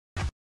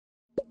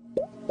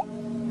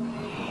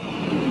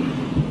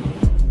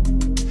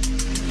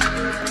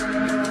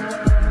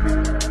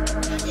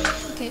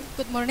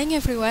Good morning,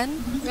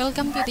 everyone.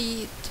 Welcome to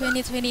the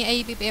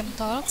 2020 ABPM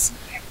Talks.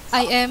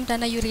 I am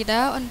Dana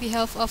Yurida on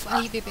behalf of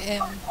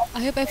ABPM. I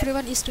hope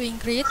everyone is doing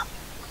great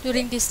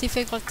during this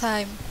difficult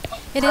time.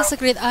 It is a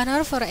great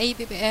honor for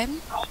ABPM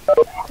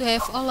to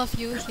have all of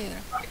you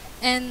here.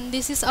 And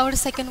this is our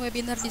second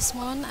webinar this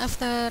month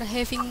after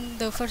having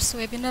the first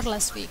webinar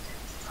last week.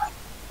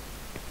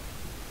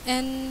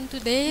 And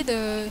today,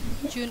 the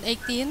June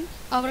 18,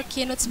 our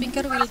keynote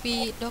speaker will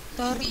be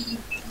Dr.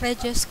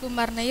 Rajesh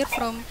Kumar Nair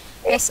from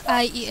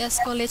SIES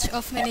College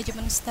of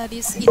Management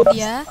Studies,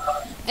 India.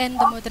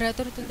 And the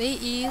moderator today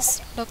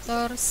is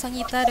Dr.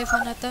 Sangeeta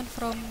Devanathan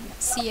from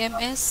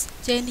CMS,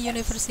 Jain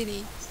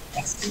University.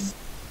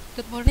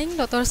 Good morning,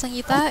 Dr.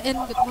 Sangeeta, and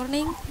good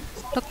morning,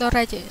 Dr.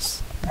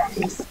 Rajesh.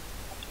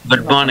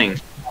 Good morning.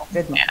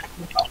 Good morning.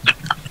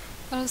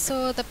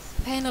 Also, the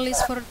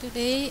panelists for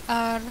today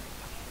are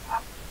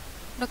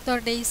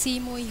Dr.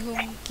 Daisy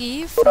Moihung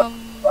Ki from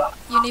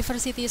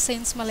University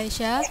Sains,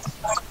 Malaysia.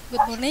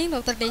 Good morning,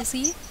 Dr.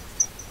 Daisy.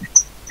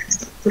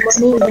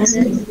 Good morning,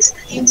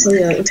 Thank you for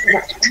your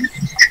introduction.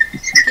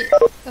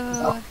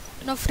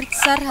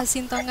 Novritsar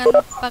Hasintongan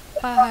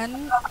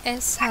Pakpahan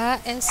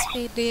SH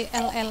S.Pd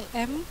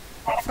LL.M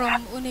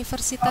from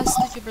Universitas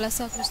 17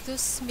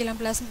 Agustus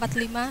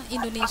 1945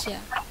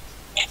 Indonesia.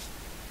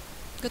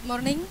 Good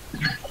morning,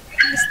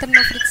 Mr.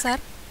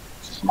 Novritsar.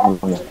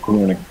 Good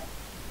morning.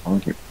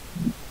 Thank you.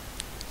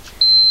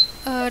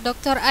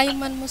 Dr.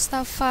 Ayman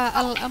Mustafa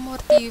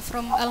Al-Amorti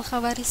from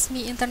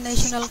Al-Khawarizmi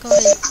International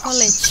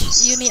College,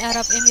 Uni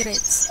Arab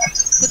Emirates.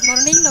 Good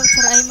morning,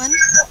 Dr. Ayman.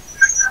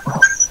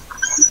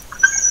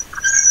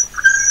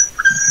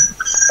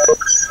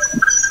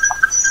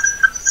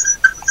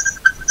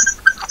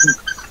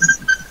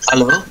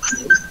 Hello.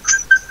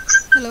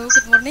 Hello,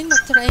 good morning,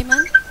 Dr.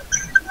 Ayman.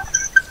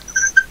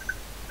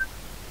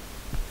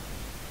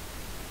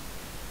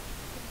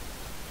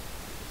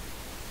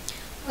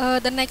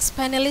 The next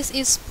panelist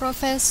is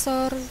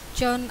Professor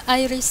John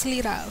Iris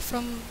Lira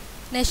from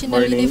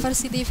National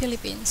University,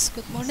 Philippines.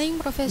 Good morning,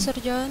 Professor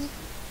John.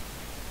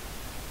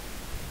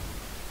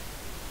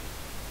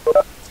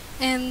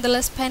 And the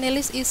last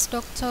panelist is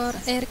Dr.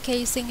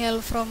 R.K.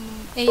 Singhal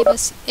from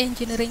ABES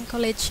Engineering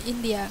College,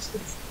 India.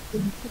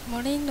 Good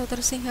morning,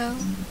 Dr.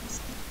 Singhal.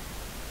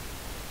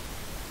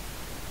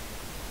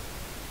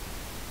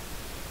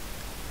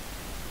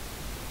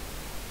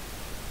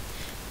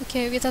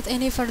 Okay, without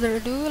any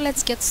further ado,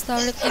 let's get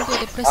started into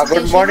the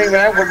presentation. Good morning,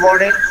 ma'am. Good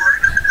morning.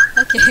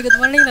 Okay, good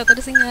morning, Dr.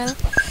 Singhal.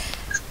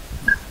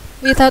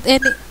 Without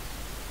any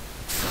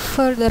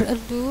further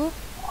ado,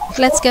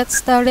 let's get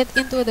started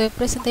into the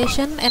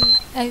presentation, and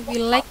I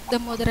will like the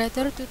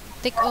moderator to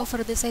take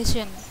over the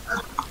session.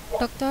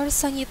 Dr.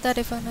 Sangeeta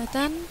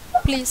Devanathan,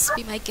 please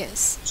be my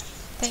guest.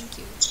 Thank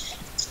you.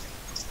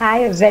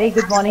 Hi, a very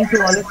good morning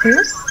to all of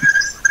you.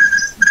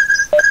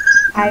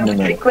 I would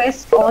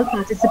request all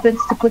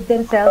participants to put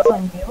themselves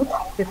on mute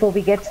before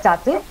we get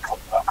started.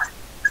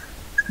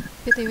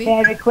 May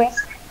I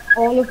request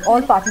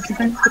all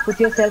participants to put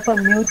yourself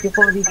on mute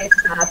before we get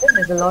started.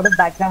 There's a lot of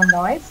background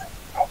noise.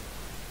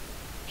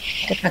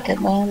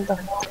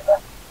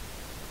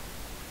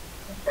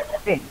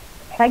 Great.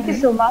 Thank you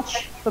so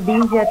much for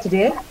being here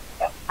today.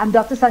 I'm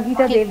Dr.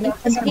 Sangeeta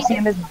Devanathan from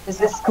CMS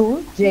Business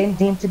School, Jain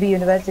deemed to be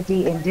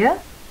University, India.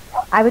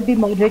 I will be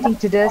moderating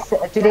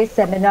today's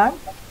seminar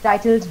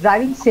titled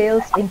Driving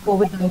Sales in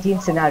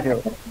COVID-19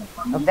 Scenario.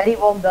 A very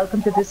warm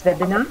welcome to this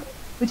webinar,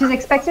 which is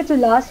expected to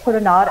last for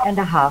an hour and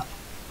a half.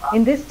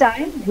 In this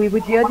time, we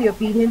would hear the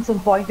opinions and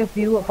point of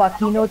view of our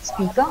keynote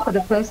speaker for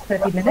the first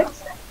 30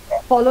 minutes,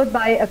 followed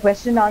by a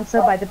question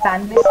answer by the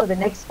panelists for the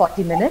next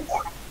 40 minutes,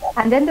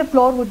 and then the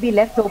floor would be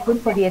left open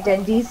for the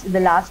attendees in the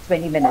last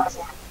 20 minutes.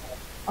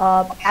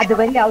 At the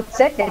very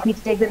outset, let me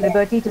take the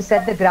liberty to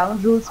set the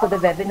ground rules for the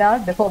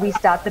webinar before we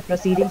start the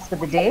proceedings for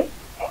the day.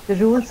 The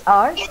rules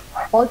are,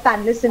 all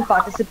panelists and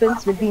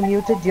participants will be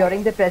muted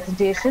during the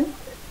presentation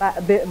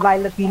while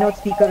the keynote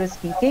speaker is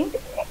speaking.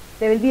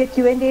 There will be a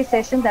Q&A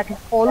session that will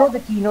follow the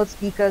keynote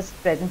speaker's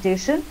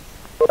presentation.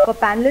 For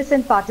panelists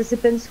and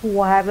participants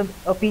who have an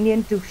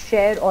opinion to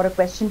share or a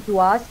question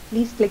to ask,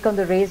 please click on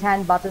the raise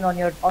hand button on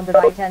the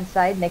right-hand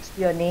side next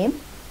to your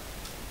name.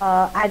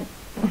 And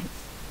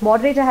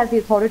moderator has the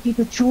authority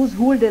to choose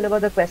who will deliver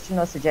the question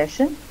or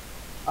suggestion.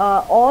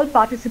 All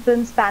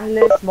participants,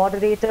 panelists,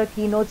 moderator,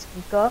 keynote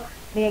speaker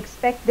may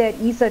expect their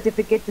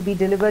e-certificate to be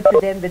delivered to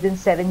them within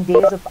 7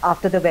 days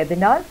after the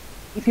webinar.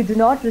 If you do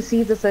not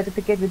receive the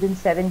certificate within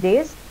 7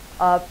 days,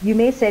 you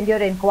may send your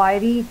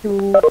inquiry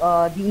to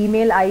the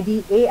email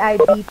ID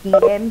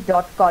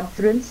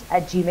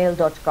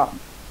aibpm.conference@gmail.com.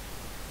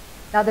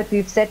 Now that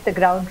we've set the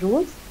ground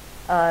rules,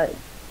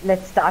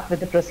 let's start with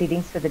the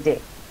proceedings for the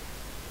day.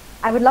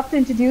 I would love to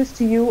introduce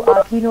to you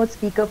our keynote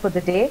speaker for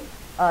the day,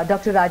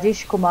 Dr.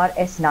 Rajesh Kumar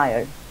S.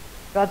 Nair.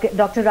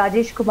 Dr.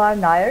 Rajesh Kumar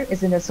Nair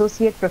is an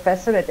associate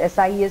professor at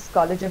SIES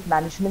College of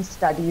Management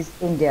Studies,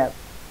 India.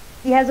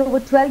 He has over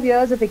 12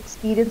 years of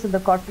experience in the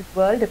corporate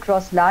world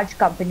across large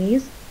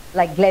companies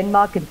like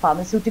Glenmark in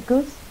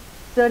pharmaceuticals,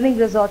 Sterling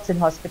Resorts in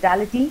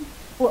hospitality,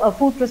 a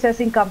food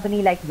processing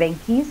company like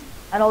Venky's,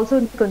 and also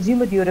in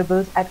consumer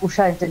durables at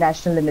Usha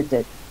International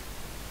Limited.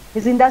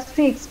 His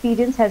industry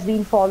experience has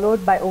been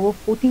followed by over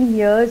 14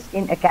 years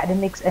in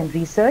academics and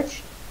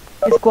research.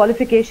 His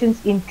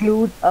qualifications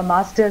include a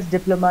master's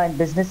diploma in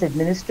business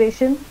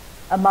administration,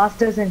 a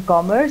master's in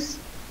commerce,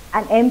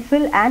 an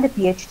MPhil and a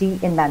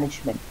PhD in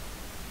management.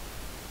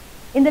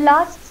 In the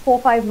last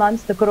 4-5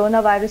 months, the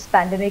coronavirus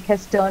pandemic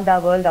has turned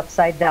our world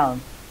upside down.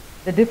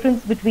 The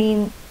difference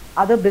between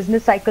other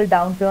business cycle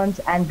downturns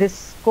and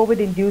this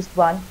COVID-induced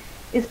one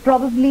is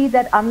probably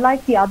that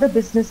unlike the other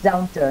business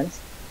downturns,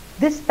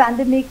 this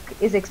pandemic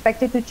is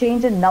expected to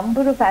change a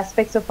number of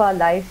aspects of our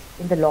life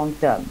in the long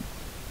term.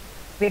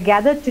 We are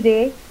gathered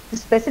today to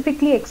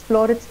specifically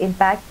explore its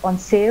impact on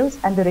sales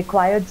and the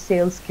required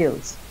sales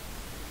skills.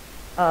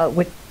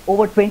 With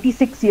over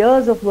 26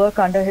 years of work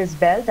under his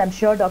belt, I'm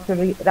sure Dr.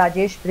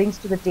 Rajesh brings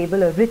to the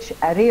table a rich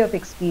array of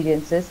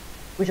experiences,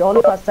 which all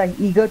of us are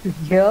eager to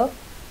hear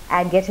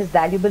and get his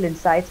valuable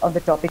insights on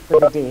the topic for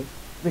the day,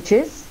 which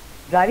is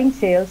driving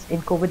sales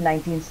in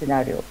COVID-19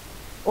 scenario.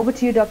 Over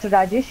to you, Dr.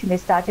 Rajesh. You may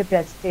start your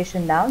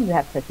presentation now. You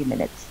have 30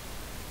 minutes.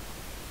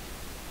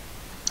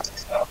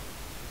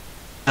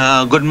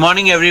 Good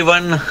morning,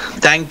 everyone.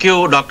 Thank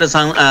you, Dr.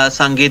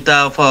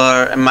 Sangeeta,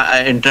 for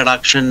my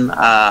introduction.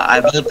 I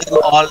welcome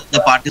all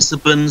the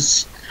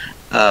participants,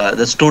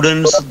 the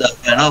students,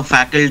 the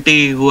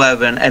faculty who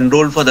have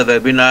enrolled for the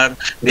webinar,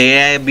 the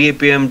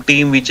AIBPM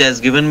team, which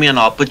has given me an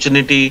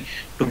opportunity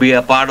to be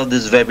a part of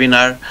this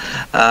webinar.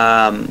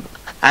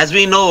 As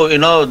we know,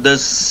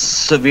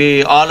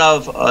 we all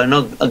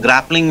are,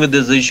 grappling with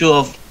this issue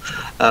of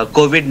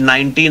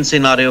COVID-19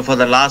 scenario for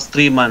the last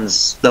 3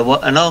 months.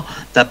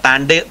 The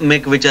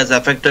pandemic which has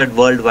affected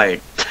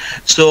worldwide.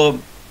 So,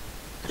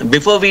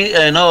 before we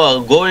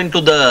go into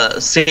the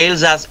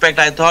sales aspect,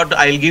 I thought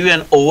I'll give you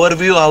an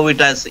overview how it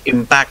has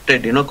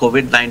impacted.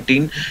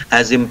 COVID-19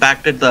 has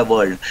impacted the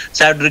world.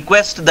 So I'd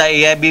request the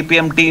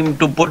AIBPM team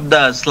to put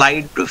the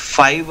slide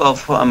 5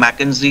 of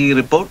McKinsey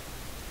report.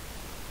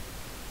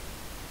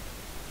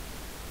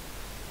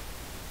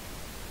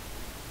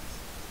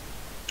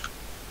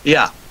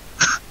 Yeah.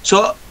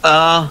 So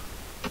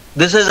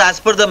this is as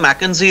per the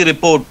McKinsey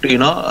report,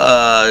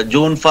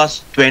 June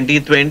 1st,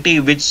 2020,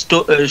 which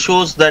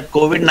shows that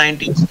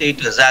COVID-19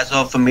 status as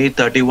of May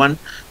 31,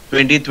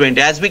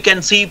 2020. As we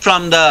can see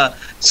from the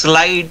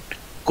slide,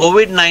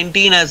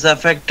 COVID-19 has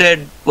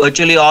affected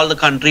virtually all the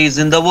countries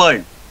in the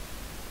world.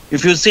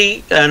 If you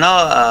see,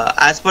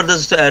 as per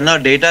this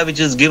data which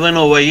is given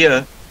over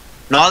here,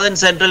 Northern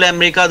Central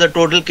America, the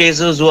total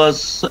cases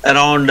was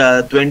around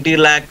 20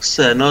 lakhs,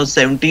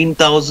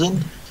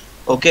 17,000.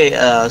 Okay,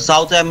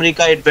 South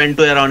America, it went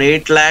to around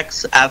 8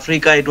 lakhs.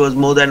 Africa, it was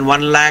more than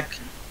 1 lakh.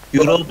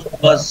 Europe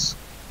was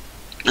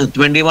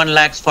 21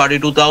 lakhs,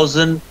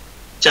 42,000.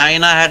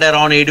 China had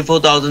around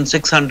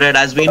 84,600.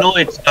 As we know,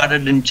 it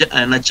started in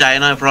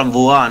China from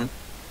Wuhan.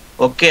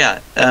 Okay,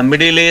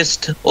 Middle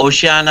East,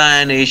 Oceania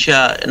and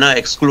Asia,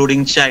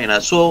 excluding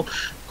China. So,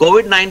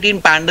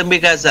 COVID-19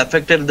 pandemic has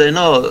affected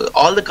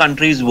all the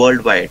countries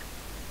worldwide.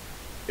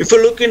 If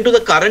you look into the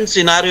current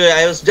scenario,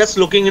 I was just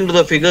looking into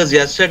the figures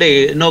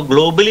yesterday.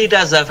 Globally it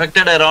has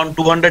affected around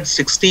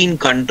 216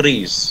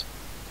 countries,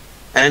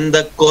 and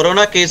the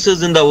corona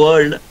cases in the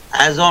world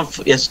as of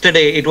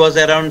yesterday, it was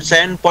around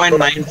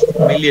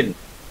 7.94 million.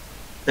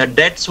 The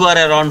deaths were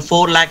around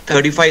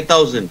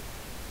 4,35,000.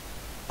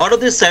 Out of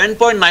this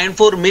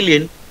 7.94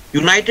 million,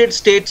 United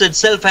States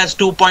itself has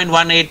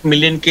 2.18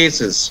 million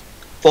cases,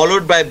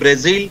 followed by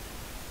Brazil,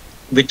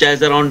 which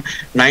has around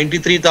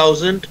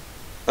 93,000,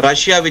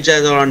 Russia, which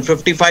has around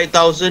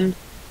 55,000,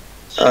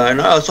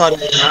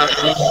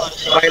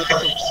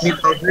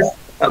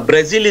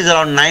 Brazil is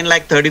around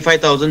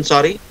 9,35,000,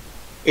 sorry.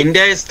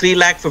 India is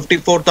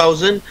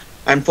 3,54,000,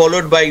 and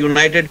followed by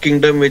United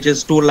Kingdom, which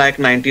is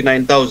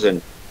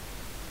 2,99,000.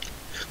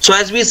 So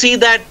as we see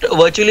that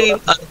virtually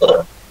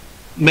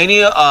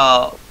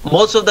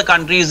most of the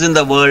countries in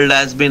the world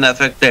has been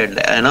affected,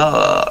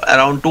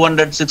 around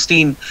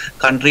 216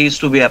 countries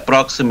to be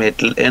approximate,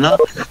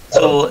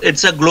 So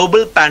it's a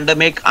global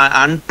pandemic,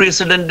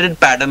 unprecedented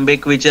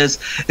pandemic, which has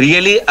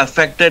really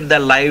affected the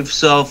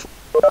lives of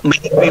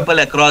many people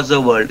across the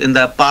world in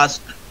the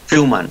past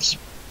few months.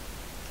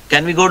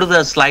 Can we go to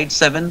the slide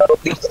 7,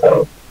 please?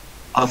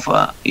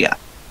 Yeah.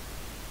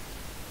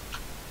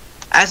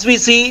 As we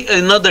see,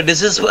 the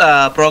disease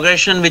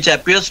progression, which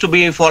appears to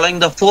be following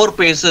the 4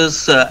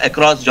 phases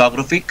across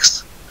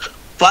geographies.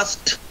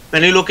 First,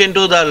 when you look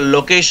into the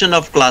location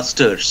of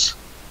clusters,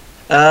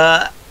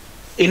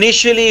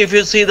 initially, if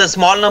you see, the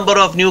small number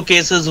of new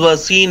cases were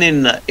seen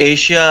in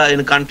Asia,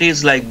 in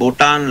countries like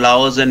Bhutan,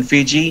 Laos, and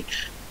Fiji,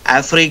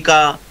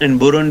 Africa, in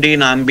Burundi,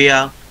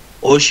 Namibia,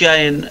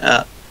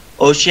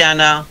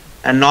 Oceania,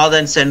 and North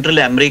and Central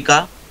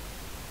America.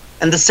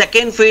 And the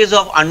second phase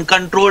of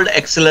uncontrolled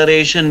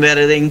acceleration, where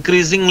the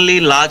increasingly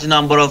large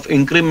number of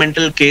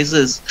incremental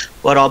cases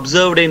were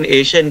observed in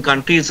Asian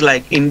countries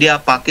like India,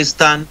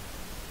 Pakistan,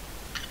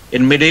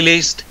 in Middle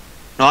East,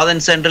 North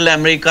and Central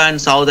America,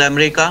 and South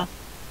America.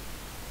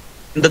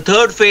 In the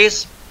third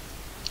phase,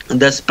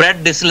 the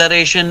spread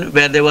deceleration,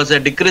 where there was a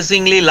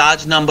decreasingly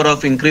large number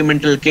of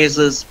incremental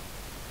cases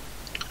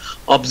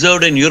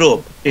observed in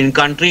Europe, in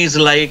countries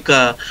like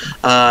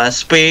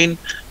Spain,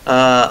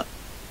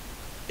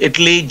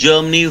 Italy,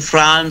 Germany,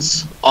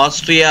 France,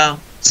 Austria,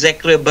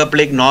 Czech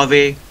Republic,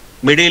 Norway,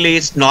 Middle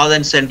East, North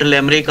and Central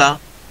America.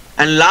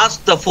 And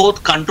last, the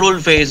fourth control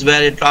phase,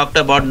 where it talked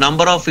about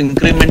number of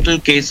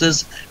incremental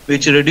cases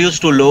which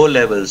reduced to low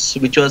levels,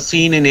 which was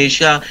seen in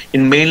Asia,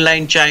 in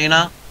mainland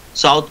China,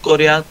 South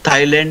Korea,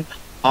 Thailand,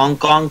 Hong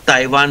Kong,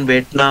 Taiwan,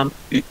 Vietnam,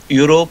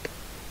 Europe,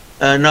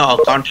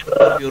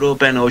 continental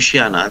Europe and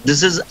Oceania.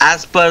 This is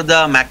as per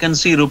the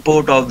McKinsey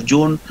report of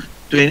June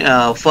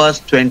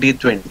 1st,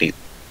 2020.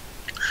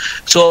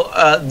 So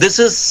this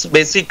is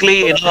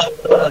basically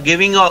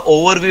giving an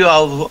overview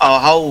of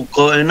how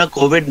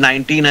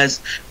COVID-19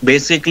 has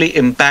basically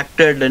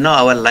impacted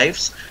our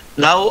lives.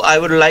 Now I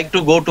would like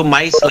to go to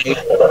my slide.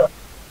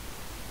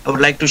 I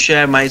would like to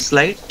share my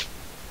slide.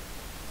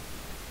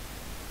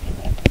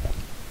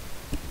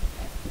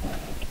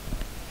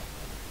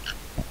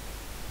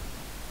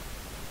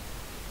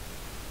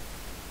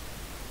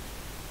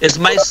 Is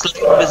my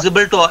slide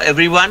visible to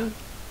everyone?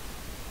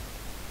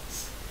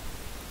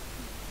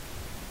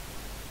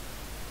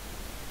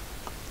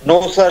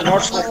 No, sir,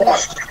 not so far.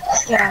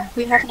 Yeah,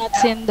 we have not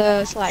seen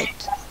the slide.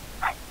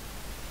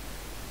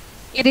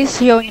 It is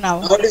showing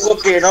now. Now it is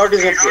okay. Now it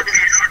is okay.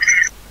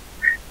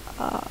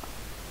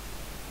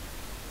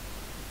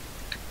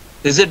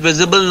 Is it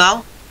visible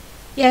now?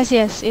 Yes,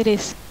 it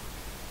is.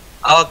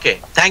 Okay,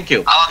 thank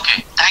you.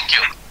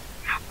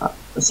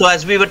 So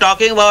as we were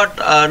talking about,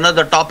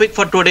 the topic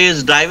for today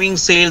is driving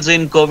sales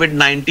in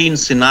COVID-19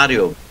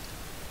 scenario.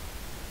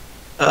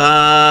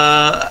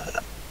 I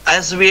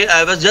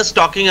was just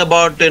talking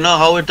about,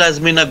 how it has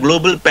been a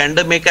global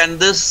pandemic, and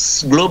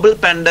this global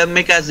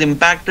pandemic has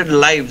impacted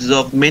lives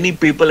of many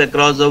people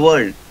across the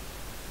world.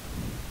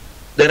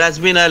 There has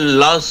been a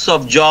loss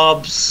of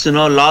jobs,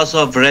 loss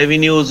of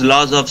revenues,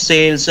 loss of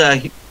sales.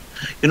 There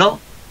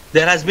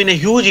has been a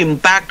huge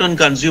impact on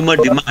consumer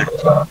demand.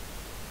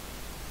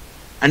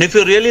 And if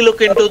you really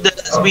look into, there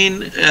has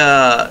been,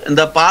 in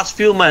the past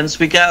few months,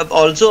 we have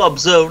also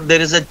observed there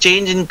is a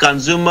change in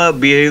consumer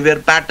behavior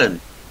pattern.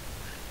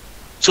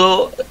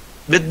 So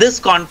with this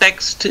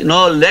context,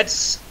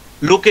 let's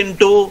look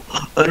into,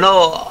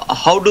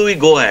 how do we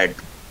go ahead?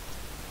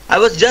 I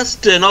was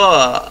just,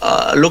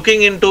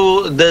 looking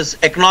into this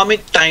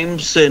Economic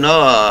Times,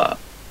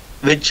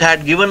 which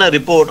had given a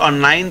report on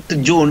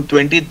 9th June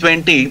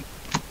 2020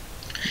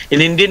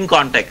 in Indian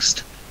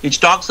context, which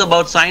talks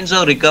about signs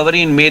of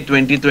recovery in May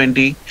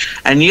 2020.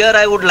 And here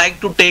I would like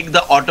to take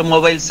the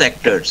automobile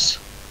sectors.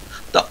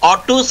 The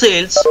auto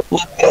sales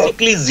were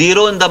basically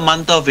zero in the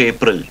month of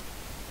April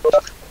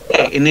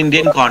in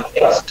Indian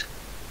context.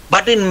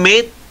 But in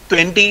May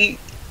 20,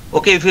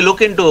 if you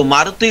look into,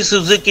 Maruti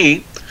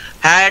Suzuki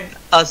had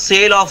a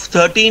sale of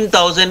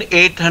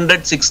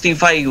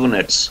 13,865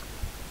 units.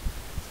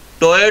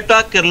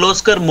 Toyota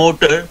Kirloskar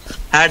Motor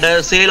had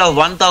a sale of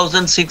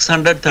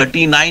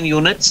 1,639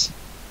 units.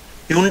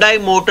 Hyundai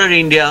Motor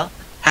India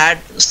had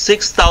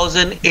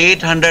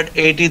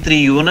 6,883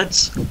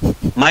 units.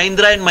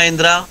 Mahindra and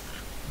Mahindra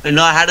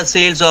had a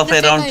sales of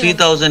around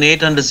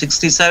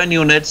 3,867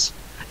 units.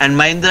 And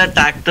Mahindra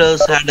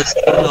Tractors had a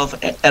sale of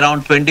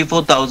around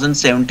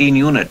 24,017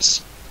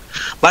 units.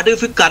 But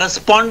if you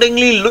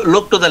correspondingly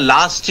look to the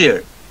last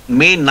year,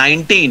 May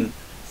 19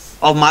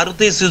 of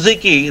Maruti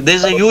Suzuki, there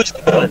is a huge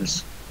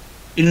difference.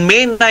 In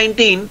May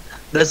 19,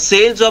 the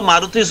sales of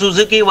Maruti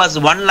Suzuki was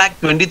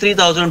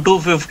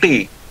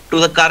 1,23,250 to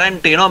the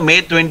current,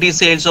 May 20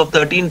 sales of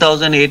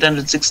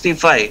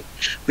 13,865,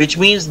 which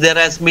means there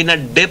has been a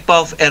dip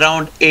of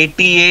around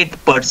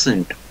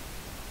 88%.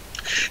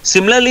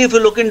 Similarly, if you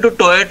look into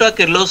Toyota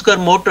Kirloskar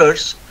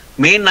Motors,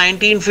 May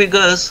 19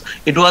 figures,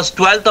 it was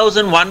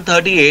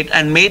 12,138,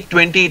 and May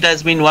 20 it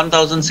has been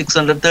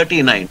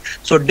 1,639.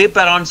 So dip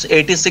around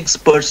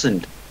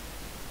 86%.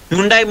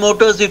 Hyundai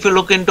Motors, if you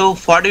look into,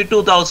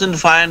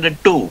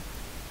 42,502.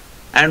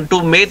 And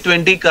to May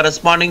 20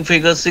 corresponding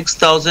figure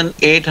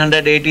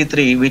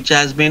 6,883, which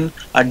has been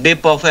a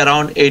dip of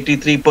around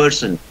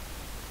 83%.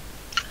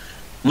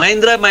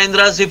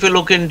 Mahindras, if you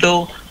look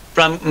into,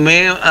 from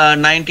May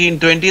 19,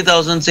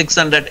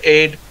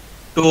 20,608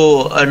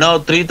 to now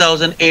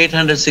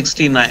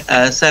 3,869,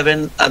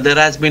 there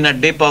has been a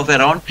dip of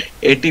around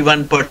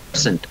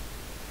 81%.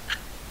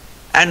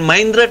 And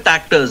Mahindra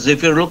Tractors,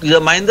 if you look, the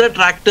Mahindra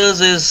Tractors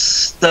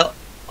is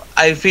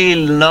I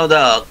feel now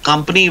the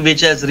company which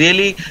has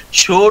really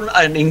shown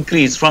an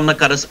increase from the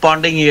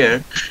corresponding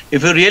year.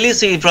 If you really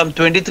see from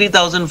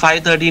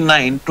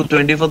 23,539 to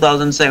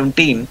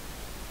 24,017,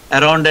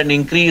 around an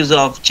increase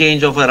of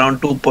change of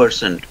around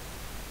 2%.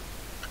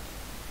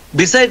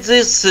 Besides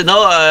this, there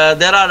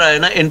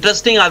are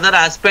interesting other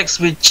aspects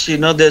which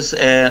this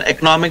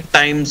Economic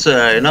Times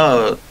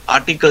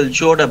article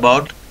showed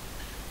about,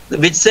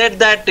 which said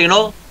that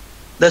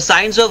the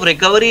signs of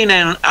recovery in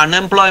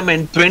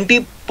unemployment,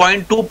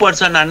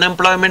 20.2%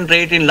 unemployment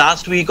rate in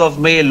last week of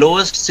May,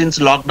 lowest since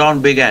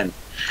lockdown began.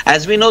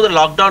 As we know, the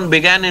lockdown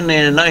began in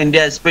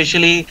India,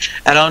 especially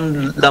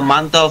around the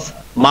month of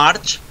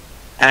March,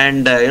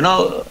 and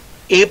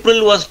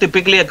April was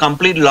typically a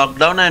complete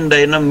lockdown,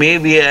 and May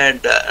we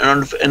had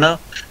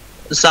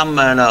some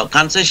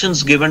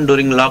concessions given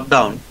during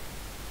lockdown.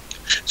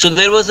 So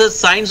there was a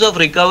signs of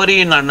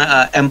recovery in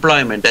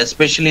employment,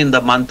 especially in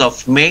the month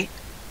of May.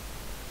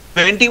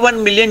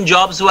 21 million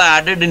jobs were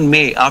added in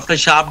May after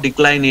sharp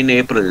decline in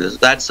April.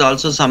 That's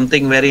also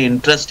something very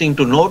interesting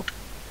to note.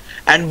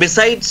 And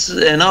besides,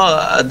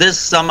 this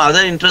some other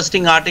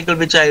interesting article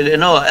which I,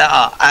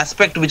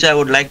 aspect which I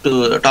would like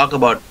to talk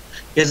about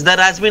is there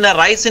has been a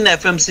rise in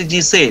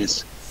FMCG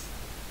sales,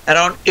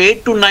 around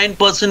 8 to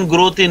 9%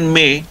 growth in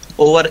May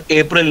over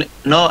April,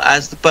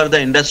 as per the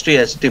industry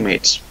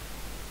estimates.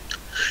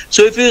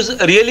 So if you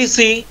really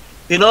see,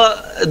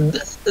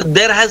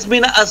 there has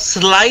been a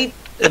slight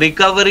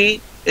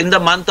recovery in the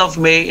month of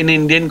May in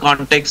Indian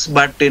context,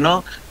 but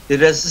there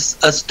is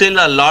still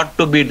a lot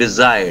to be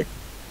desired.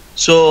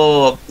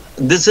 So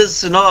this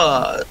is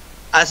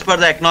as per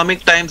the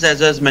Economic Times,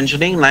 as I was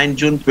mentioning, 9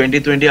 June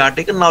 2020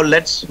 article. Now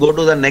let's go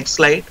to the next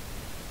slide.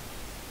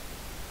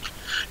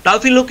 Now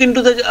if you look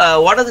into the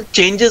what are the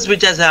changes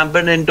which has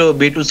happened into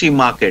B2C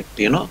market,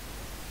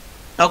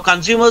 now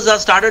consumers have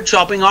started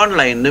shopping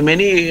online.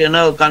 Many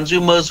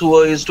consumers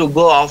who used to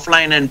go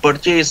offline and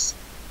purchase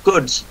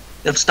goods,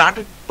 they've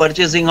started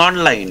purchasing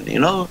online.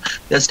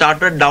 They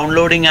started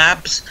downloading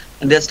apps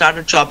and they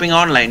started shopping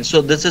online.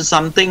 So this is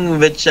something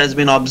which has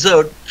been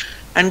observed,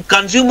 and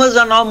consumers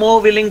are now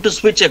more willing to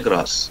switch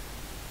across.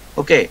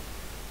 Okay,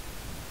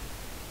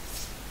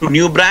 to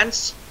new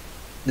brands.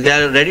 They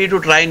are ready to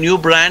try new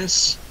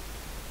brands.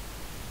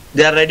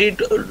 They are ready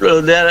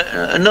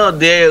to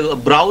they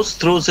browse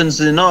through, since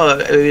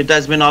it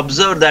has been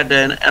observed that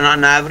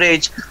on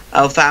average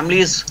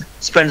families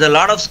spends a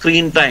lot of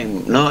screen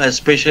time,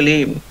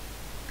 especially,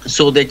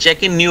 so they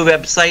check in new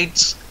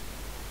websites.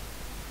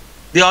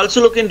 They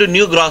also look into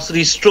new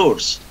grocery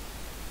stores.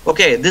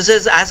 Okay, this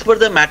is as per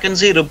the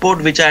McKinsey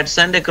report which I had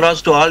sent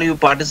across to all you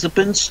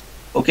participants.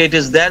 Okay, it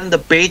is there in the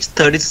page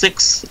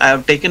 36. I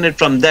have taken it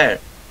from there.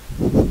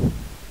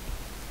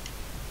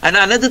 And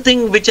another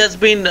thing which has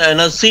been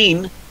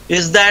seen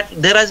is that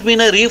there has been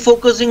a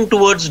refocusing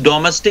towards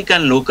domestic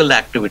and local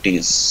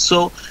activities.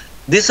 So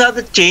these are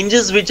the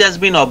changes which has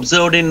been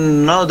observed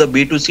in the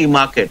B2C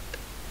market.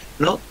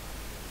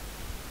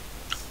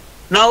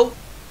 Now,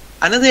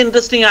 another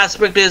interesting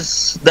aspect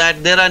is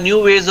that there are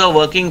new ways of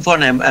working for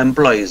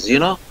employees.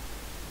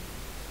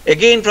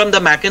 Again, from the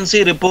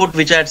McKinsey report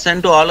which I had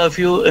sent to all of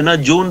you,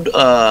 June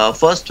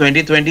 1st,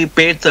 2020,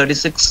 page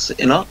 36,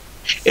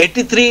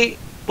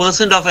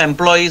 83% of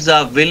employees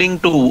are willing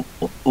to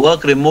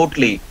work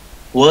remotely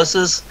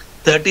versus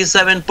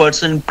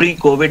 37%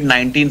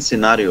 pre-COVID-19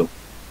 scenario,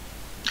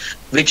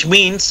 which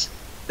means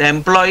the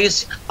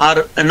employees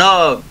are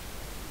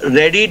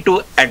ready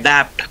to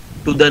adapt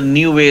to the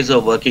new ways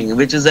of working,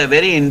 which is a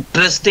very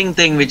interesting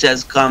thing which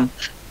has come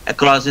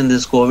across in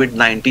this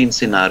COVID-19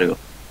 scenario.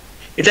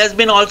 It has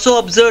been also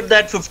observed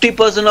that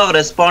 50% of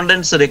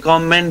respondents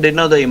recommend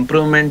the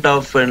improvement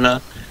of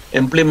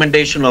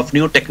implementation of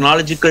new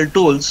technological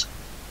tools,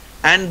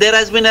 and there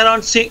has been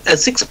around a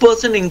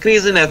 6%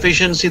 increase in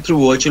efficiency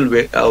through virtual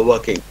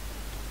working.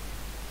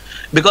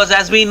 Because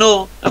as we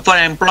know, for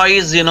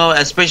employees,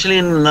 especially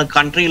in a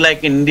country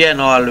like India and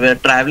all, where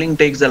traveling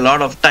takes a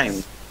lot of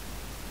time,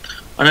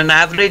 on an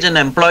average, an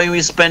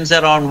employee spends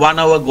around 1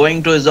 hour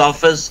going to his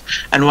office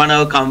and 1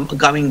 hour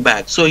coming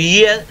back. So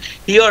he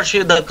or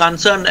she, the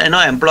concerned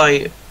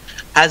employee,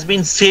 has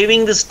been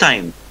saving this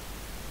time.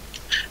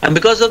 And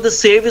because of the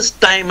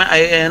saved time,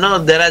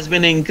 there has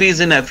been an increase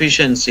in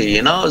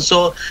efficiency.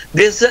 So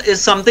this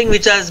is something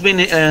which has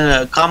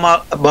been come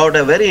about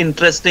very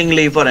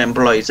interestingly for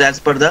employees, as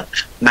per the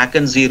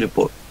McKinsey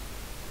report.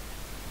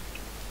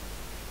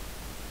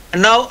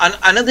 And now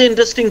another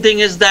interesting thing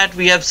is that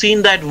we have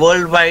seen that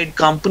worldwide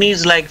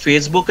companies like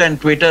Facebook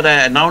and Twitter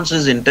announced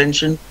its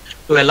intention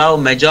to allow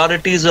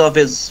majorities of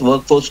its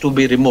workforce to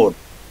be remote.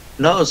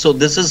 So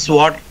this is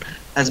what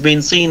has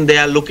been seen. They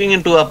are looking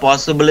into a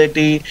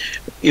possibility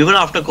even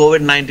after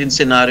COVID-19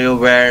 scenario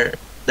where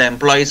the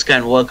employees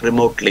can work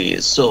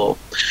remotely. So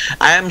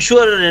I am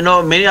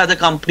sure many other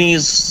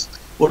companies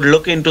would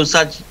look into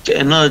such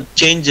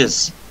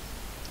changes.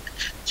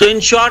 So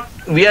in short,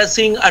 we are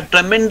seeing a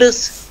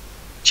tremendous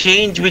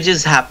change which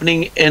is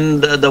happening in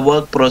the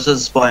work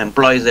process for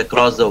employees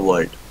across the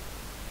world.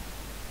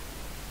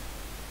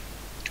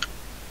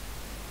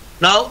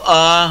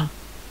 Now,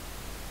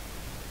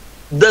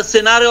 the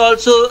scenario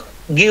also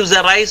gives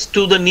a rise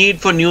to the need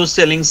for new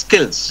selling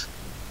skills.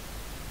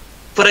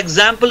 For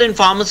example, in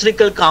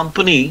pharmaceutical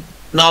company,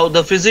 now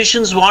the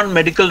physicians want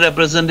medical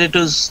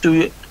representatives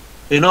to,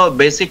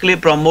 basically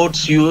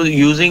promote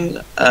using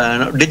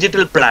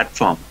digital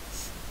platform.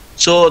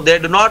 So they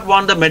do not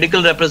want the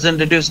medical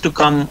representatives to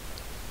come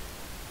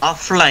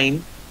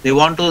offline. They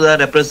want the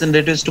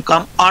representatives to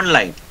come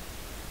online.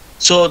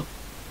 So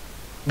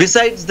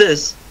besides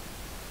this,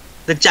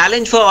 the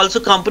challenge for also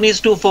companies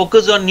to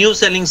focus on new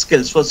selling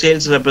skills for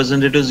sales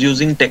representatives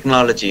using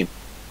technology.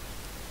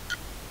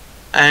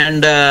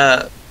 And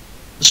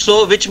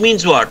so which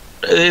means what?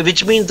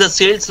 Which means the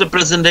sales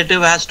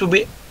representative has to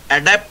be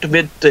adapt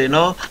with the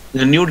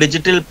new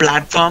digital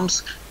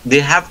platforms. They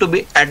have to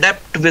be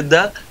adapt with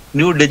the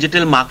new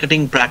digital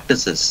marketing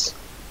practices.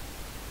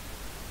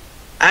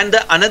 And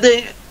the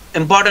another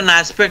important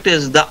aspect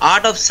is the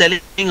art of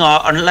selling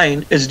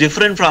online is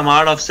different from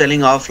art of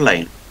selling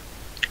offline.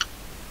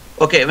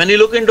 Okay, when you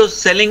look into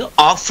selling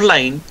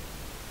offline,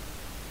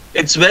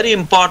 it's very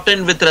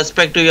important with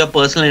respect to your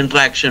personal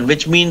interaction,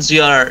 which means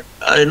your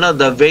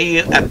the way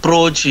you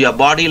approach, your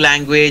body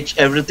language,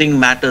 everything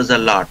matters a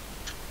lot.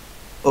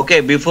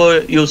 Okay, before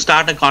you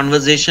start a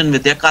conversation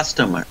with your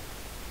customer.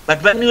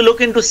 But when you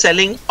look into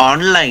selling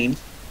online,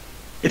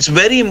 it's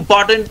very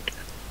important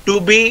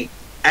to be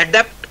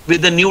adept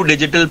with the new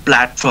digital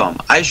platform.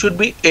 I should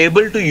be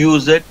able to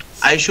use it.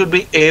 I should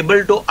be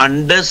able to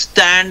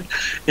understand,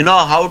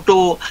 how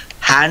to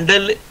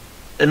handle,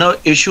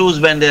 issues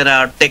when there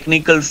are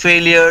technical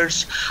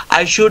failures.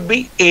 I should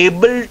be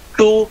able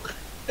to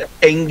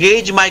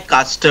engage my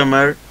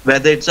customer,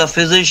 whether it's a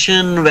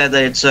physician, whether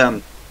it's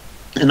a,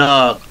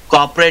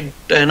 corporate,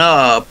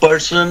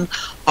 person.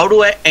 How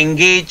do I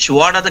engage?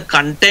 What are the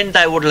content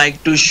I would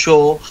like to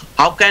show?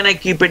 How can I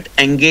keep it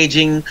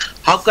engaging?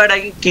 How can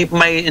I keep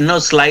my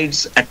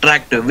slides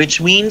attractive?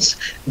 Which means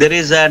there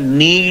is a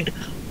need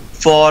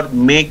for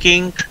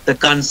making the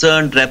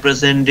concerned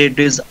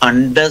representatives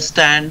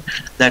understand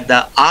that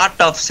the art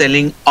of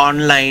selling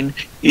online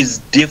is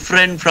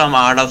different from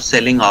art of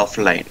selling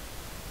offline.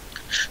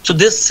 So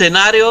this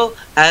scenario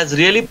has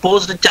really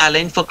posed a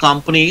challenge for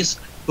companies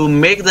to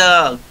make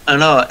the,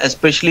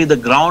 especially the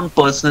ground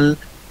personnel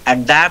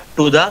adapt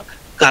to the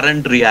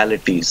current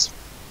realities.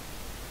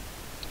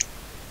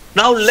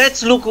 Now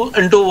let's look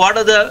into what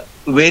are the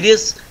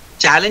various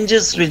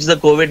challenges which the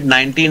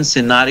COVID-19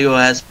 scenario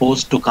has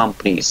posed to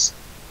companies.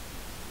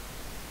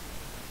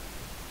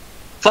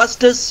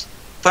 First is,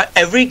 for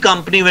every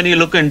company when you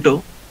look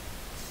into,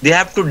 they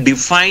have to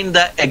define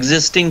the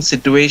existing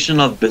situation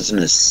of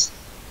business.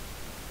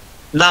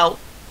 Now,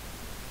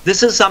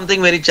 this is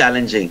something very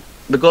challenging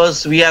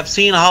because we have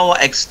seen how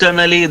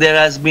externally there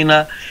has been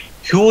a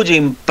huge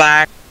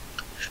impact.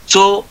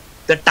 So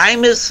the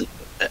time is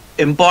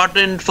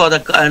important for the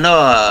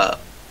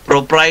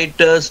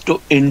proprietors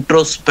to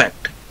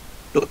introspect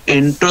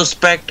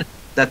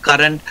the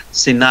current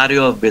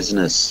scenario of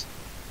business.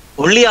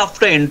 Only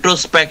after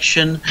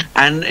introspection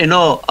and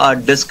a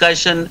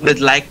discussion with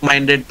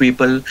like-minded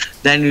people,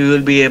 then we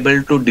will be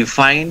able to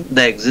define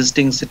the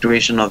existing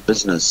situation of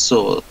business.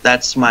 So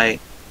that's my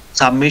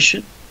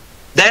submission.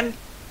 Then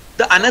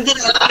the another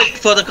aspect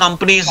for the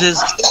companies is,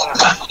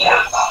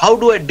 how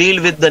do I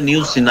deal with the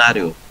new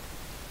scenario?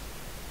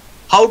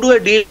 How do I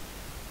deal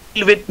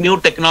with new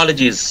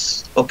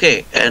technologies?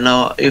 Okay,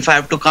 if I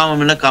have to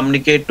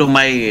communicate to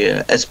my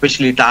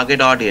especially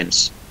target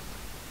audience,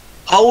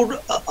 how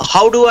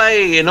do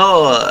I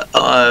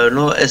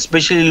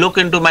especially look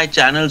into my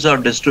channels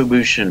of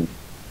distribution?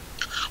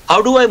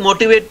 How do I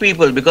motivate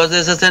people? Because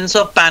there's a sense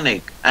of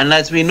panic, and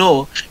as we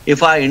know,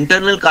 if our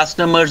internal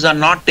customers are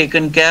not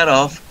taken care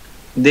of,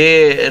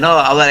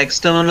 our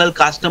external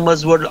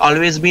customers would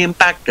always be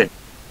impacted.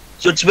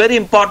 So it's very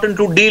important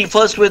to deal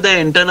first with the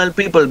internal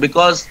people,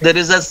 because there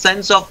is a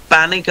sense of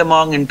panic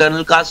among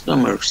internal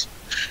customers.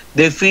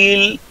 They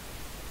feel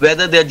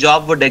whether their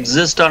job would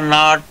exist or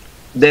not,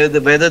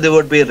 whether they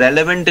would be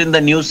relevant in the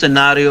new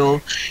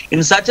scenario.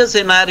 In such a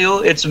scenario,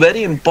 it's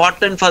very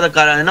important for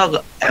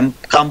the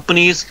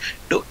companies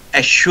to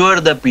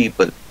assure the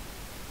people.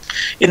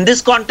 In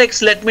this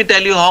context, let me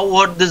tell you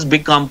what these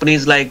big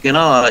companies like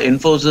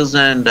Infosys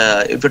and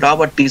if you talk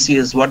about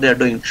TCS, what they are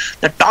doing.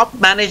 The top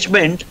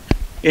management,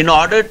 in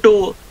order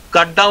to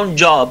cut down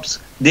jobs,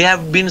 they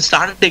have been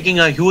started taking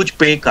a huge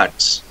pay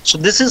cuts. So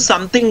this is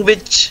something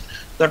which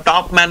the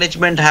top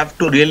management have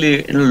to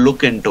really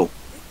look into.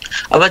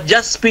 I was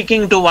just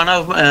speaking to one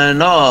of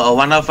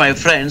my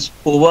friends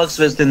who works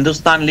with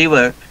Hindustan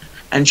Lever,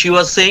 and she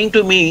was saying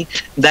to me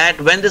that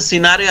when the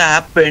scenario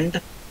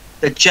happened,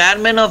 the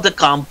chairman of the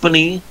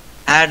company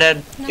had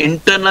an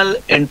internal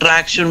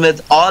interaction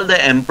with all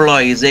the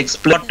employees. It's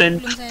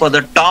important for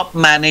the top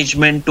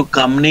management to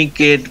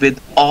communicate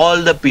with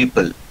all the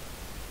people.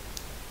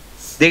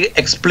 They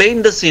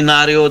explained the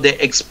scenario, they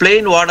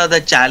explained what are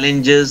the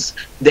challenges,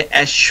 they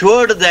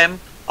assured them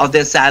of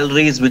their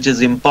salaries, which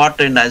is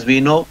important, as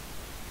we know,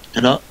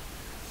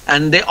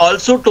 and they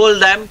also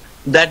told them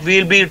that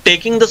we'll be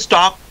taking the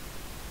stock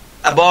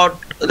about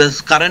this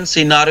current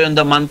scenario in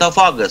the month of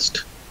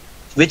August,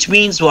 which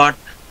means what?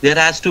 There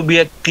has to be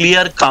a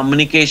clear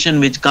communication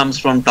which comes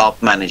from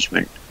top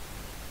management.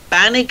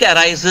 Panic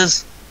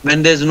arises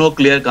when there's no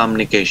clear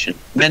communication,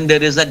 when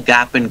there is a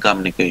gap in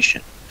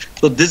communication.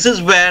 So this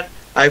is where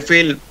I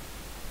feel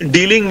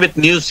dealing with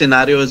new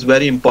scenario is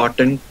very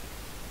important.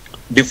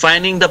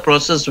 Defining the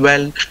process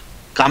well,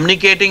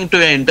 communicating to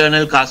your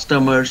internal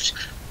customers,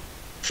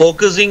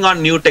 focusing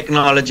on new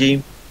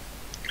technology,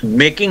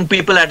 making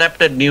people adapt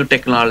to new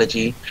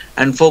technology,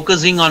 and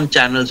focusing on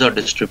channels of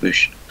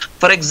distribution.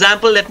 For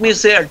example, let me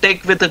say, I'll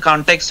take with the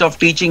context of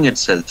teaching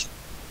itself.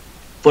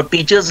 For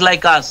teachers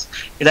like us,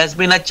 it has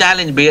been a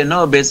challenge,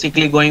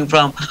 basically going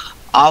from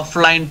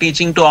offline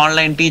teaching to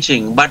online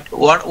teaching. But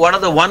what are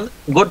the one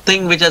good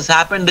thing which has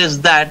happened is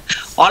that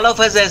all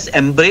of us has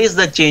embraced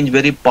the change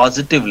very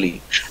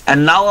positively,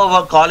 and now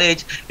our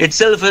college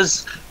itself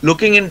is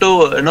looking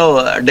into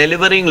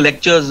delivering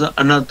lectures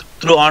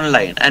through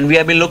online, and we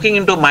have been looking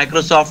into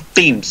Microsoft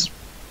Teams,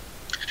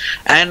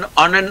 and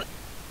on an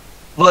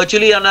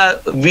virtually on a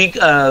week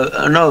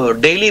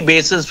daily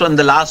basis from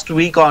the last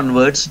week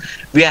onwards,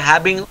 we are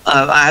having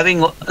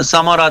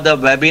some or other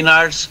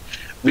webinars.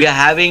 We are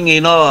having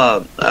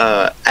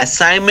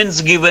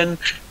assignments given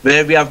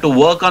where we have to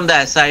work on the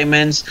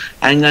assignments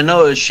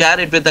and share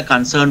it with the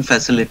concerned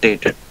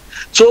facilitator.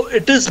 So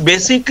it is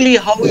basically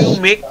how you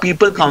make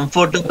people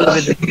comfortable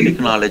with the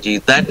technology.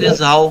 That is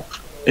how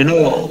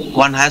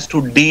one has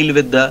to deal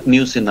with the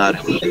new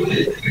scenario.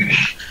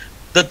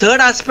 The third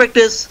aspect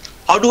is,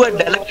 how do I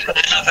develop a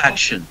plan of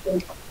action,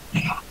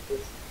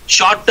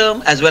 short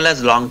term as well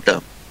as long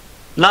term?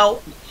 Now,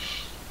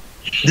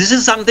 this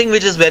is something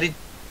which is very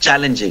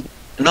challenging,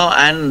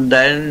 and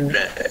there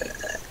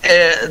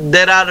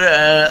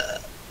are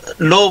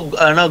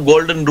no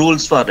golden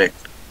rules for it.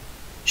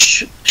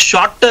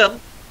 Short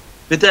term,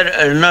 with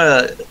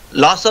a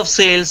loss of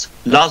sales,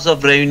 loss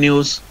of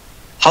revenues,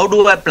 how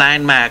do I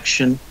plan my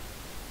action?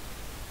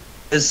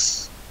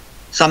 Is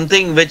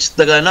something which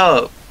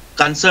the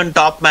concerned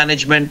top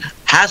management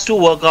has to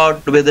work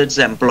out with its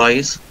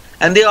employees,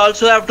 and they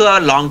also have to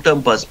have a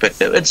long-term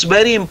perspective. It's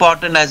very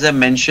important, as I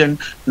mentioned,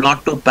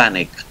 not to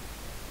panic.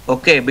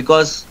 Okay,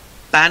 because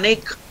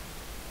panic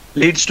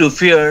leads to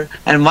fear,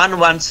 and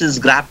once is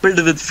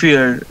grappled with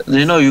fear,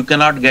 you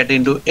cannot get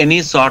into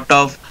any sort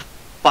of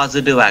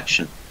positive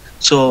action.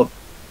 So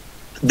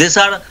these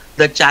are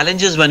the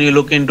challenges when you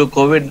look into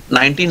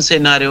COVID-19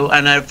 scenario,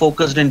 and I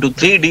focused into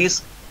 3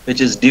 Ds,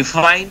 which is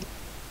define,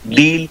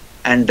 deal,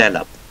 and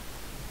develop.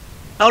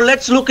 Now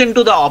let's look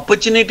into the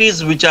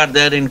opportunities which are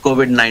there in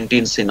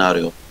COVID-19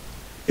 scenario.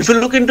 If you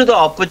look into the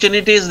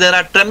opportunities, there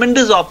are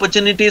tremendous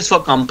opportunities for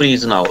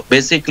companies now,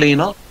 basically,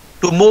 to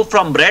move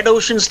from red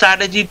ocean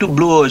strategy to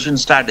blue ocean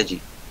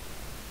strategy.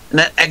 In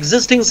an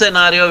existing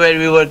scenario where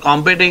we were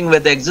competing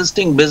with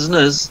existing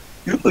business,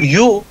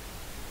 you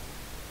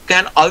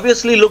can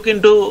obviously look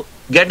into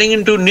getting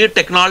into new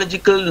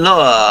technological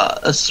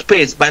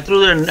space. By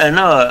through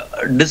the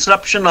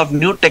disruption of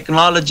new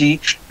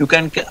technology, you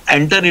can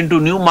enter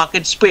into new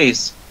market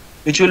space,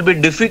 which will be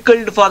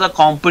difficult for the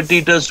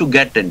competitors to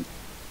get in.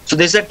 So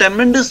there's a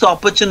tremendous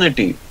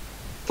opportunity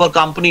for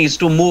companies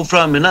to move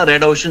from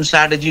red ocean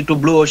strategy to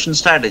blue ocean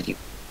strategy.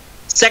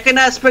 Second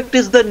aspect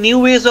is the new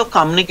ways of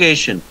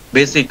communication,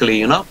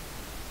 basically,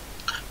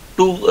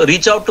 to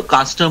reach out to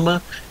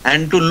customer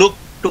and to look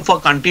for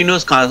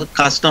continuous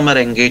customer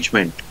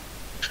engagement.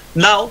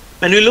 Now,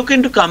 when we look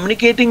into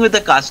communicating with the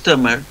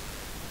customer,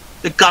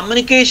 the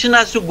communication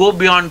has to go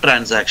beyond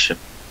transaction.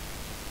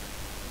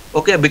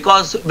 Okay,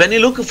 because when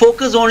you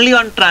focus only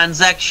on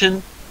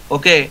transaction,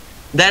 okay,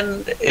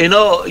 then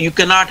you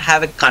cannot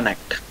have a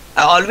connect.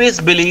 I always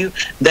believe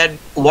that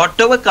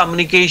whatever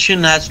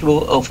communication has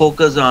to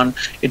focus on,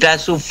 it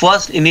has to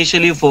first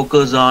initially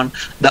focus on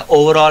the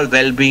overall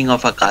well-being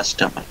of a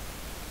customer.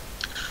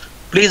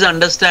 Please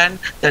understand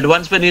that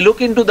when you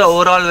look into the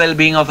overall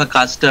well-being of a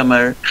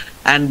customer,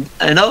 and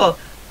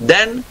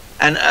then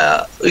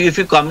if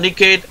you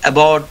communicate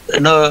about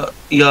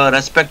your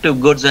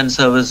respective goods and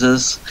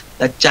services,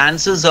 the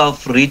chances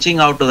of reaching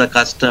out to the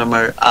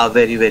customer are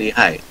very, very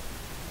high.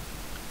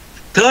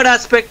 Third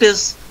aspect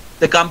is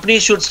the company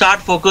should start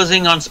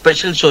focusing on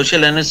special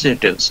social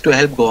initiatives to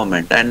help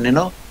government and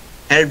help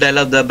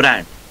develop the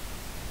brand.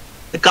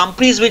 The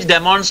companies which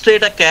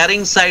demonstrate a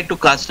caring side to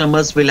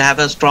customers will have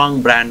a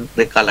strong brand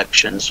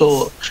recollection.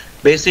 So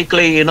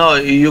basically,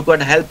 you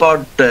could help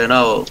out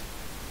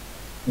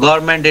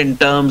government in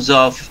terms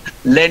of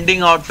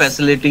lending out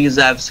facilities.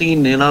 I've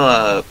seen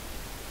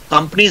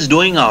companies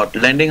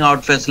lending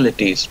out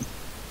facilities,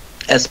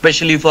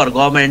 especially for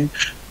government,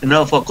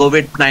 for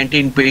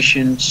COVID-19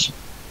 patients.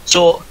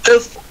 So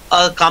if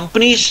a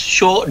company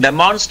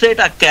demonstrate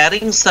a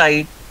caring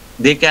side,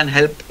 they can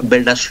help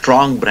build a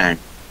strong brand.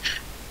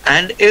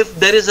 And if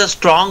there is a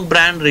strong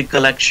brand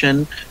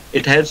recollection,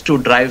 it helps to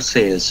drive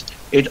sales.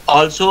 It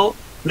also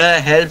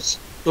helps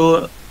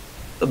to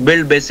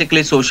build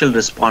basically social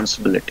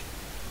responsibility.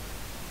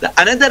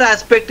 Another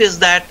aspect is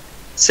that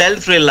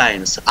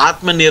self-reliance,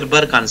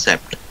 Atmanirbhar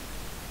concept.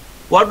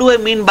 What do I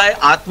mean by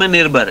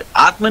Atmanirbhar?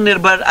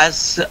 Atmanirbhar,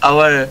 as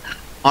our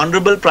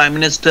Honorable Prime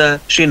Minister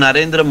Shri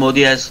Narendra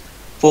Modi has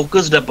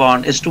focused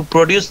upon, is to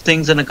produce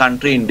things in a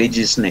country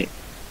indigenously.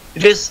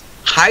 It is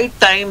high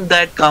time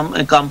that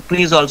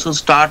companies also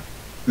start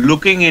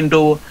looking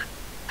into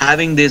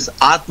having this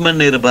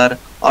Atmanirbhar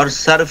or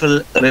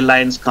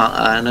self-reliance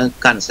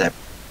concept.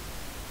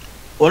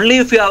 Only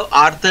if you have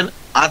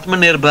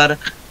Atmanirbhar,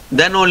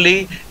 then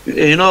only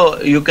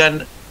you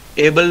can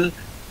able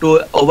to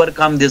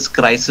overcome this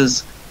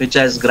crisis which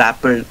has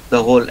grappled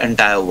the whole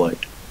entire world.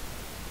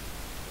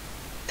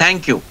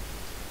 Thank you.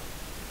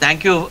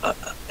 Thank you,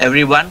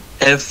 everyone.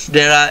 if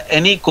there are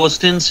any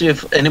questions,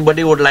 if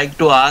anybody would like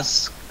to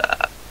ask,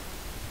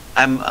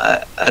 I'm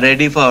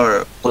ready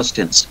for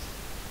questions.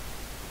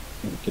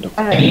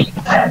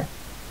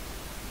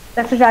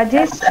 Dr.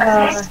 Rajesh,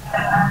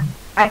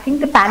 I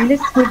think the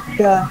panelists would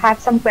have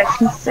some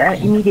questions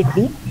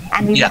immediately,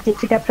 and we will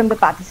take it up from the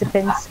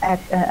participants at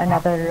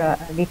another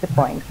later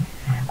point.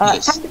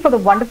 Thank you for the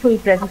wonderful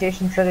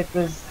presentation, sir. It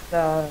was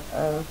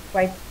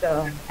quite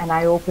an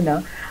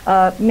eye-opener.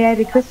 May I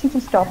request you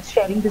to stop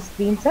sharing the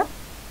screen, sir?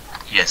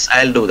 Yes,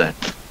 I'll do that.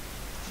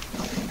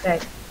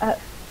 Right.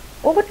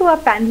 Over to our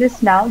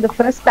panelists now. The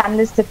first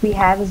panelist that we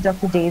have is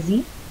Dr.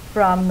 Daisy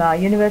from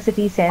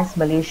Universiti Sains,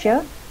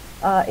 Malaysia.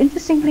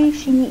 Interestingly,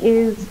 she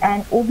is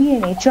an OB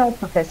and HR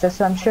professor,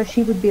 so I'm sure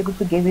she would be able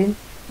to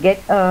get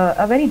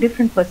a very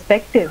different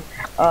perspective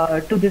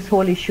to this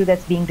whole issue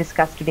that's being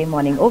discussed today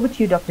morning. Over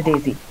to you, Dr.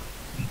 Daisy.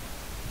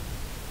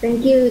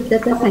 Thank you,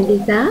 Dr.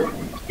 Sangeeta.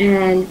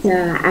 And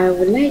I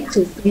would like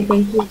to say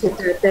thank you to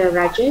Dr.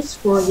 Rajesh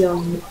for your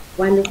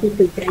wonderful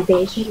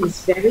presentation.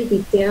 It's very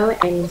detailed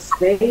and it's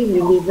very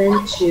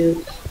relevant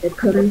to the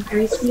current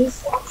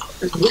crisis,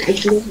 what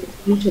actually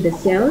happened to the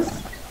sales.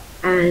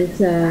 And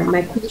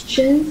my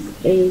question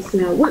is,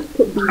 what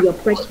could be your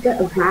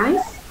practical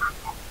advice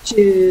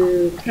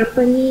to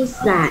companies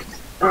that,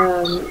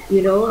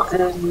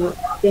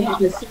 they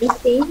have a sales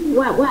team?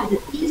 What are the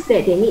things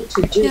that they need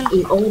to do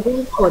in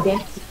order for them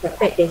to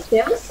protect their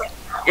sales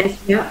as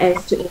well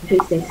as to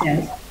increase their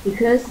sales?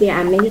 Because there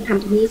are many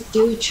companies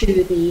due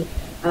to the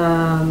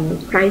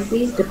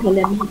crisis, the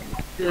pandemic,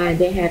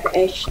 they have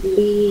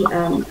actually,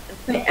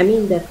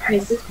 the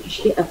crisis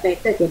actually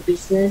affected their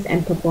business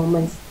and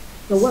performance.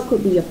 So what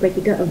could be your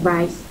practical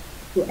advice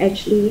to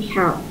actually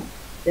help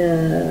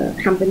the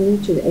company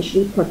to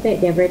actually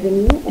protect their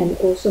revenue and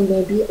also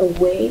maybe a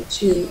way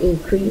to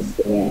increase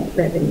their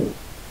revenue?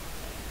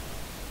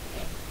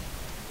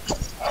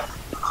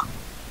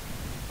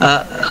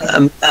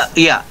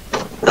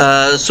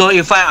 So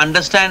if I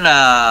understand,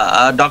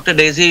 Dr.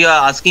 Daisy, you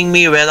are asking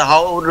me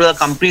how the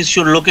companies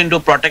should look into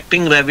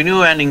protecting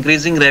revenue and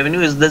increasing revenue.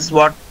 Is this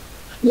what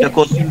the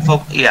question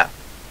for? Yeah.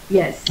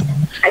 Yes.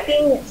 I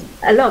think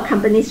a lot of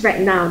companies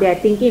right now, they are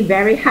thinking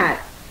very hard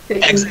to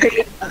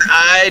increase.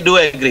 I do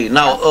agree.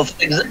 Now,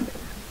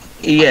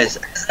 yes,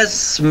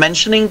 as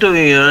mentioning to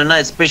you,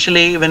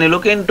 especially when you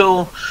look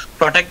into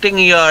protecting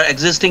your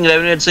existing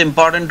revenue, it's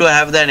important to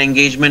have that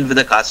engagement with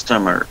the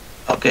customer.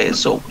 Okay,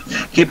 so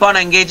keep on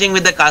engaging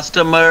with the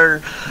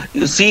customer.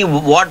 You see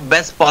what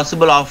best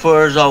possible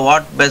offers or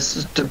what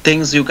best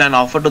things you can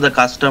offer to the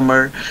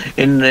customer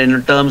in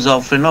terms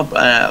of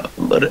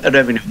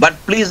revenue. But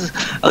please,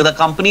 the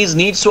companies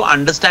needs to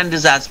understand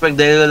this aspect.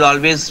 There will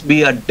always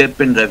be a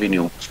dip in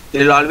revenue.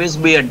 There will always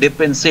be a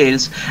dip in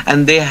sales,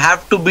 and they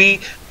have to be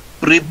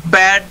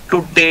prepared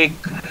to take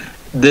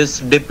this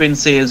dip in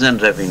sales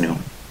and revenue.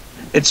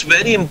 It's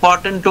very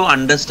important to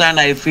understand,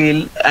 I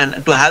feel,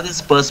 and to have this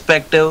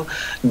perspective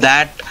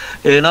that,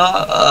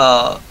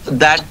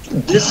 that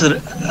this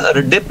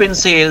dip in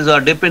sales or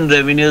dip in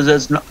revenues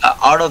is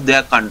out of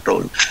their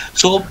control.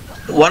 So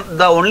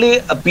the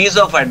only piece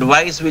of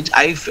advice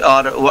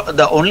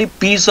the only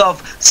piece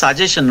of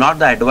suggestion, not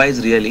the advice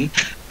really,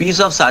 piece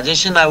of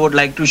suggestion I would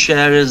like to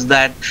share is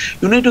that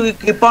you need to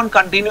keep on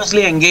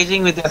continuously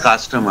engaging with your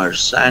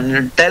customers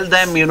and tell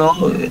them,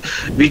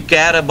 we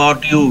care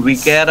about you, we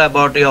care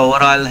about your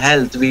overall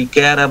health, we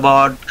care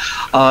about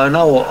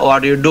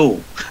what you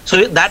do.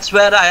 So that's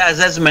where as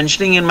I was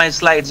mentioning in my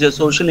slides, your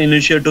social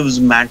initiatives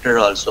matter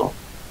also.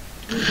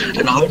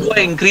 And how do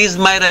I increase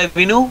my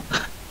revenue?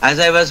 As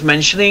I was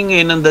mentioning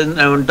in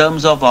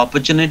terms of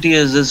opportunity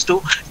is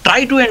to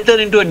try to enter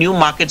into a new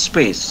market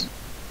space.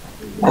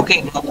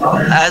 Okay,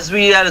 as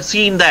we are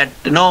seeing that,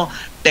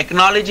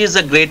 technology is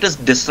the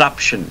greatest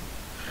disruption.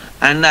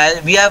 And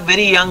we have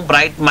very young,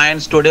 bright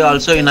minds today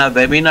also in our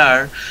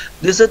webinar.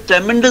 This is a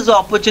tremendous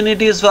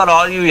opportunities for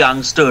all you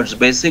youngsters,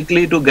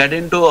 basically to get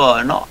into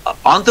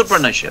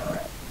entrepreneurship.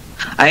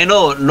 I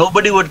know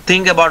nobody would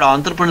think about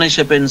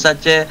entrepreneurship in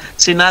such a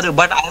scenario,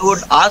 but I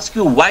would ask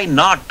you, why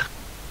not?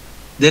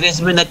 There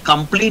has been a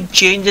complete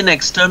change in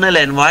external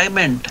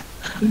environment.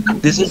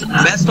 This is the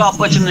best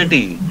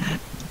opportunity.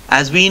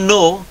 As we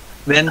know,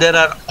 when there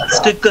are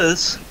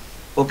obstacles,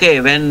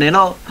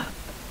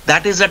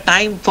 that is a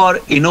time for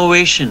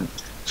innovation.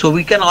 So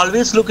we can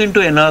always look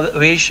into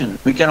innovation.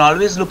 We can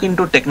always look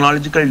into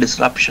technological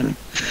disruption.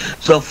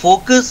 So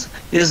focus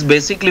is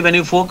basically when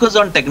you focus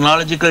on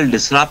technological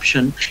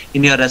disruption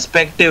in your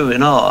respective,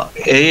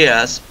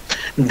 areas,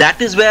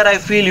 that is where I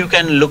feel you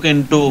can look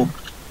into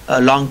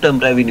long-term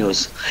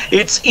revenues.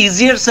 It's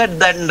easier said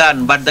than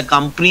done, but the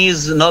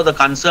companies, the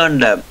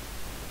concerned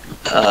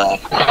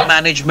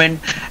management,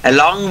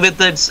 along with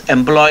its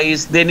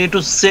employees, they need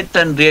to sit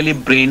and really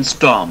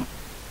brainstorm.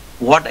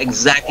 what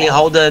exactly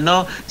how the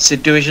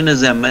situation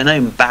is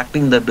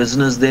impacting the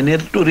business. They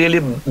need to really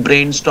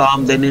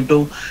brainstorm. They need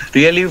to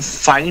really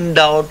find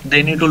out.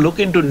 They need to look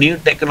into new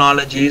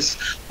technologies,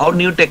 how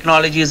new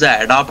technologies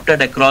are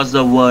adopted across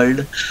the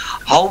world,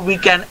 how we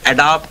can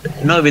adapt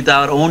with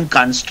our own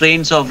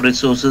constraints of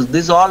resources.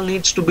 This all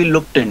needs to be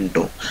looked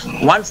into.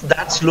 Once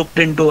that's looked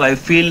into, I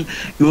feel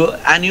you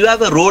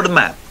have a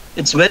roadmap.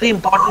 It's very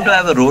important to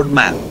have a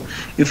roadmap.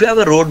 If you have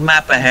a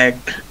roadmap ahead,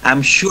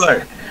 I'm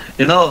sure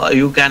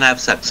you can have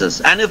success.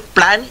 And if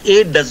plan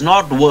A does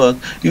not work,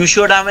 you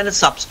should have a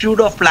substitute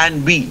of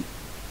plan B.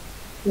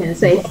 Yeah,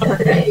 so it's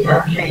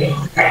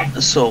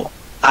correct. So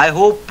I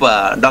hope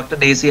Dr.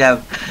 Daisy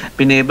have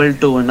been able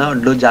to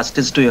do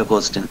justice to your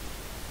question.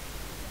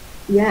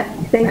 Yeah,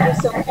 thank you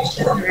so much,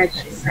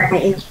 Rajesh. I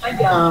enjoyed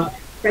your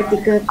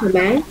practical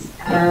comments.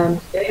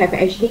 You have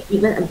actually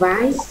given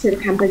advice to the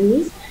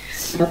companies.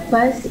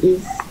 First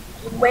is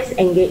always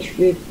engage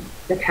with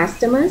the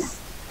customers,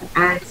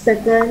 and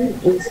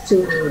second is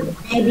to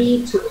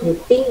maybe to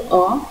think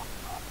of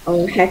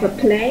or have a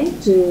plan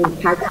to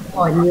target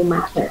for a new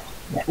market.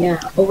 Yeah,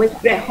 always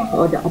grab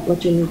hold of the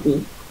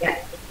opportunity. Yeah,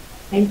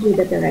 thank you,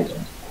 Dr.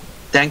 Rajesh.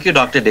 Thank you,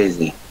 Dr.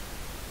 Daisy.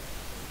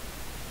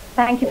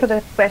 Thank you for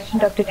the question,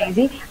 Dr.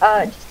 Daisy.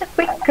 Just a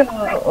quick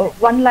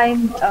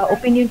one-line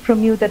opinion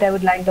from you that I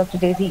would like, Dr.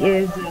 Daisy,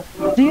 is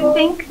do you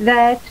think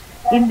that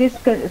in this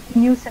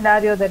new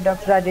scenario that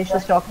Dr. Rajesh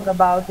was talking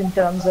about in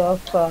terms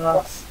of,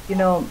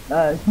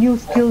 new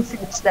skill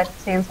sets that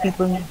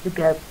salespeople need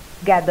to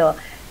gather,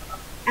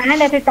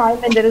 and at a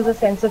time when there is a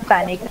sense of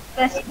panic,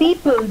 as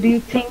people, do you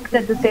think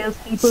that the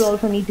salespeople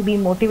also need to be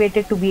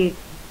motivated to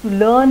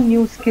learn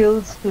new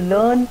skills, to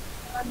learn,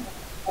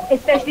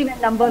 especially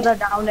when numbers are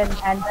down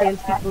and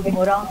salespeople's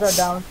morals are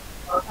down?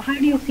 How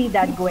do you see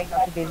that going,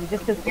 Dr. Daisy?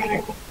 Just a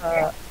quick.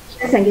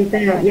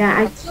 Sangeeta, yeah,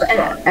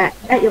 I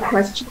at your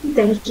question,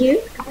 thank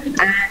you.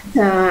 And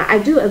I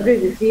do agree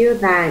with you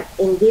that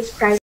in this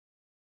crisis,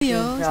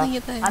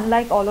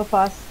 unlike all of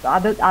us,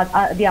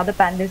 the other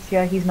panelists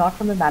here, he's not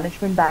from a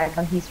management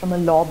background, he's from a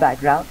law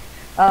background.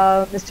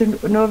 Mr.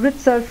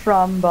 Novritsar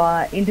from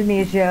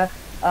Indonesia,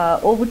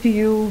 over to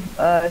you,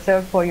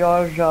 sir, for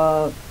your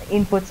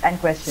inputs and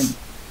questions.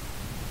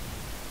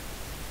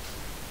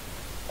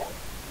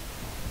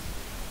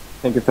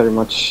 Thank you very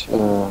much,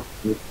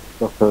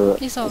 Dr.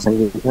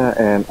 Sangeeta,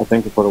 and I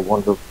thank you for a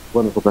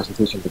wonderful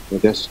presentation.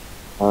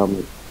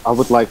 I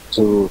would like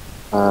to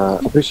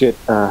appreciate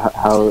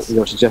how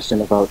your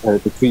suggestion about the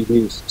 3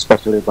 Ds,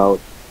 especially about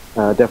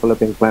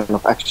developing plan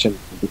of action,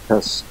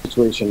 because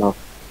situation of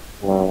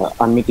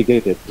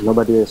unmitigated,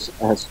 nobody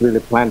has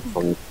really planned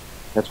for it.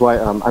 That's why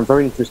I'm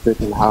very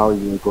interested in how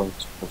you're going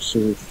to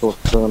pursue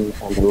short-term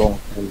and the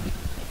long-term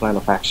plan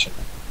of action.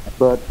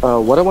 But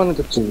what I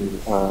wanted to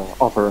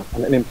offer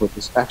an input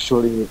is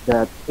actually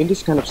that in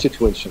this kind of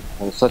situation,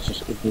 such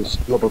as this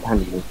global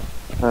pandemic,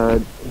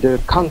 the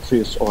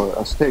countries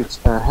or states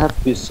have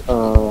this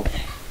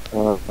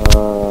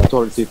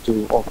authority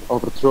to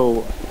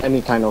overthrow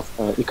any kind of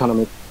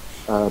economic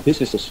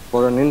businesses.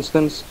 For an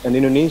instance, in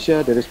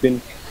Indonesia, there has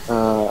been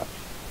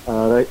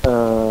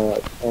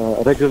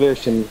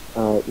regulation,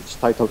 it's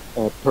titled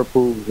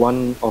Perpu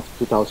 1 of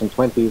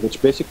 2020,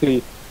 which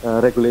basically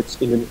regulates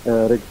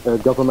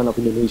government of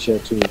Indonesia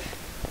to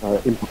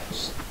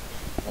impose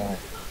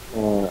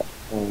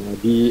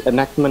the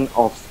enactment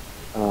of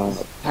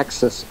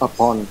taxes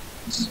upon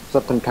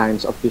certain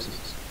kinds of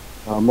businesses.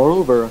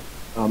 Moreover,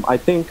 I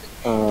think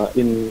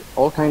in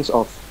all kinds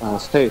of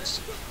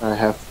states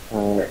have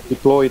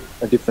deployed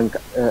a different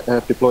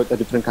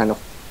kind of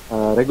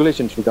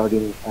regulations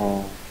regarding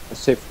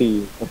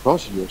safety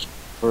procedures.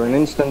 For an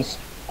instance,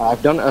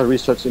 I've done a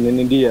research in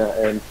India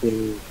and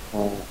in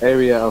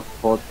area of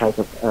called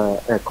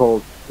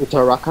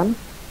Uttarakhand.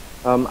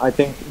 I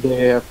think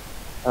they have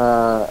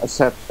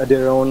set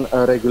their own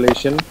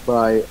regulation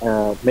by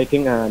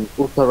making an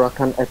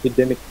Uttarakhand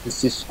Epidemic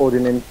Disease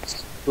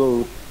Ordinance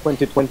to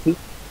 2020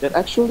 that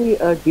actually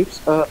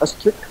gives a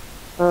strict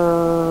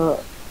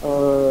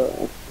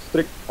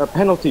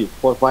penalty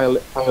for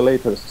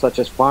violators, such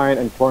as fine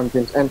and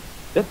quarantines, and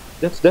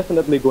that's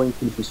definitely going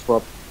to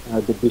disrupt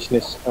the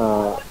business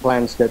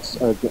plans that's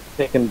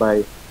taken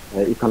by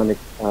economic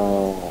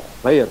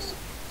players.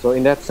 So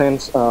in that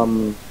sense,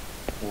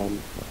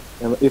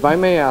 if I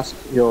may ask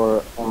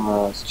your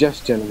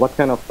suggestion, what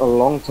kind of a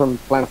long-term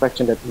plan of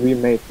action that we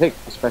may take,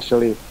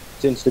 especially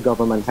since the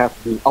government have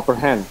the upper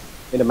hand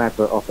in the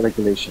matter of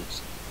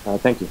regulations?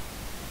 Thank you.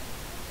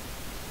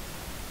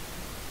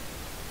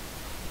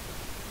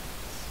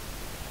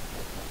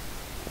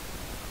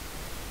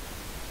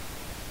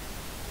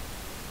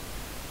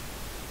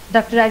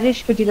 Dr.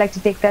 Rajesh, would you like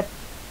to take that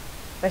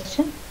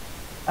question?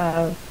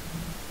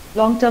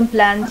 Long-term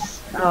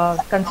plans,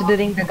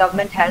 considering the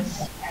government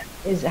has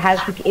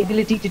the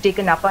ability to take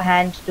an upper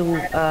hand to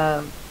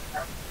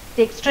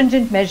take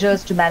stringent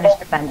measures to manage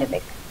the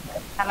pandemic.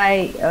 Have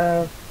I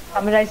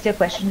summarized your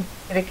question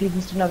correctly,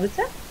 Mr.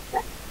 Novritsar?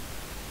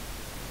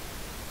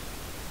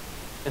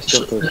 Yes,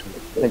 Dr.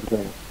 Thank you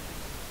very much.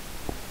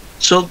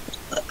 So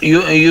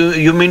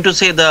You mean to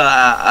say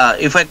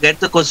if I get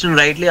the question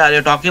rightly, are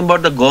you talking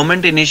about the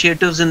government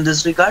initiatives in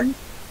this regard?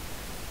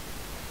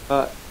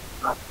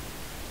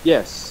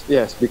 Yes,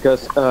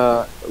 because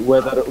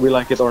whether we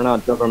like it or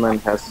not,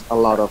 government has a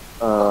lot of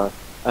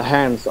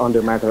hands on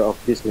the matter of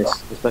business,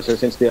 especially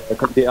since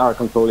they are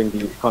controlling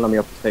the economy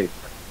of the state.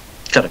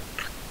 Correct.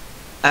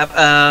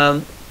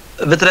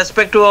 With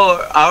respect to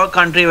our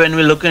country, when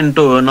we look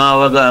into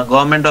our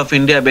government of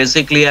India,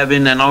 basically have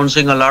been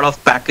announcing a lot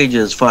of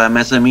packages for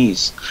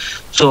MSMEs.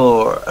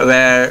 So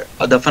where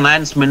the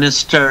finance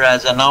minister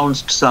has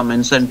announced some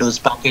incentives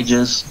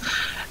packages,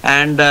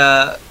 and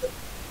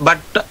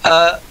but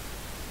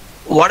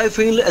what I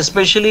feel,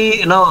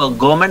 especially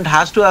government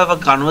has to have a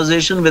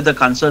conversation with the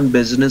concerned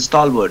business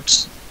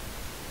stalwarts.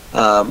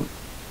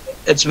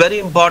 It's very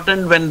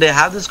important when they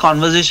have this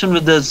conversation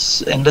with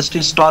this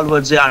industry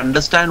stalwarts, they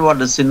understand what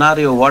the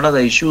scenario, what are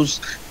the issues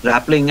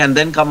grappling, and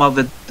then come up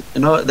with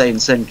the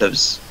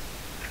incentives.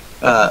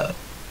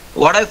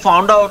 What I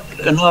found out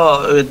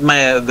with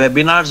my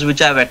webinars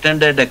which I've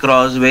attended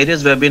across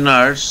various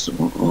webinars,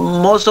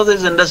 most of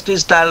these industry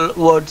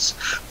stalwarts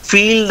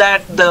feel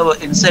that the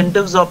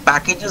incentives or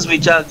packages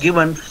which are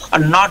given are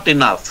not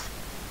enough.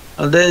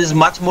 There is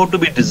much more to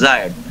be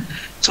desired.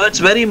 So it's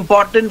very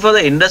important for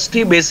the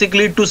industry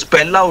basically to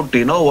spell out,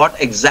 what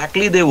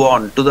exactly they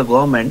want to the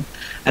government,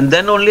 and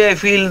then only I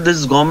feel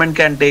this government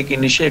can take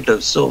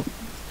initiatives. So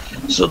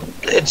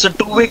it's a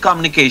two-way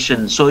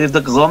communication. So if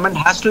the government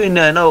has to,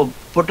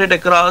 put it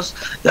across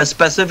the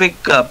specific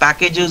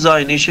packages or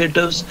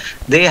initiatives,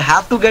 they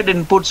have to get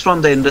inputs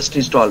from the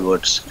industry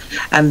stalwarts,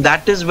 and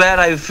that is where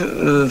I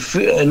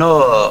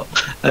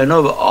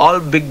all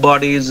big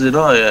bodies,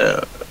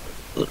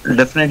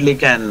 definitely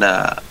can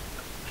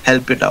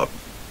help it out.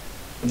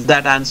 If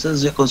that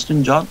answers your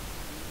question, John?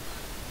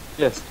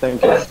 Yes,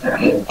 thank you.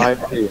 I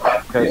agree,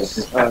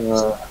 because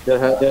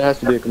there has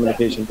to be a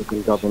communication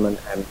between government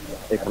and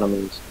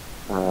economies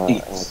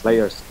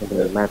players in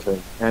the matter.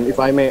 And if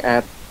I may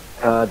add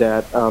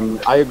that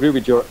I agree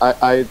with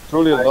I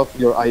truly love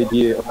your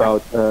idea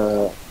about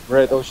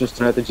red ocean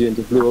strategy and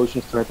the blue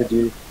ocean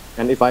strategy.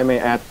 And if I may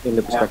add in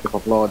the perspective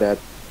of law that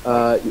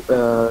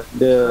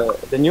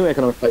the new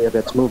economic player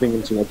that's moving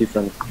into a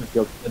different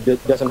field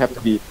doesn't have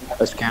to be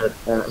scared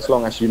as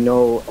long as you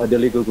know the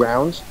legal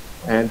grounds,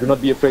 and do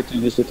not be afraid to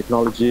use the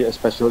technology,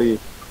 especially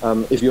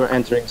if you're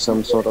entering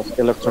some sort of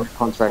electronic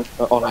contract,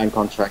 online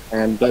contract,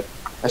 and that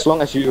as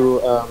long as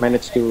you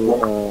manage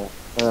to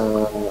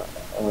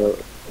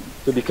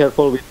be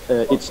careful with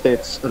each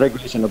state's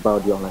regulation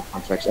about the online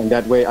contracts, and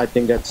that way I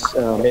think that's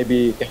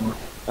maybe can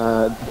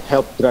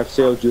help drive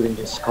sales during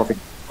this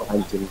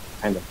COVID-19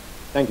 pandemic.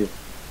 Thank you.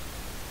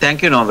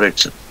 Thank you,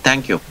 Novritsar.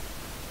 Thank you.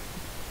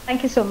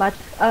 Thank you so much.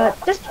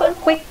 Just one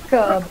quick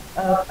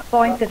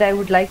point that I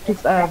would like to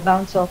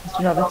bounce off,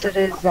 Mr. Novritsar,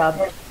 is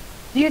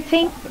do you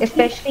think,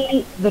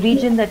 especially the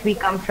region that we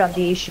come from,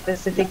 the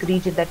Asia-Pacific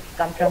region that we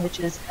come from, which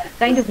is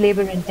kind of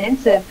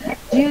labor-intensive,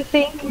 do you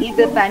think if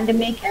the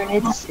pandemic and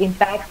its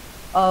impact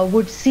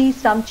would see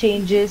some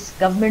changes,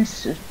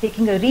 governments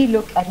taking a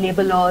relook at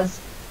labor laws,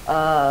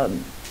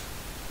 and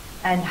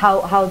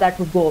how that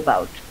would go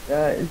about?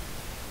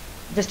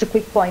 Just a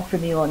quick point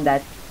from you on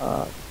that,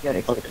 your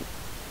experience. Okay.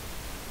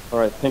 All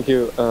right, thank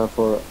you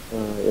for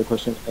your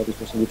question,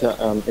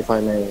 Sangeeta. If I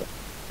may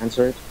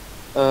answer it.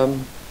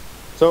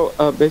 So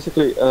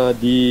basically,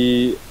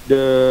 the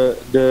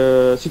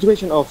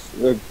situation of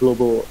the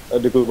global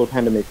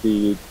pandemic,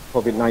 the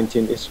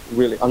COVID-19, is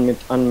really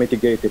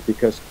unmitigated,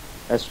 because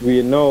as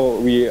we know,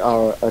 we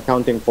are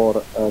accounting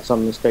for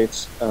some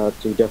states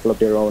to develop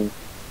their own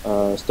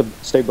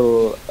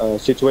stable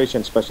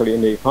situation, especially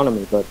in the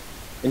economy. But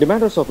in the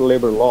matters of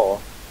labor law,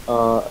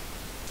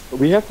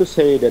 we have to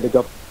say that the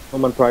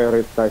government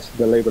prioritized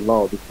the labor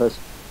law, because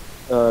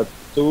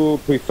to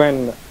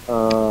prevent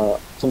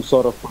some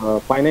sort of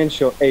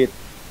financial aid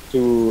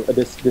to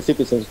the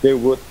citizens, they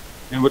would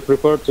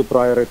prefer to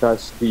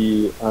prioritize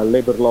the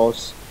labor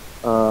laws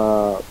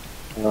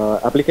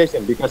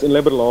application, because in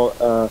labor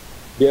law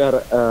they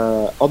are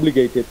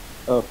obligated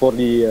for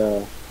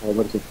the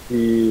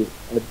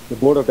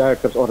board of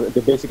directors, or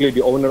basically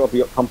the owner of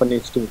the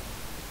companies, to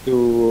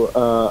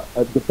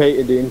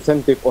pay the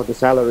incentive or the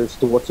salaries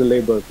towards the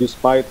labor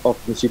despite of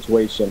the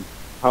situation.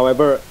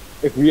 However,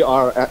 if we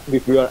are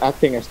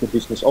acting as the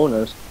business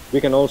owners, we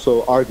can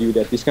also argue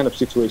that this kind of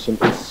situation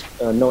is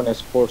known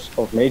as force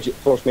major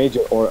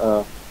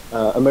or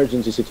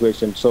emergency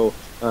situation. So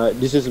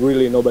this is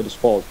really nobody's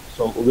fault.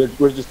 So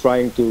we're just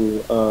trying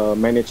to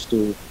manage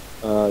to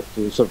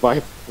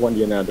survive one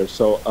the another.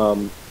 So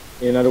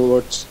in other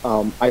words,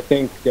 I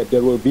think that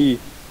there will be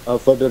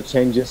further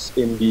changes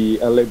in the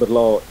labor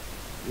law,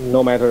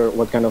 no matter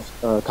what kind of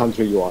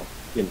country you are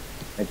in.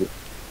 Thank you.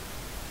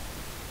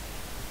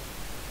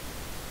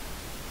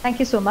 Thank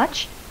you so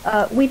much.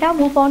 We now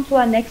move on to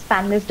our next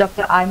panelist,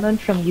 Dr. Ayman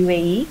from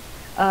UAE.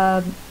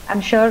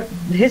 I'm sure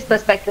his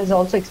perspective is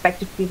also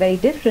expected to be very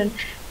different,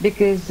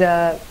 because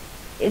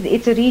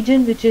it's a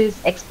region which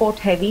is export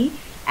heavy,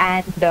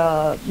 and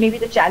maybe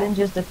the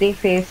challenges that they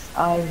face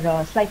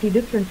are slightly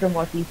different from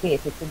what we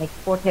face. It's an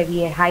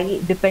export-heavy,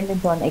 highly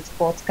dependent on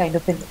exports kind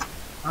of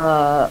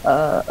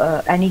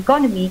an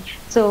economy.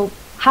 So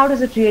how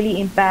does it really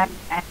impact?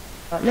 And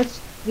let's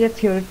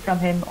hear it from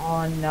him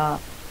on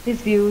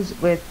his views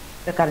with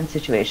the current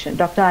situation.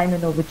 Dr.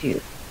 Ayman, over to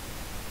you.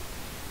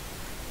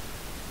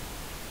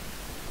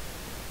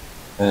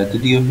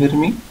 Did you hear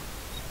me?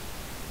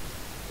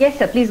 Yes,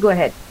 sir. Please go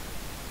ahead.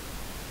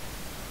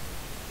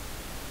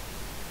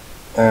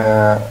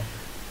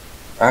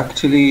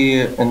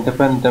 Actually, in the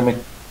pandemic,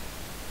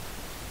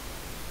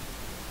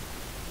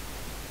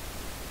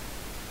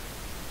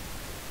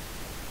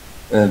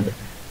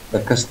 the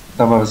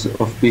customers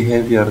of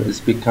behavior is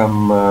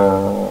become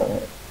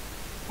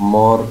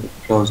more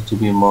close to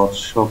be more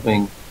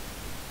shopping,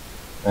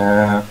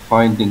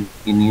 finding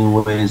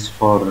new ways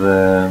for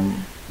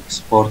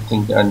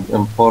exporting and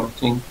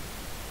importing.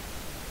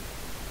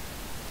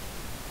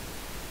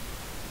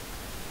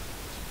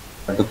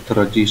 Dr.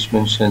 Rajesh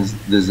mentions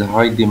there's a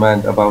high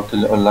demand about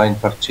online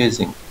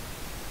purchasing.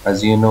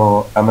 As you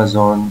know,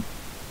 Amazon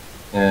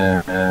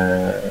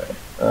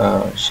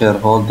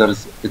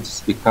shareholders,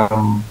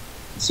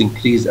 it's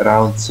increased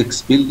around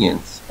 6 billion,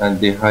 and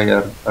they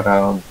hire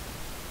around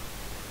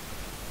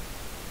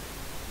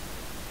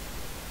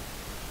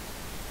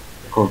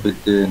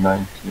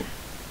COVID-19.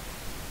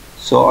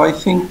 So I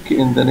think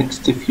in the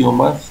next few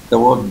months, the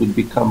world will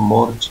become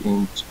more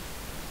changed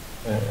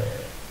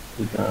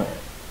to the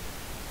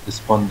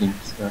responding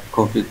to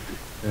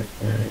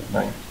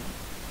COVID-19.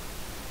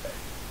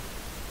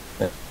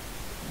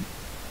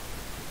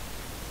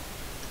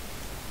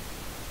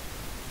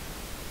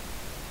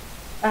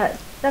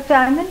 Dr.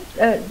 Ayman,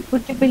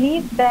 would you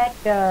believe that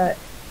there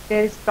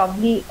is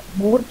probably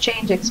more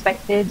change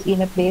expected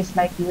in a place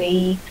like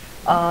UAE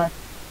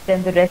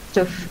than the rest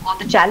of, or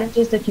the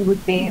challenges that you would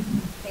face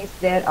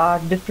there are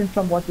different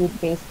from what you would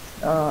face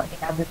in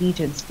other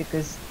regions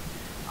because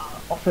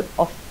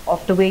of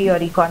the way your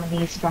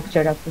economy is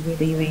structured, of the way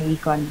the UAE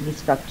economy is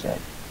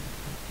structured?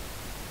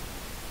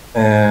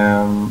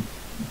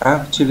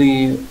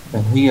 Actually,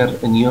 here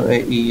in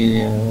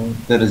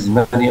UAE, there is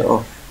many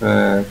of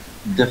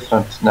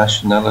different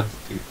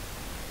nationality.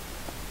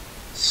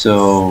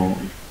 So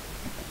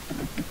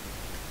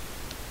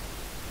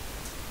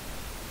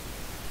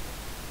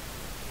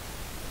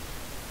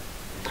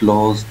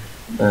closed,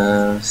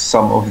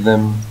 some of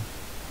them,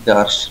 they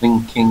are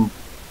shrinking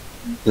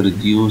to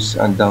reduce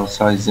and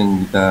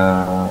downsizing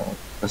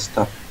the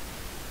stuff.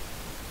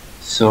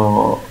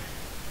 So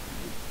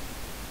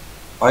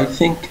I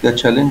think the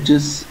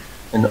challenges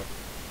in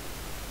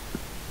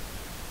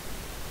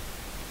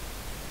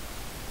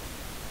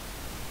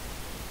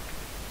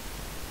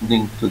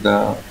to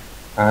the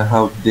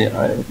how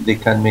they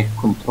can make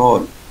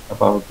control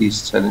about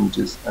these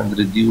challenges and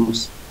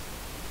reduce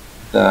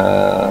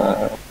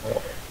the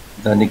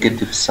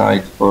negative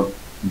side for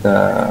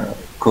the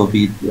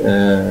COVID.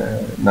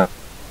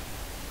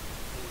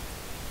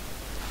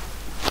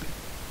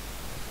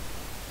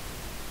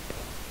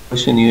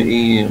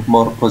 UAE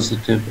more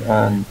positive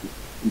and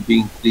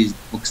be increased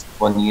next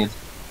 1 year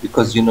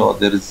because you know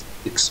there is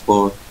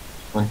Expo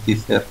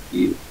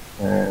 2030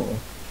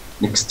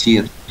 next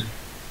year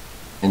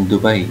in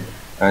Dubai,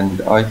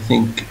 and I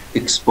think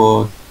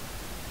Expo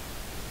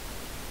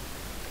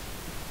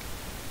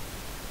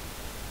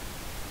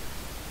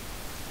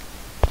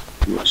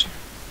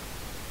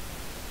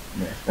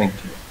thank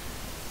you.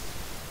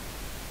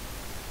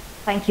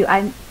 Thank you.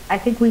 I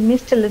think we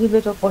missed a little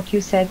bit of what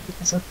you said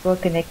because of poor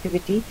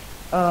connectivity.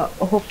 I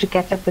hope to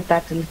catch up with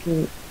that a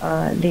little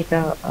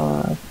later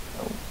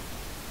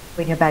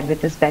when your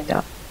bandwidth is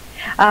better.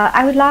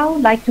 I would now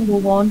like to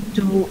move on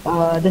to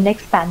the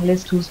next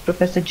panelist, who's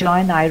Professor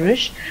Jain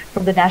Irish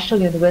from the National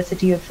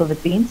University of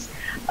Philippines.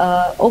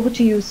 Over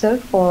to you, sir,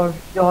 for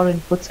your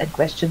inputs and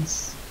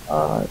questions,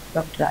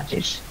 Dr.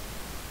 Rajesh.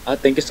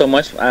 Thank you so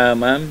much,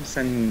 Ma'am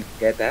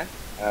Sangeeta,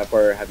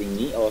 for having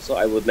me. Also,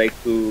 I would like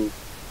to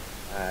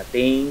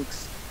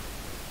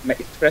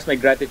express my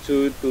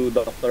gratitude to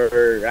Dr.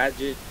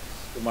 Rajesh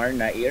Kumar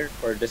Nair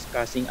for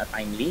discussing a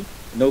timely,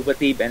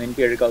 innovative, and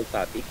empirical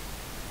topic.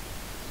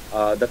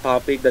 The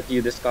topic that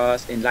you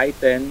discussed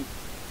enlightened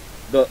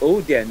the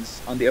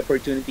audience on the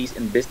opportunities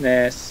in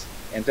business,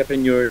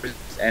 entrepreneurs,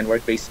 and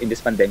workplace in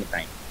this pandemic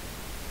time.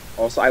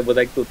 Also, I would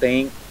like to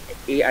thank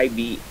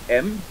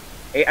AIBPM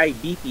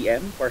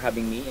for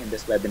having me in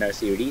this webinar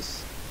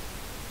series.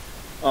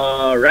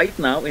 Right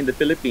now in the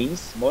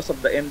Philippines, most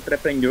of the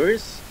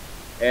entrepreneurs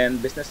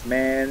and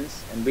businessmen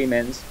and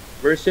women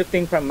were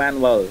shifting from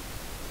manual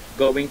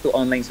going to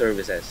online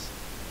services.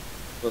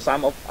 So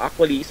some of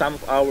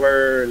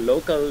our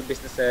local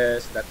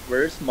businesses that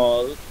were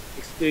small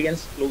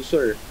experienced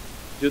closure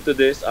due to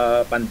this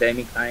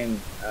pandemic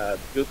time,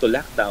 due to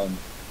lockdown.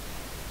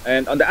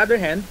 And on the other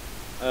hand,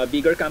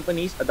 bigger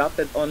companies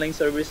adopted online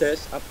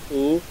services up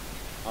to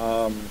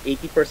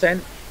 80%,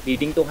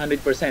 leading to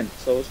 100%.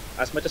 So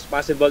as much as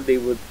possible, they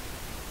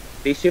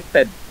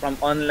shifted from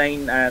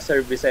online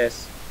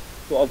services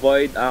to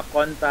avoid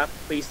contact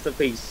face to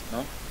face,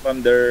 no,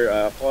 from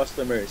their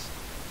customers.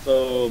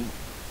 So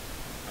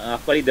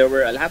actually, there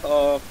were a lot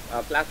of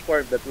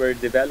platforms that were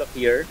developed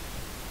here,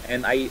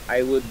 and I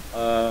would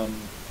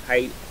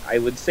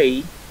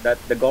say that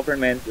the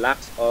government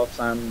lacks of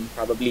some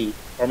probably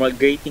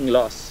promulgating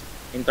laws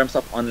in terms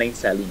of online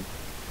selling.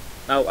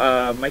 Now,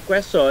 my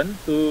question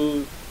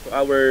to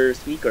our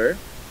speaker,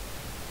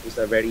 who's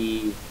a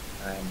very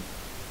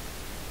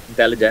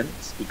intelligent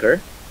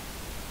speaker,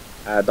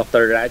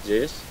 Dr.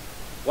 Rajesh,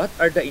 what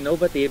are the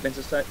innovative and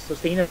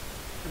sustainable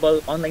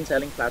online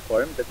selling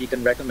platforms that you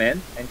can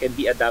recommend and can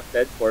be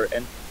adapted for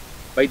and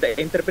by the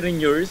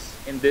entrepreneurs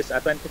in this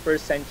 21st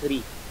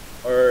century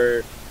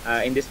or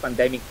in this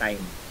pandemic time?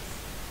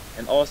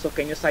 And also,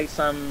 can you cite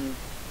some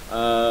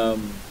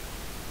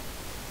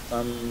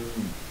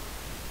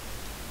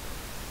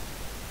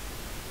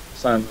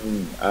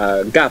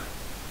gap?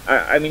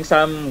 I mean,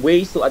 some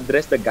ways to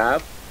address the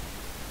gap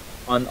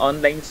on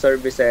online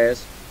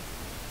services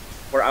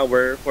for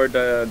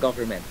the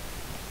government.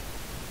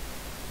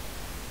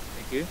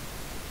 Thank you.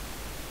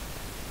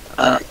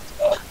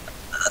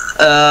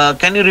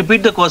 Can you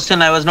repeat the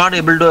question? I was not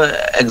able to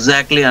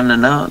exactly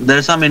understand. There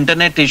are some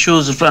internet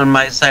issues from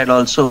my side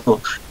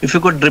also. If you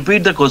could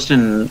repeat the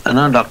question,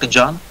 Dr.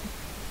 John.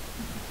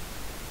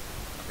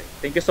 Okay.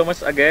 Thank you so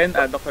much again,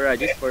 Dr.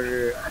 Rajesh,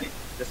 for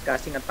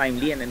discussing a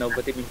timely and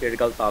innovative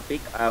empirical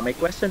topic. My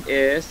question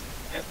is,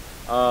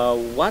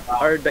 what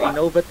are the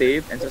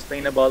innovative and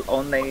sustainable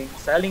online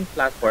selling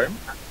platform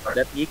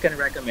that you can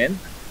recommend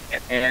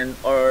and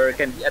or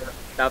can be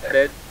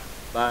adapted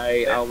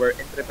by our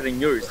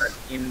entrepreneurs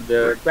in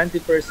the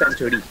 21st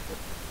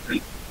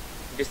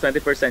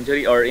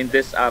century, or in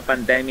this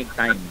pandemic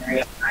time?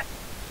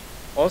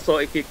 Also,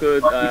 if you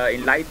could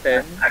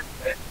enlighten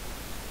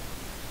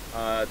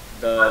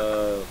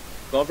the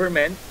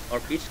government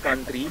of each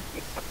country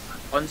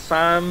on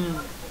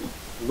some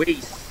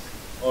ways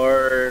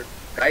or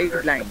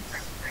guidelines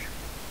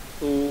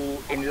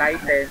to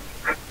enlighten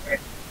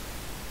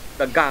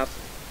the gap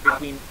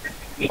between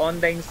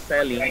online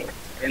selling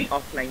and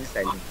offline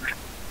selling.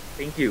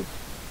 Thank you.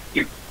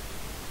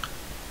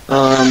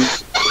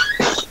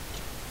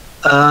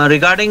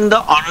 Regarding the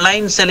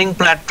online selling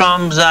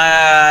platforms,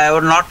 I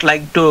would not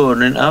like to,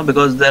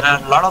 because there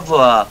are a lot of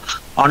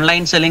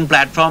online selling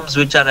platforms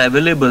which are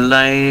available.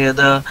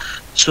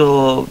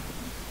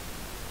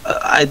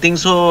 I think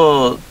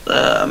so.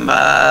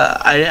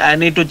 I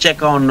need to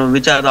check on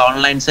which are the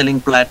online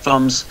selling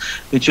platforms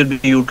which will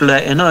be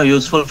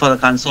useful for the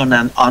concerned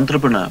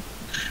entrepreneur.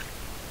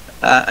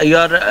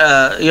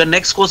 Your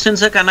next question,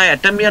 sir. Can I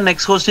attempt your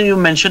next question? You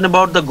mentioned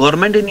about the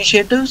government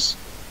initiatives.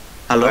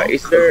 Hello. Have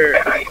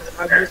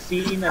you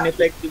seen an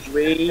effective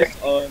ways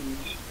on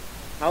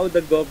how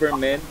the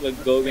government will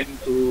going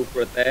to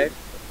protect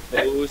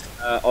those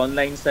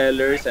online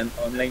sellers and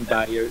online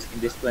buyers in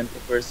this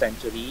 21st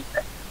century?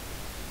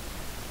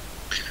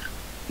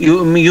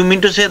 You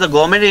mean to say the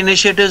government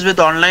initiatives with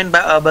online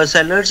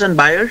sellers and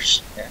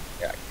buyers? Yeah.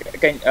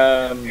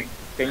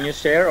 Can you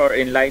share or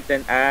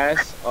enlighten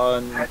us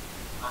on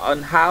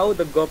how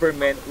the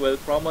government will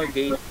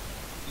promulgate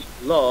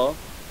law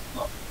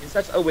in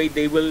such a way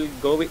they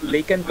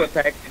can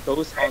protect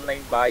those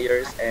online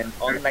buyers and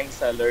online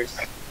sellers?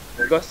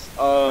 Because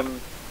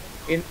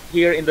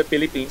here in the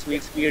Philippines, we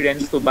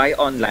experience to buy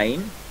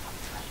online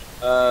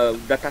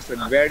that has a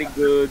very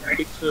good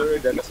picture,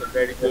 that has a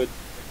very good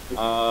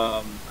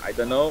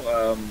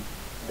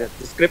the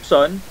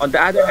description. On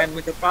the other hand,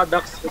 when the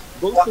products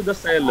goes to the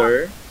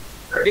seller,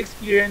 they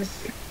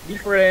experience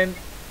different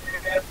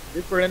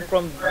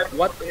from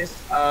what is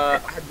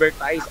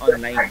advertised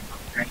online.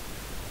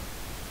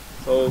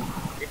 So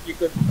if you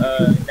could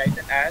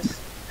enlighten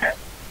us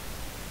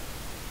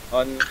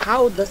on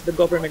how does the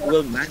government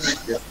will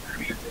manage this.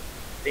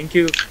 Thank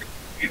you.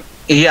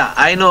 Yeah,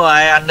 I know.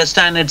 I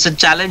understand. It's a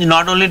challenge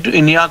not only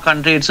in your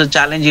country, it's a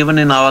challenge even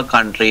in our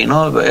country.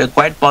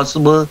 Quite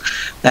possible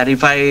that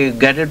if I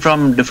get it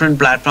from different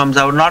platforms,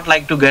 I would not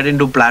like to get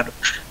into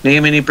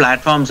name any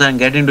platforms and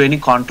get into any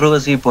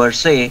controversy per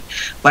se.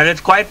 But it's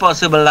quite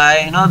possible.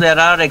 There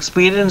are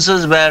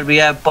experiences where we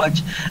have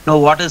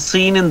what is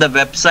seen in the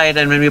website,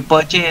 and when we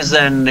purchase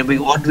and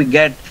what we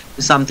get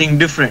is something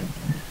different.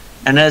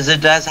 And as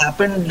it has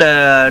happened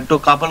to a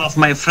couple of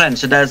my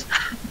friends, it has.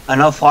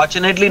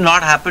 Fortunately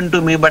not happened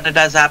to me, but it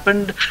has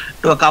happened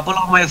to a couple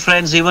of my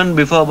friends even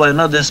before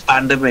this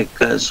pandemic.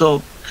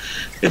 So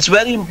it's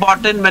very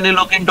important when you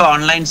look into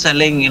online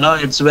selling.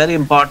 It's very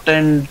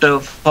important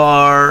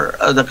for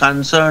the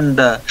concerned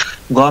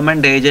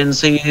government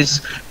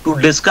agencies to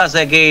discuss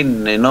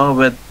again,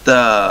 with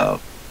all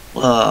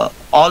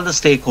the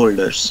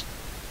stakeholders.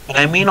 When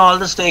I mean all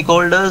the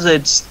stakeholders,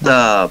 it's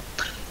the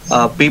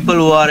people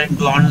who are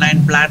into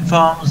online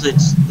platforms,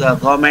 it's the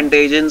government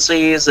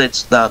agencies,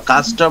 it's the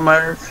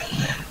customer.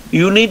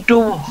 You need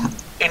to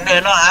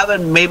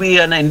have maybe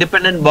an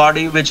independent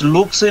body which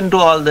looks into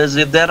all this.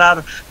 If there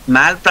are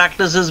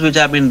malpractices which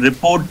have been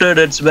reported,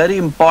 it's very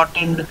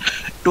important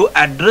to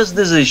address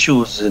these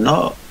issues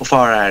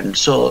beforehand.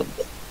 So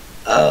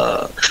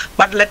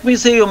but let me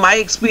say my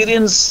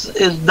experience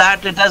is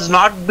that it has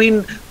not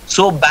been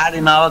so bad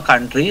in our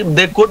country.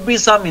 There could be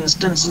some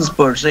instances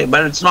per se,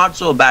 but it's not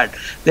so bad.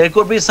 There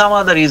could be some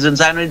other reasons,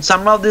 and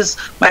some of this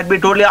might be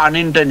totally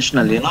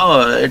unintentional.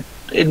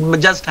 It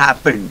just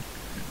happened.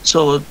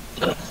 So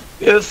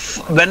if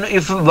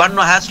one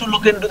has to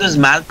look into these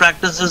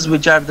malpractices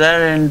which are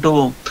there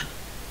into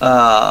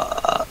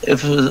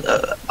if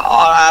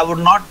I would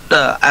not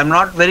I'm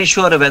not very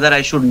sure whether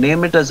I should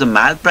name it as a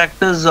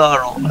malpractice or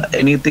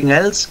anything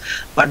else,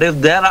 but if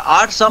there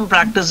are some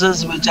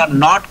practices which are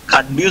not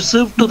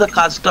conducive to the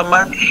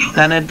customer,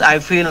 then I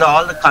feel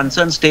all the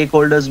concerned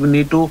stakeholders will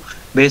need to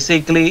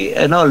basically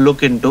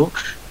look into.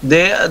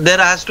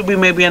 There has to be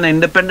maybe an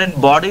independent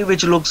body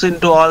which looks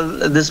into all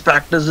these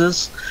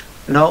practices,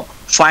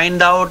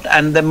 find out,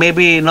 and then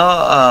maybe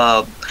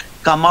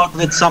come out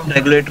with some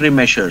regulatory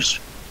measures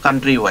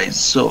country wise.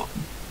 So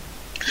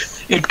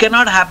it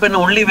cannot happen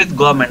only with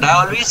government. I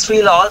always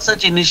feel all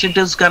such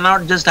initiatives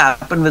cannot just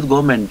happen with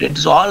government.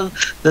 It's all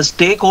the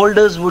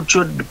stakeholders which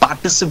should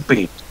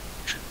participate.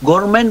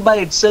 Government by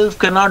itself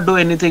cannot do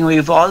anything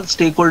if all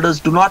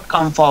stakeholders do not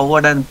come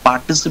forward and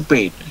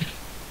participate,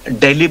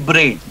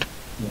 deliberate,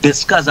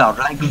 discuss out.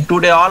 Like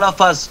today, all of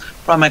us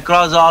from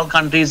across all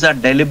countries are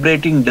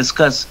deliberating,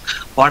 discuss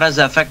what has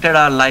affected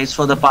our lives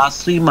for the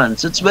past 3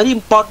 months. It's very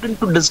important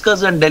to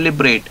discuss and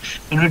deliberate.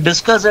 When we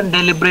discuss and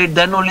deliberate,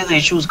 then only the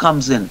issues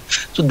comes in.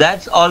 So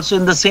that's also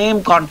in the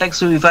same context.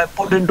 So if I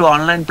put into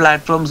online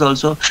platforms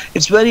also,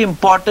 it's very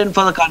important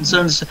for the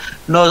concerns,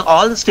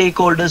 all the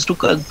stakeholders to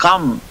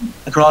come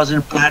across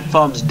in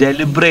platforms,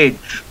 deliberate,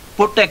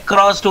 put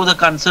across to the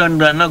concerned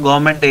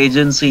government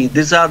agency.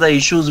 These are the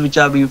issues which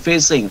are we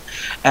facing,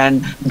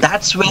 and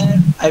that's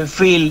when I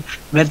feel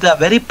with a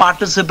very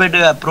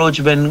participative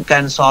approach when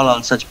can solve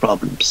all such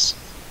problems.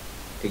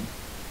 Okay.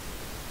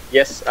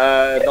 Yes,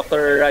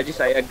 Dr.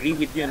 Rajesh, I agree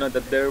with you,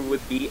 that there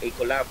would be a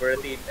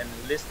collaborative and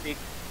holistic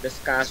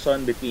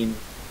discussion between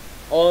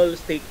all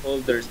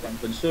stakeholders, from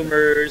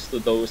consumers to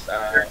those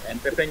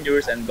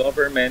entrepreneurs and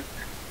government.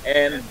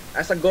 And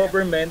as a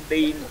government,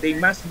 they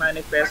must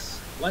manifest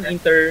one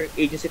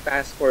interagency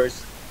task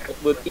force that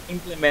would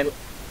implement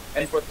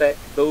and protect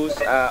those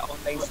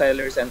online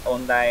sellers and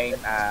online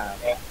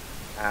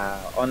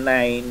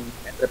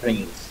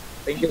entrepreneurs.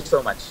 Thank you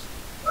so much.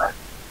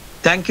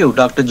 Thank you,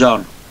 Dr.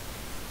 John.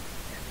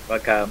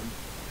 Welcome.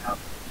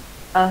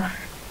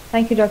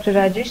 Thank you, Dr.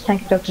 Rajesh.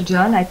 Thank you, Dr.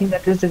 John. I think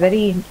that was a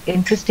very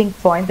interesting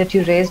point that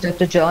you raised,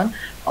 Dr. John,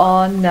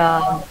 on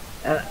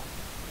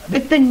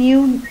with the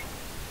new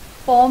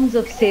forms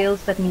of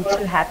sales that needs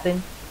to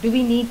happen. Do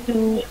we need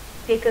to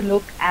take a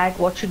look at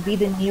what should be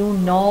the new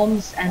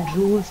norms and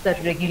rules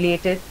that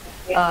regulate it?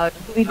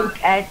 Do we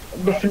look at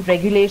different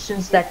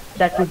regulations that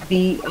would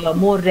be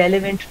more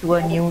relevant to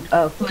a new,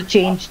 to a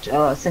changed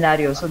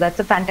scenario? So that's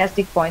a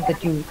fantastic point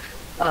that you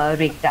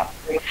raked up.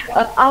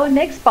 Our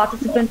next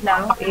participant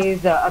now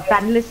is a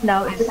panelist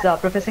now is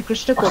Professor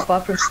Krishna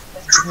Koppa from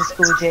Business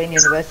School, Jain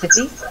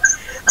University.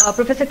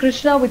 Professor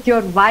Krishna, with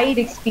your wide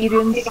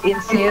experience in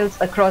sales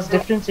across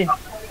different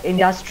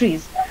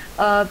industries,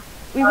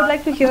 we would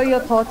like to hear your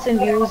thoughts and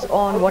views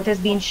on what has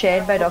been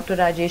shared by Dr.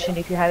 Rajesh, and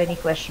if you have any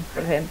question for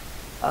him,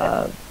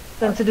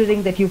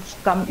 considering that you've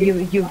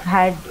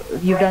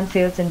done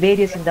sales in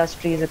various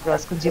industries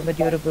across consumer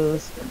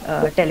durables,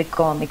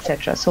 telecom,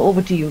 etc. So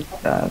over to you,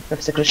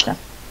 Professor Krishna.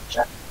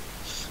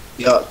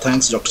 Yeah,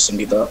 thanks, Dr.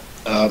 Sangeeta.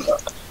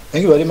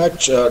 Thank you very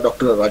much,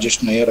 Dr.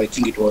 Rajesh Nair. I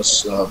think it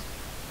was a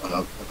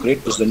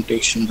great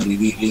presentation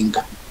revealing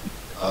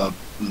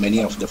many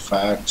of the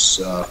facts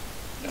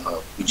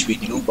which we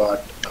knew,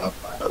 but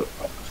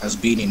has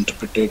been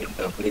interpreted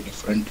very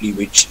differently,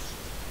 which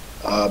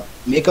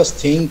make us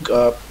think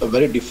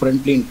very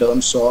differently in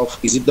terms of,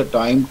 is it the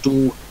time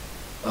to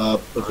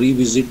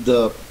revisit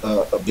the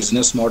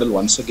business model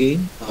once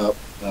again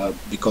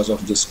because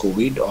of this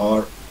COVID,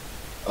 or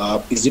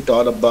is it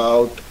all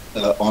about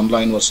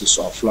online versus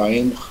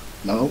offline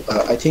now?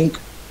 I think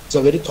it's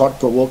a very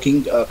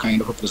thought-provoking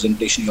kind of a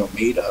presentation you have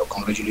made.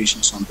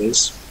 Congratulations on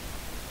this.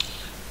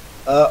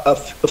 A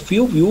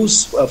few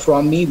views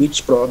from me,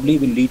 which probably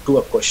will lead to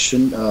a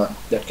question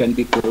that can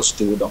be posed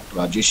to Dr.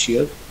 Rajesh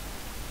here.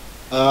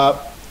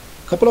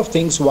 Couple of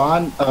things.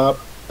 One,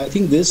 I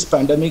think this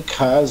pandemic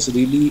has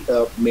really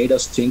made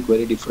us think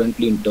very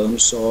differently in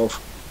terms of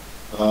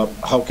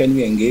how can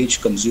we engage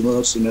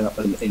consumers in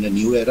a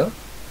new era,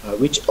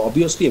 which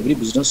obviously every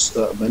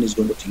businessman is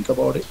going to think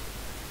about it.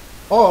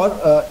 Or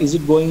is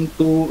it going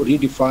to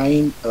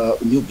redefine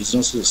new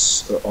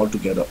businesses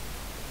altogether?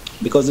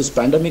 Because this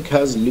pandemic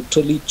has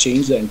literally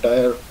changed the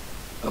entire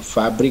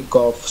fabric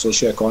of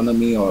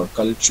socioeconomy or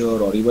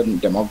culture or even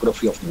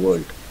demography of the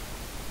world.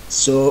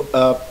 So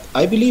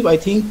I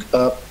think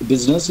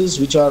businesses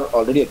which are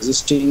already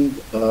existing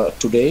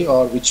today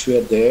or which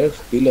were there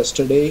till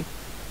yesterday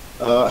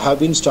have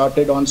been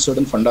started on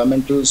certain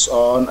fundamentals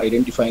on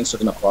identifying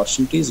certain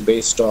opportunities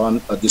based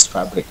on this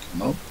fabric,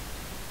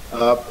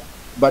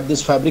 but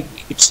this fabric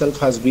itself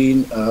has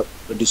been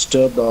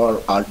disturbed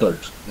or altered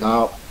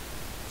now.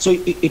 So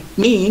it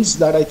means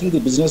that I think the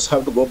business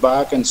have to go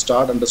back and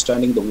start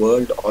understanding the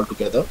world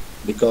altogether,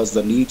 because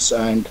the needs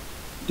and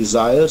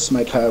desires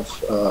might have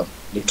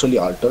literally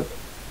altered,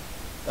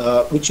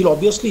 which will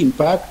obviously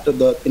impact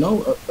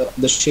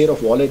the share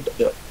of wallet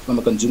from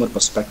a consumer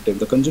perspective.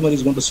 The consumer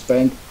is going to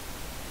spend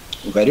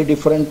very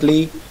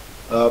differently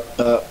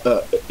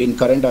in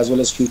current as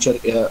well as future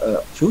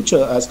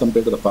as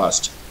compared to the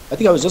past. I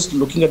think I was just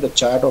looking at the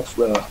chat of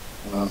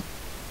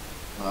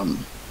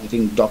I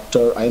think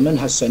Dr. Ayman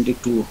has sent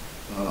it to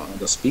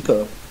the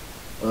speaker,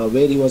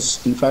 where he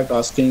was in fact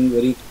asking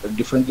very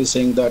differently,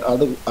 saying that are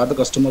the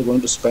customer going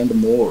to spend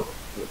more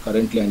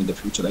currently and in the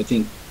future? I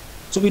think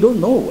so. We don't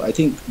know. I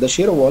think the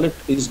share of wallet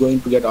is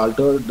going to get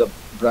altered. The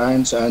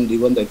brands and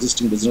even the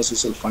existing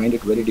businesses will find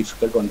it very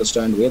difficult to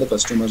understand where the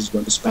customer is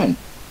going to spend.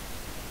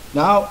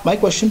 Now, my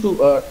question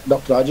to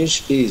Dr.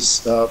 Rajesh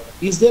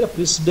is there a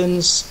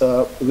precedence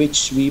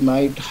which we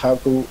might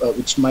have to,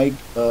 which might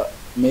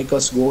make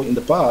us go in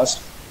the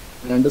past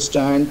and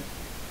understand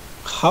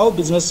how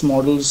business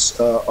models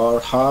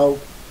or how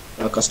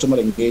customer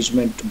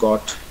engagement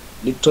got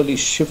literally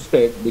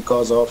shifted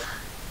because of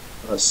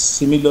a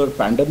similar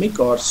pandemic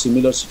or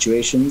similar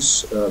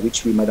situations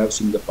which we might have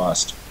seen in the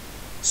past?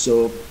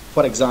 So,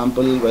 for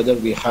example, whether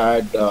we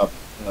had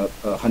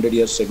 100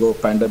 years ago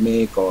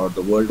pandemic or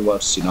the World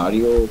War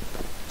scenario.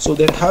 So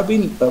there have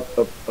been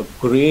a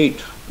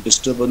great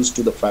disturbance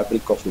to the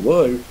fabric of the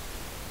world,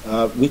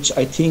 which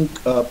I think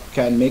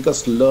can make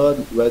us learn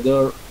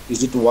whether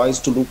is it wise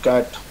to look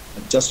at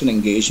just an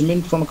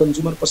engagement from a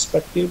consumer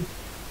perspective,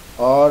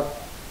 or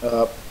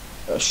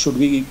should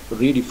we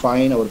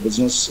redefine our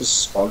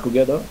businesses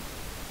altogether?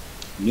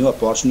 New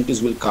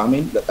opportunities will come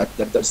in.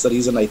 That's the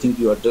reason I think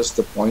you addressed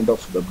the point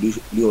of the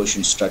Blue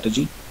Ocean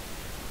strategy.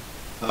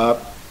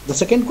 The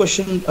second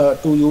question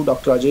to you,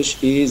 Dr. Rajesh,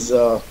 is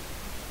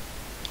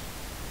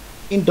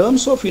in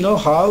terms of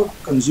how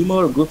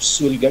consumer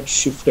groups will get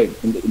shifted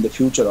in the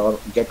future, or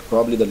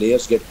probably the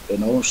layers get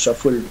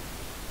shuffled.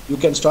 You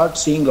can start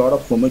seeing a lot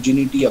of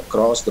homogeneity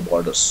across the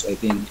borders, I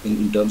think,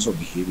 in terms of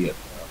behavior.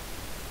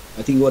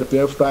 I think over a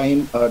period of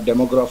time,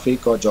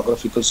 demographic or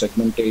geographical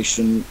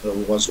segmentation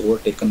was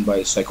overtaken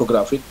by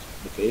psychographic.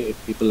 Okay,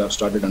 people have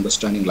started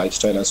understanding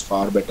lifestyle as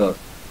far better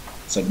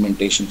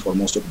segmentation for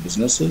most of the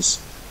businesses.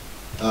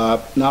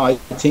 Now, I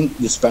think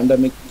this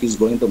pandemic is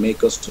going to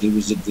make us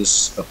revisit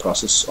this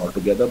process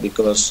altogether,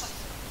 because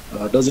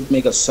does it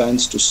make a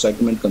sense to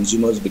segment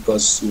consumers,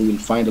 because we will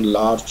find a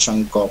large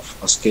chunk of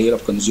a scale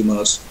of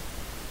consumers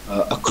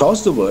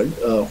across the world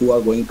who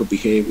are going to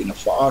behave in a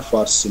far,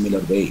 far similar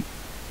way.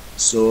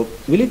 So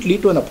will it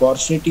lead to an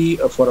opportunity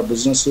for our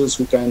businesses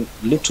who can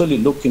literally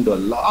look into a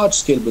large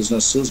scale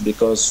businesses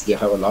because they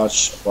have a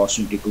large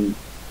opportunity to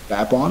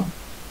tap on?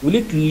 Will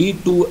it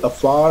lead to a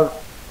far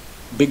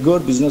bigger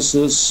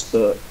businesses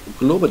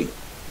globally?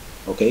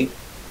 Okay,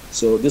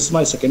 so this is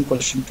my second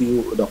question to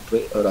you, Dr.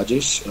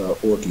 Rajesh.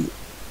 Over to you.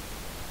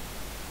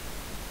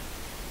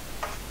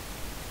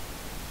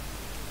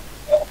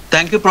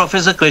 Thank you,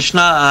 Professor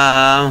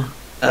Krishna.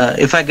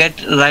 If I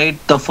get right,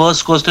 the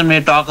first question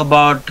we talk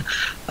about,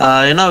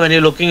 when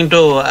you're looking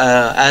into,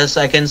 as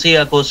I can see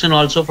a question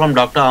also from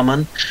Dr.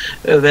 Aman,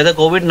 whether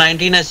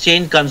COVID-19 has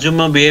changed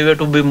consumer behavior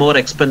to be more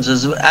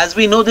expensive. As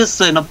we know,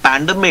 this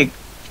pandemic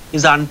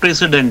is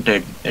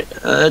unprecedented.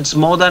 It's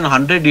more than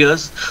 100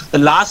 years. The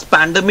last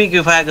pandemic,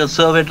 if I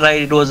observe it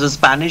right, it was the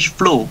Spanish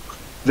flu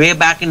way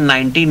back in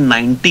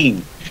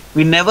 1919.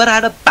 We never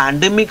had a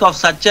pandemic of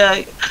such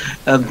a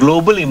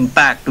global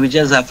impact, which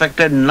has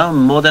affected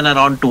more than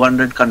around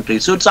 200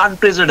 countries. So it's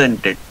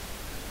unprecedented.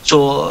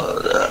 So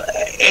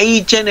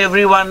each and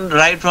everyone,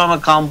 right from a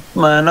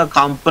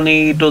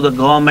company to the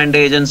government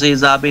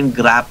agencies, have been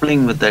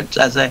grappling with it,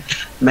 as I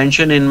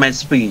mentioned in my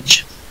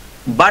speech.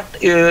 But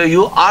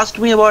you asked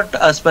me about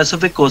a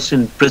specific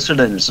question,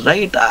 precedents,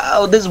 right?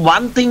 There's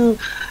one thing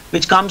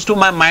which comes to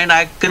my mind.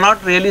 I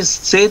cannot really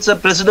say it's a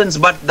precedence,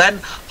 but then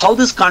how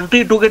this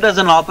country took it as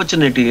an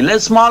opportunity. A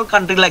small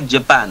country like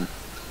Japan.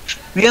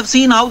 We have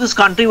seen how this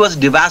country was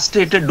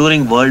devastated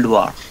during World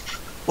War.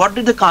 What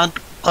did the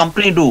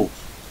company do?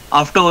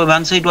 After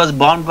once it was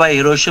bombed by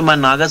Hiroshima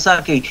and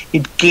Nagasaki,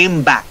 it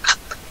came back.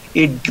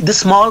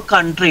 This small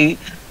country,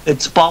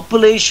 its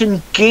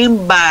population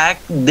came back.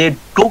 They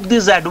took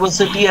this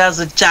adversity as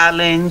a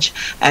challenge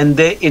and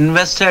they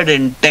invested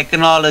in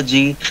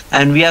technology.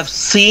 And we have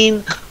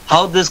seen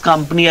how this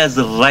company has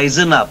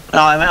risen up.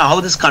 How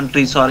this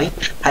country,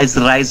 has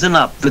risen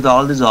up with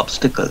all these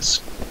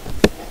obstacles.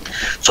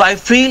 So I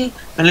feel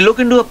when you look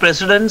into a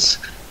precedence,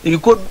 you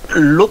could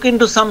look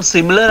into some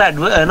similar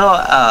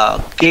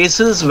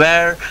cases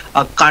where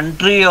a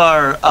country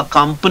or a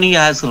company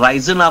has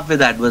risen up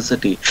with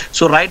adversity.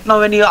 So right now,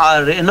 when you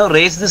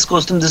raise this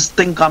question, this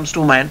thing comes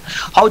to mind: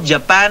 how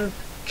Japan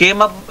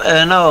came up,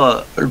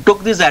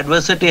 took this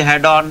adversity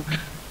head on,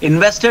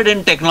 invested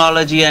in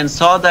technology, and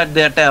saw that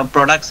their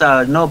products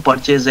are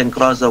purchased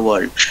across the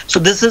world. So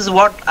this is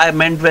what I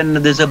meant when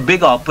there's a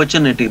big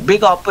opportunity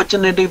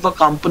for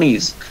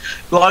companies.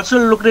 You also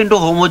looked into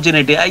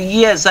homogeneity.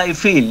 Yes, I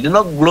feel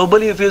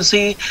globally, if you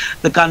see,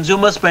 the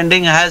consumer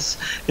spending has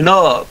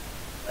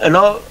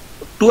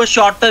to a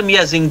short term,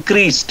 yes,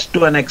 increased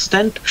to an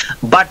extent,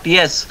 but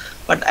yes,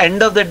 but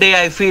end of the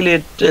day, I feel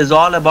it is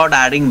all about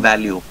adding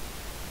value.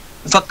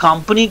 If a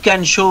company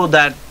can show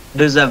that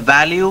there is a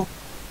value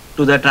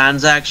to the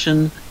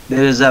transaction,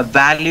 there is a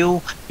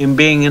value in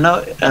being,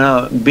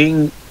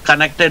 being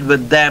connected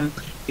with them.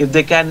 If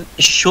they can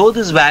show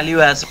this value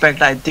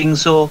aspect, I think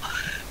so.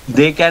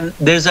 They can.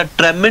 There's a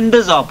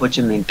tremendous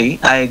opportunity.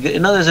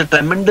 There's a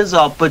tremendous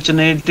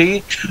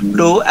opportunity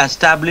to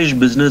establish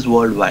business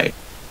worldwide.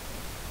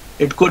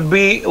 It could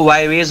be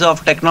by ways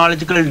of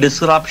technological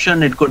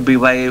disruption. It could be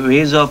by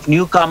ways of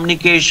new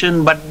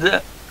communication.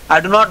 But I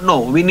do not know.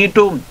 We need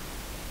to.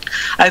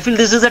 I feel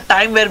this is a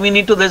time where we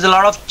need to. There's a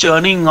lot of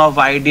churning of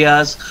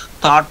ideas,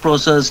 thought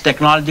process,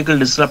 technological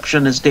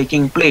disruption is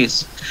taking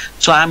place.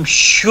 So I'm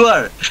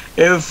sure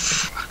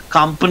if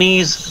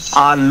companies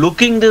are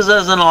looking this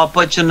as an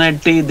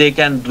opportunity, they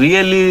can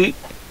really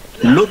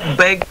look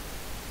big,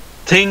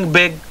 think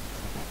big,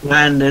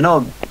 and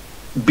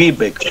be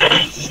big.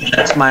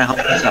 That's my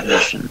humble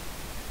submission.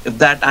 If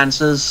that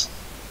answers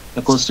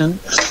the question.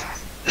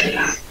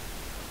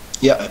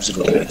 Yeah,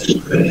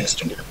 absolutely.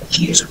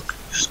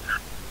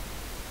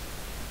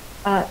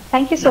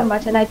 Thank you so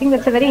much. And I think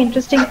that's a very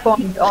interesting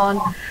point on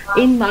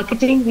in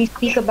marketing, we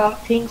speak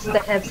about things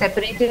that have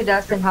separated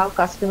us and how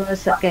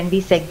customers can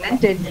be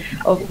segmented.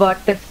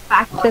 But the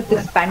fact that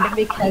this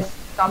pandemic has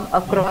come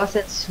across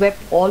and swept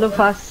all of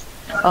us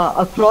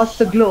across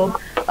the globe,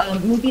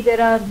 maybe there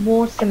are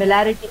more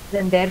similarities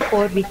and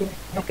therefore we can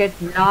look at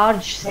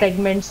large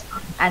segments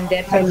and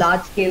therefore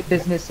large scale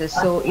businesses.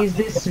 So is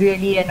this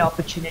really an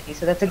opportunity?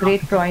 So that's a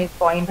great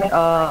point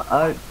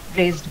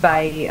raised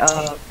by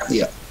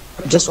yeah.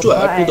 Just to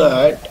add to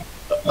that,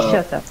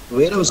 sure,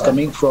 where I was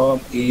coming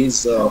from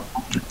is,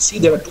 see,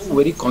 there are two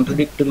very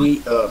contradictory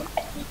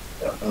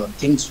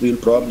things we'll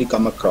probably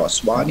come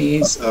across. One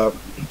is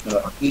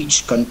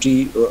each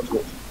country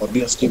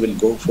obviously will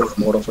go for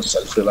more of a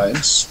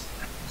self-reliance.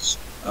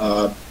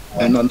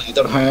 And on the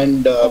other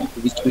hand,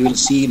 we will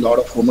see a lot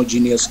of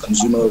homogeneous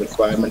consumer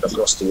requirement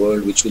across the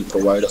world, which will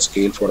provide a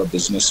scale for a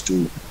business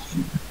to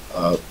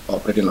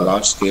operate in a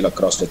large scale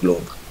across the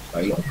globe,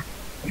 right?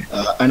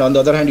 And on the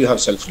other hand, you have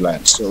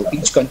self-reliance. So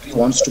each country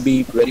wants to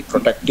be very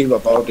protective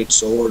about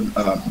its own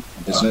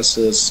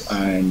businesses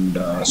and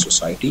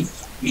society.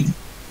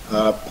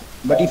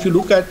 But if you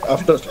look at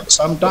after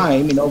some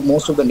time,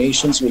 most of the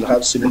nations will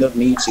have similar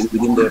needs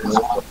within their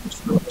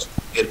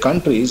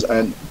countries,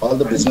 and all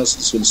the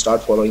businesses will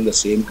start following the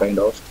same kind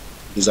of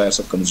desires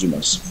of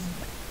consumers.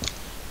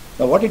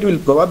 Now, what it will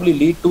probably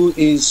lead to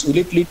is, will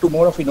it lead to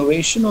more of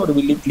innovation or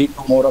will it lead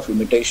to more of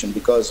imitation?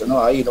 Because,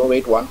 I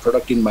innovate one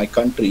product in my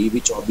country,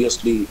 which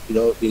obviously,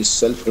 is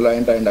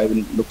self-reliant, and I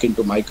will look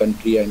into my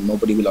country and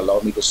nobody will allow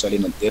me to sell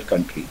in their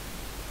country.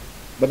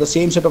 But the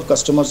same set of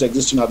customers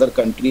exist in other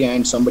country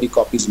and somebody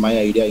copies my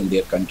idea in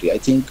their country. I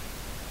think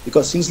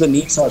because since the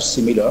needs are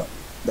similar,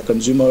 the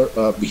consumer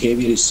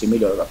behavior is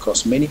similar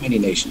across many, many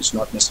nations,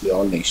 not necessarily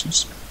all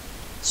nations.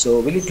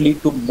 So will it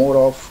lead to more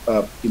of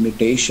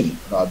imitation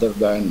rather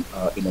than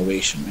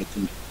innovation? I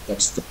think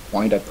that's the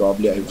point I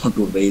want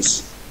to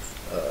raise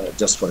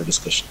just for a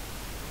discussion.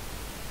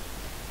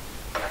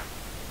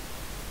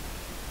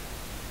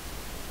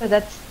 So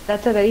that's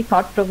a very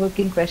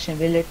thought-provoking question.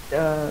 Will it,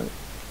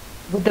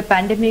 would the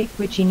pandemic,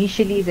 which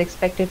initially is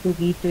expected to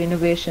lead to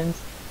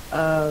innovations,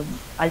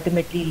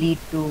 ultimately lead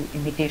to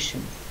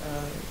imitations?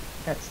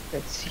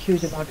 That's a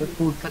huge amount of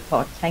food for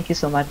thought. Thank you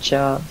so much,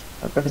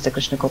 Professor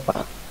Krishna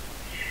Koppa.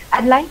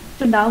 I'd like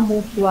to now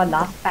move to our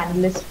last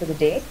panelist for the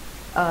day,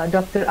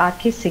 Dr.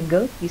 R.K.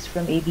 Singhal. He's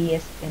from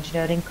ABES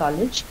Engineering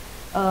College.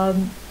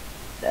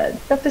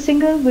 Dr.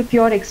 Singhal, with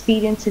your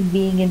experience in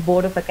being in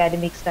Board of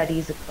Academic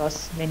Studies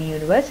across many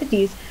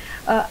universities,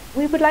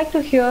 we would like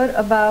to hear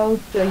about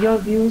your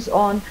views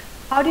on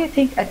how do you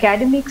think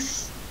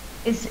academics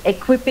is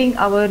equipping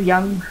our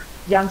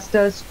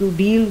youngsters to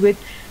deal with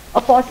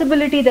a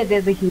possibility that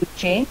there's a huge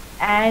change,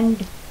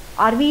 and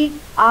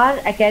are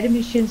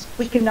academicians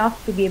quick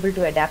enough to be able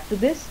to adapt to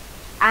this?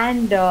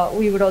 And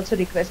we would also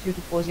request you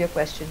to pose your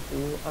question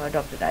to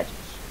Dr. Rajesh.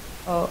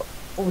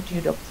 Over to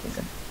you, Dr.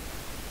 Singhal.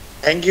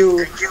 Thank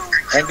you,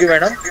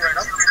 madam.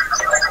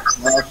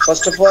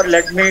 First of all,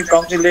 let me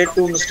congratulate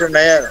to Mr.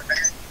 Nair,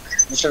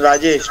 Mr.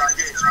 Rajesh,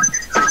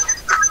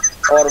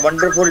 for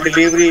wonderful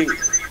delivery,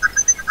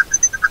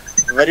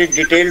 very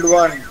detailed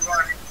one,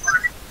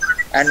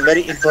 and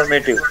very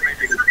informative.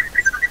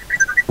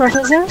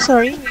 Professor,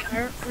 sorry, we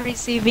are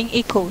receiving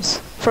echoes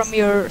from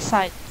your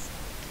side.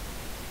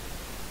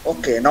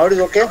 Okay, now it is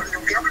okay?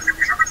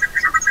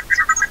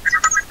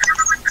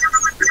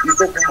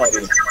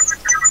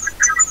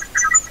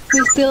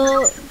 We're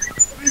still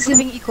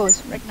receiving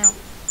echoes right now.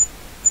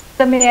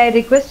 So may I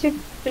request you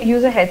to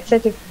use a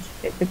headset if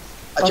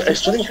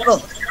it's possible?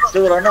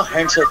 There are no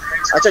handset.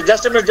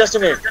 Just a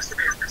minute.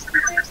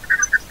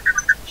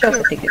 Sure,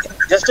 sir, take it.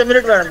 Just a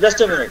minute, madam,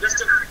 just a minute.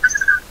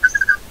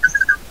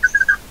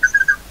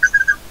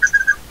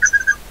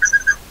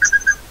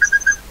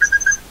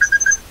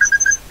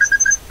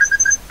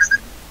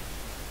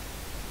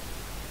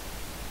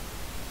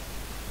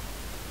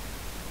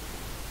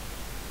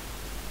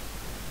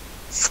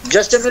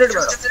 Just a minute,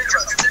 madam.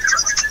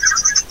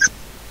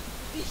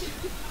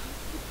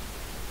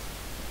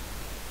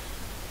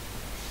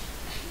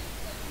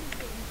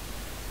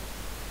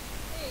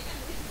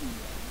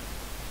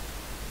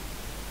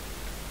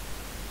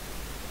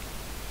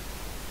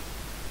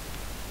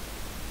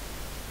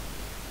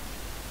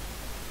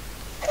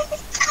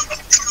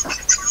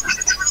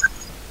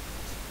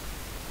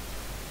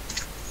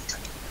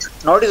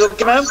 Now it is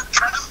okay, ma'am.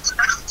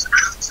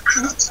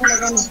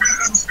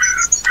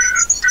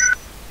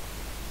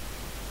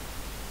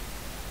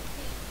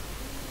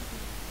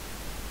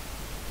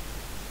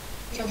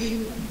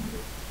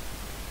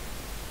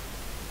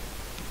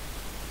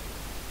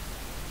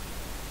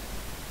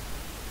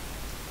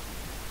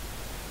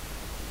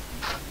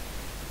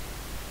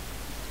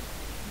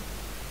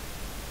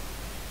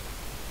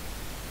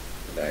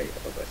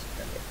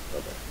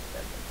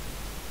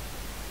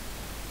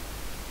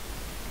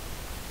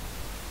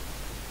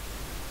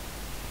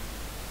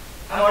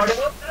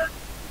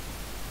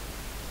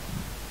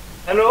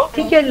 Hello? I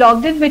think you're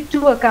logged in with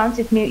 2 accounts.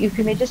 If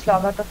you may just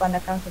log out of one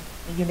account,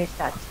 you may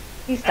start.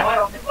 Please start. Am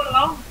I audible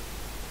now?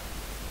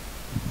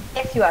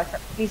 Yes, you are, sir.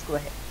 Please go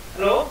ahead.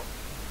 Hello?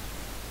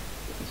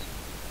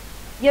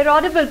 You're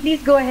audible.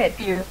 Please go ahead.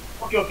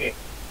 Okay.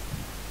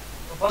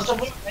 So first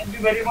of all, thank you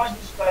very much,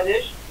 Mr.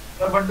 Rajesh,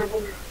 for a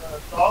wonderful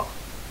talk.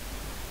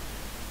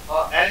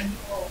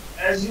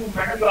 As you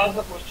madam, you asked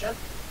the question.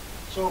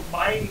 So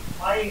I'd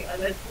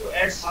like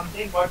to add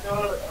something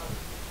whatever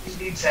is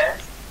being said.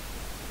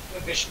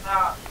 Mr.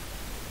 Krishna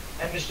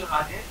and Mr.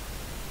 Rajesh.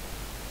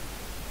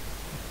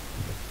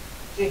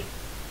 See,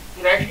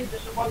 rightly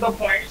touched upon the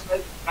points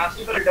like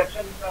drastic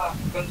reduction in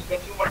the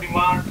consumer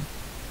demand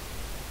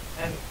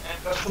and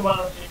customer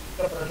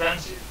the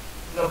preferences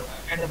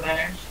and the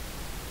brands.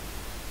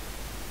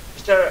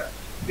 Mr.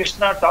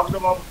 Krishna talked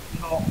about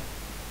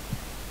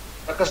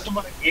the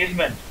customer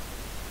engagement.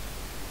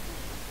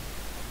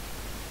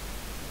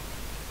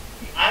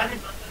 I am a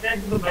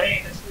consultant to many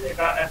industries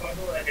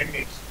according to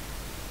academics.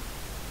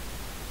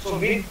 So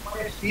with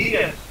my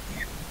experience,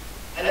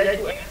 I like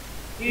to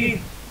add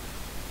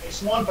a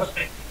small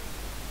perspective.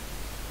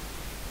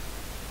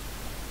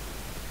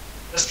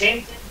 The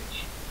same thing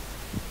which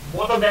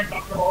both of them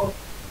talked about,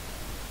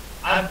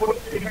 I am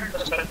putting a different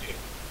perspective,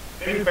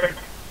 very different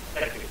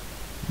perspective.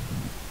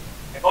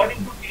 According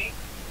to me,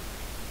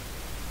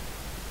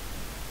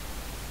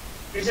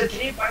 it's a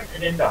 3-point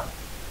agenda.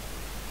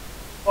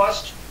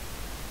 First,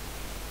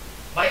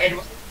 my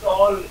advice to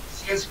all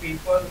sales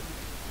people,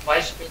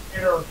 vice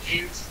president of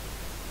sales,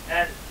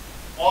 and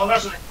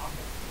owners of the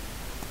company.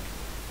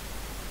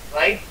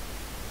 Right?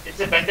 It's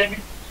a pandemic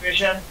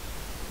situation.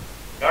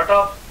 Lot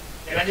of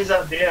challenges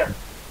are there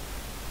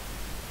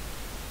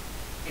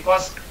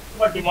because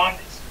consumer demand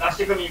is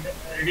drastically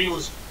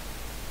reduced.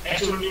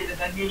 Naturally, the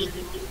revenue is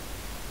reduced.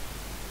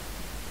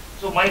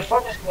 So my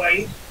first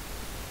advice: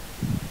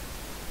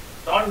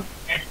 don't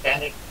get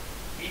panic.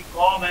 Be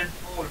calm and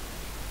cool,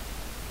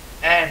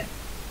 and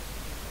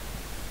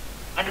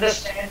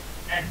understand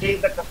and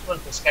take the customer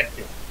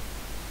perspective.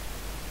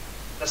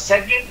 The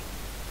second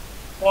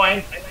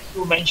point I like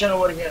to mention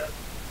over here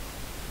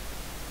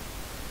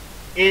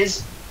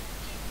is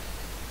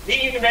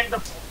reinvent the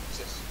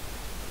processes.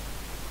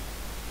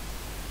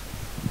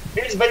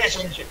 It is very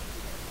essential.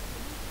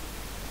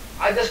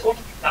 I just quote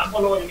an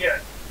example over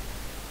here.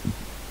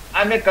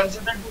 I am a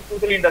consultant to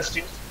 2-3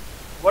 industries.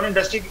 One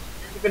industry is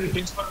basically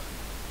principal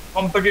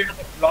competitor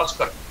of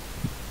philosopher.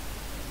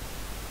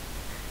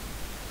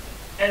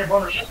 And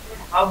for the last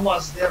half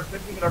months, they are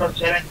facing a lot of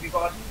challenge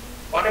because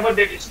whatever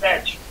they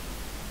dispatch,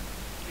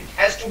 it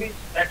has to be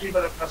dispatched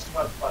by the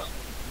customer first.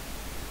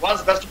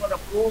 Once customer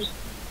approves,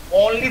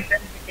 only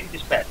then we can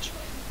dispatch.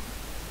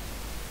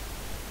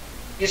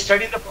 We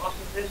study the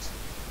processes,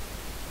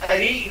 I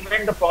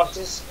reinvent the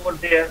process over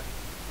there,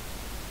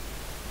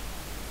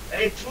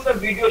 and through the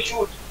video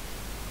shoot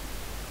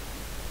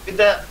with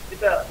the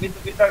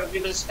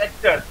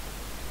inspector,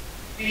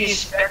 we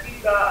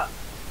inspecting the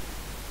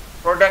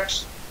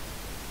products,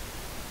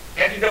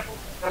 get it up to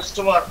the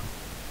customer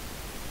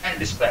and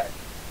dispatch.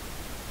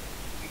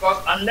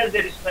 Because unless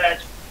they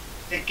dispatch,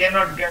 they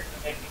cannot get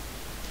the menu.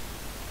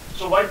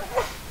 So what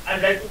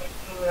I'd like to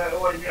mention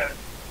over here,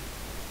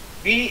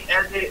 we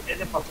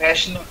as a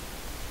professional,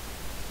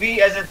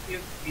 we as a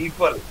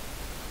people,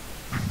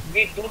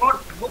 we do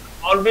not look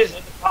always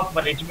at the top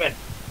management,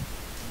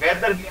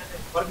 whether we are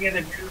working as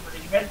a middle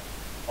management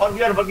or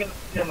we are working as a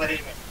senior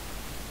management.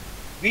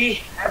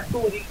 We have to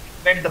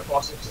reinvent the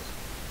processes,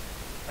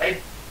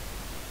 right?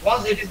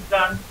 Once it is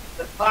done,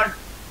 the third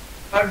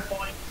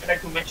point I'd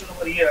like to mention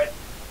over here,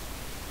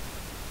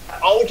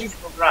 the outreach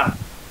program,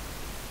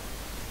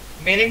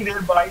 meaning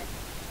thereby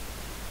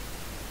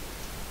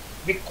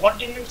we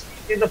continuously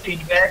take the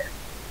feedback,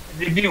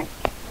 review.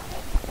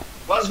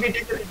 Once we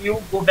take the review,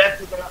 go back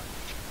to the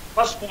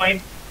first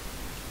point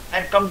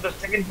and come to the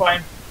second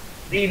point,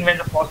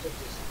 reinvent the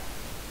processes.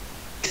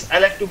 This I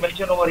like to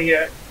mention over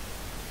here.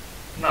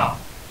 Now,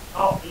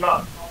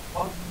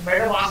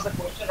 Madam asked the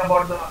question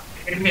about the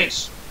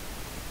academics.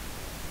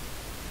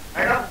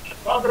 Madam,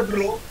 across the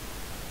globe,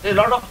 a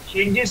lot of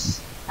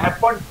changes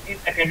happened in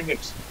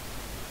academics.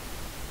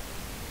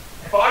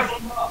 Apart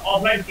from the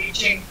offline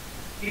teaching,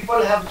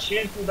 people have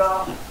changed to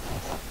the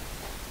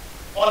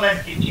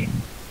online teaching.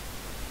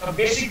 The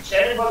basic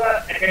challenge for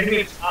the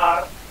academics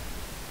are,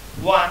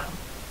 one,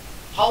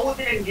 how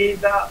they engage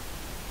the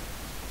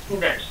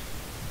students.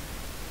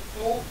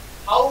 Two,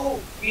 how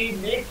we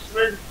make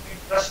students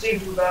interesting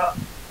to the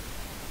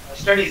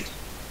studies.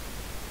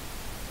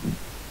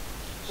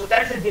 So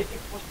that's a basic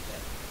question.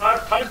 Our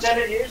third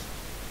challenge is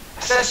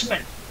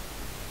assessment.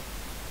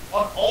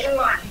 On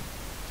online,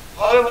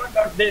 however,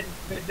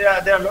 there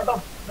are a lot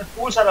of the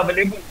tools are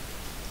available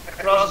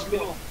across the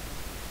globe,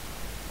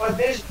 but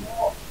there is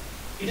no.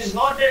 It is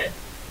not a.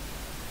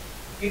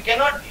 You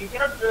cannot reduce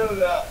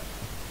the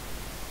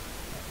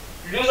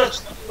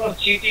chances of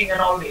cheating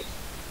and all this.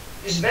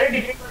 It's very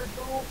difficult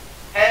to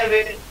have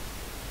a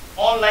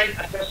online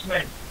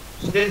assessment.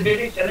 So there is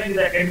very challenge in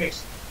the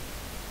academics,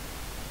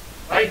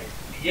 right?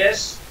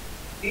 Yes,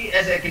 we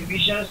as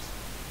academicians,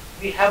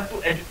 we have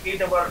to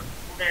educate our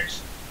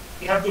students.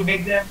 We have to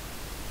make them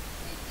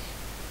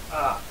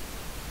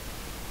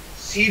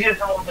serious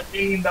about the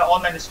thing in the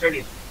online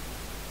studies.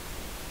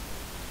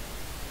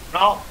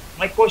 Now,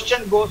 my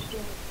question goes to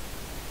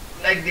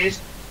like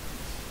this.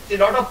 See, a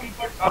lot of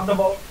people talked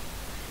about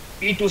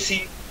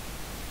B2C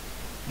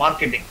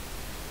marketing.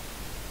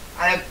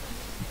 I have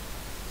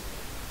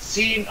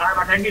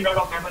attended a lot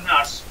of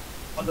webinars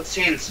on the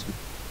sales,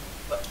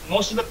 but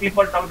most of the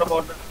people talked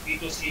about the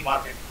B2C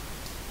marketing.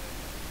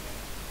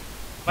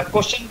 My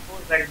question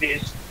goes like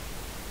this.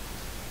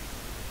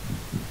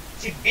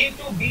 See,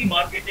 B2B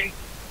marketing,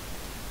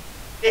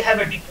 they have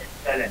a different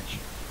challenge.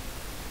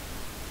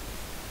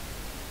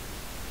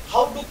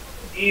 How do you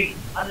deal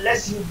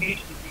unless you meet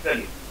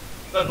physically?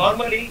 Because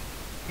normally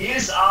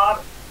deals are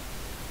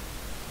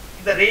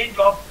in the range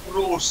of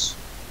crores.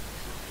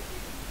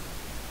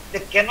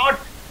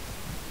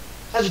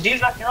 Such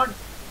deals are cannot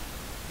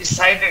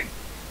decided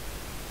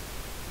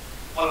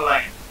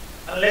online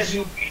unless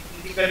you meet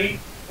physically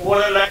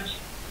over a lunch,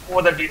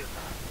 over the deal.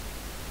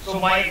 So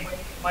my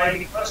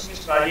request,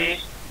 Mr.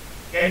 Rajesh,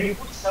 can you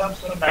put some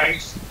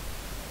lights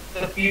to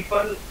the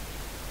people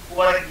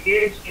who are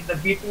engaged in the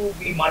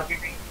B2B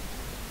marketing,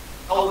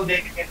 how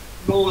they can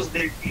close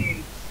their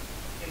deals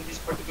in this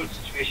particular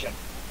situation?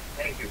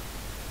 Thank you.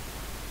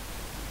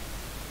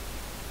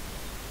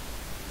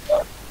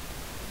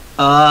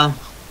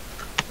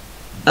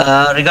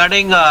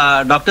 Regarding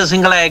Dr.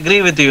 Singhal, I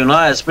agree with you,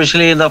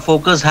 especially the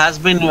focus has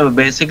been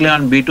basically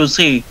on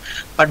B2C,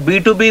 but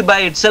B2B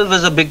by itself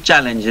is a big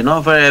challenge,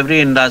 for every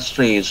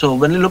industry. So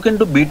when you look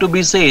into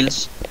B2B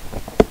sales,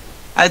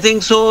 I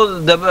think so,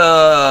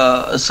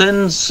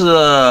 since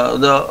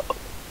the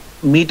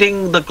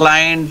meeting the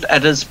client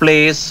at his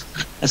place,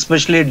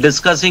 especially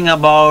discussing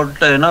about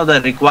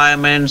the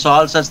requirements,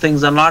 all such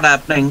things are not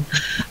happening.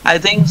 I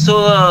think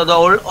so the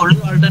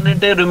only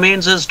alternative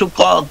remains is to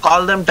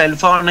call them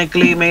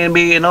telephonically,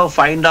 maybe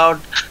find out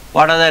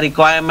what are the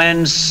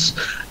requirements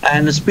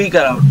and speak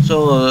around.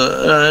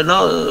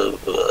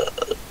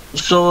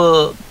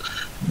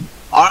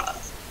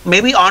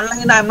 Maybe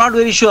online, I'm not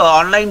very sure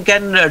online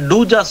can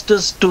do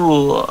justice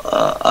to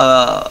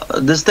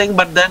this thing,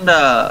 but then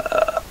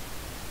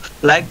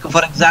like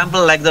for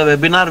example, like the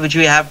webinar which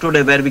we have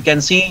today, where we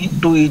can see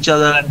to each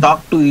other and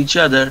talk to each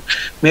other,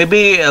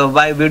 maybe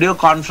by video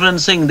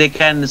conferencing they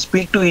can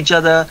speak to each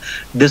other,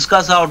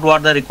 discuss out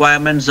what the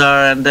requirements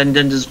are, and then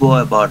just go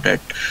about it.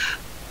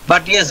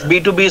 But yes,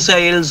 B2B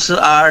sales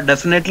are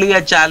definitely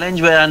a challenge,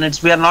 and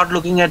we are not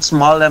looking at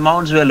small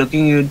amounts, we are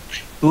looking at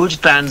huge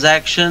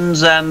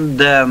transactions,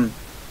 and I'm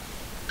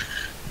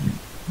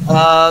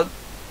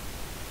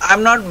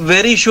not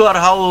very sure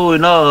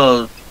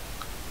how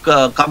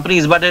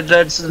companies, but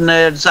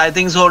it's I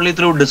think so only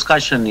through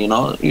discussion.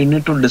 You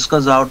need to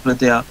discuss out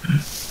with your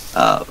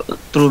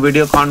through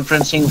video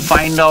conferencing,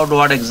 find out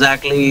what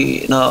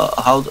exactly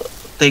how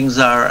things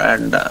are,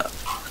 and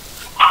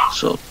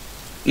so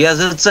yes,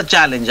 it's a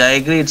challenge. I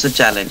agree, it's a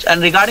challenge.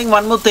 And regarding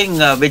one more thing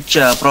which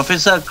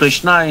Professor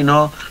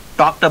Krishna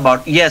talked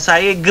about, yes, I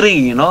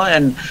agree.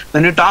 And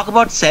when you talk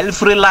about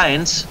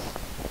self-reliance,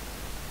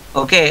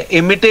 okay,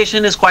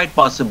 imitation is quite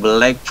possible.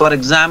 Like for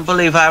example,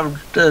 if I've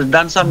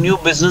done some new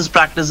business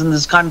practice in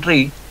this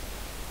country,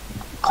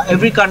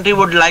 every country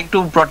would like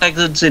to protect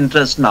its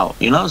interest now.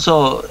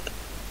 So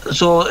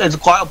it's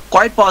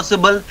quite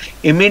possible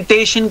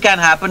imitation can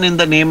happen in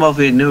the name of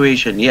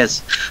innovation.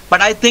 Yes,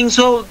 but I think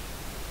so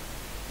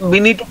we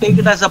need to take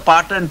it as a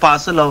part and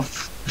parcel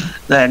of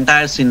the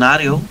entire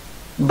scenario.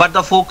 But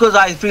the focus,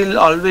 I feel,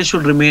 always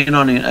should remain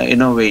on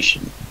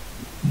innovation.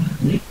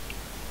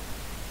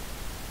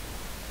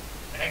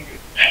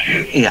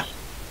 Yeah.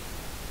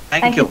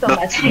 Thank you so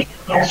much.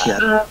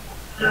 Yeah.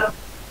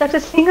 Dr.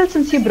 Singhal,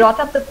 since you brought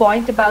up the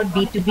point about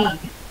B2B,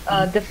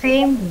 the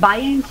same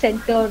buying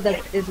center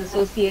that is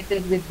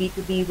associated with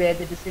B2B, where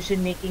the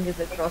decision making is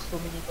across so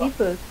many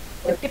people,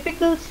 the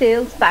typical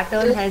sales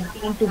pattern has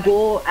been to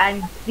go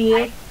and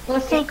create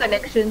personal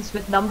connections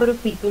with number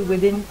of people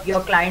within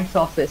your client's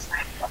office.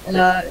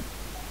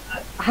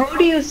 How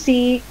do you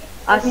see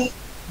us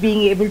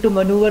being able to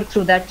maneuver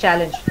through that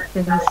challenge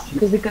since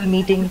physical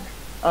meeting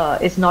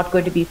is not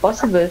going to be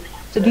possible.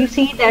 So do you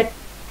see that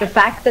the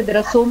fact that there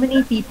are so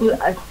many people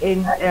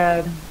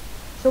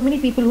so many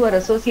people who are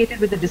associated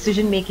with the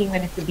decision making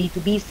when it's a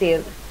B2B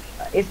sale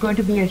is going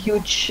to be a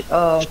huge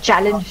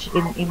challenge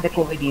in the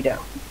COVID era,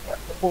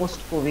 the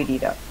post-COVID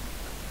era?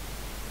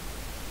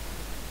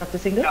 Dr.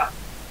 Singhal? Yeah.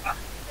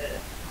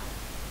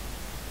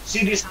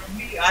 See,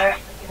 recently I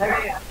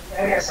had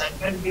an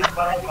assignment with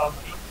my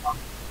company,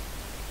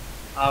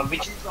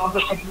 which is of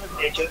the similar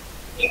nature.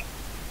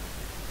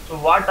 So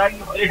what I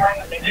did,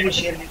 let me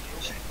share with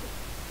you.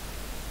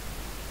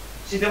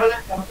 See, there was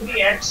a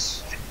company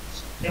X,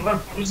 they were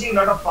producing a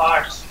lot of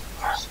parts,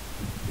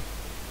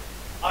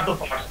 auto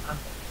parts,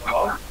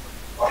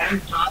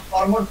 and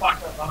transformer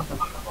parts are not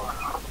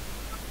about.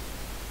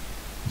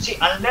 See,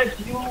 unless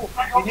you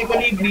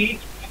physically meet,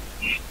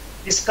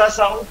 discuss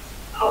out,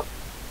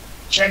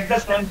 check the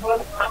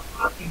sample,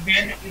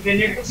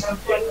 evaluate the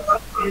sample,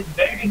 it is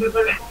very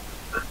difficult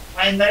to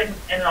find that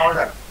an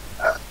order.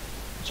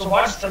 So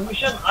what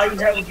solution I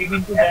have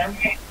given to them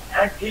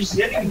that is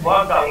really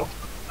worked out.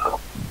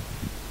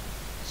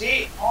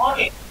 See,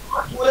 on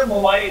through a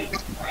mobile,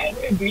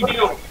 a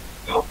video,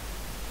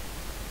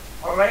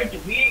 all right,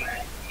 we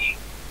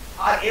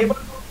are able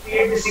to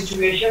create a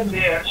situation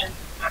where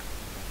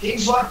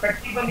things were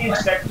practically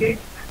inspected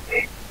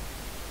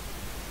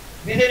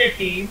within a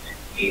team.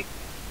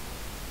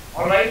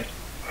 All right,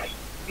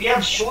 we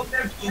have shown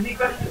them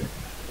physical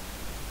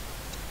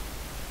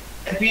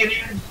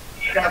appearance,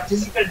 the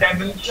physical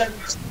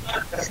dimensions,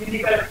 the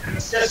physical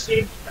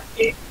characteristics,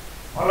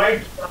 all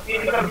right, the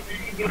physical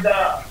fitting with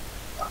the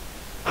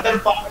other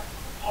part.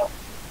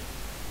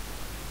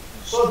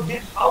 So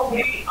this how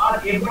we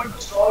are able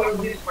to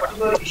solve this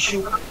particular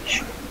issue,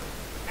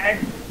 and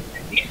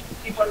these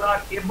people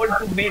are able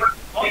to make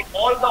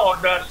all the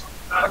orders,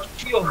 but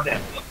few of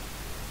them,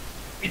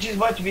 which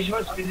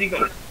was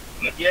physical.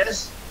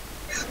 Yes,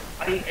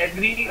 I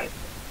agree.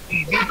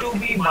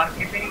 B2B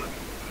marketing,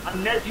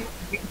 unless you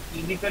meet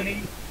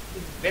physically,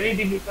 it's very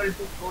difficult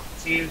to close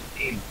sales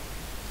team.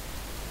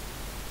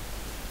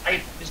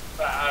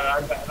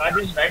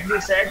 Rajesh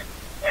rightly said,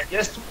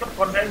 just to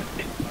connect,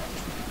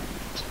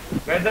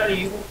 whether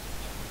you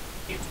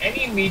in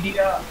any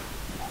media,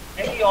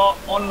 any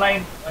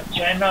online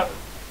channel,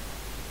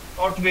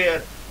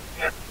 software,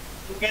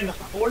 you can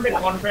hold a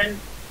conference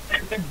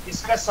and can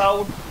discuss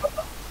out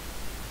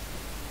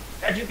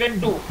that you can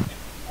do,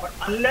 but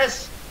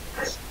unless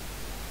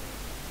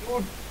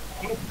you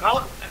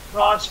come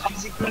across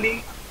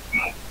physically,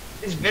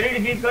 it's very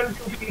difficult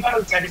to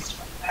people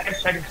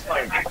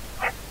satisfied.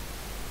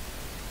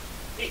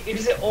 It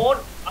is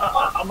our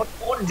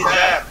own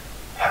desire,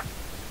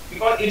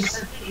 because it's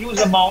such a huge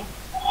amount.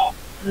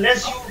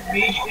 Unless you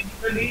meet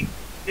physically,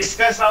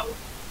 discuss out,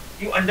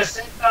 you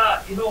understand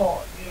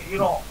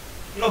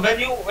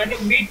when you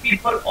meet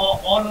people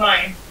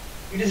online,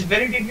 it is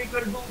very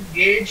difficult to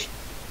gauge,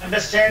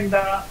 understand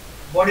the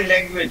body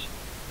language.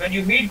 When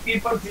you meet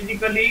people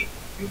physically,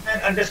 you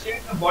can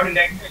understand the body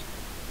language,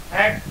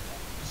 and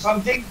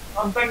something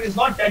sometimes is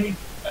not telling,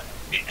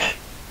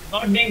 it's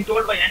not being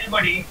told by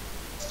anybody.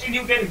 Still,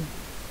 you can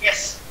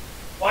guess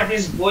what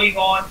is going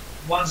on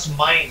in one's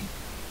mind.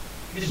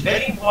 It is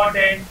very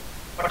important,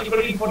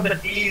 particularly for the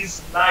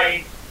deals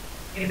like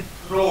in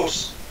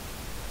roads.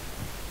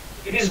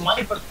 It is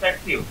my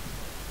perspective,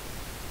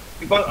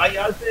 because I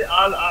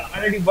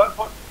already work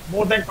for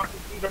more than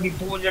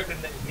 23-24 years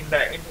in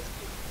the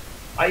industry.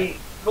 I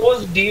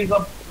close deals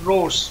of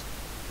roads,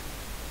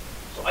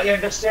 so I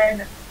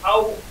understand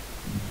how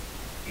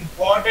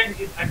important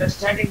is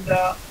understanding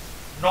the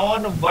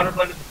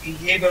non-verbal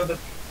behavior of the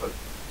people.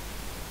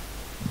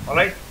 All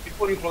right,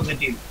 before you close the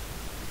deal.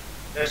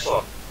 That's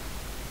all.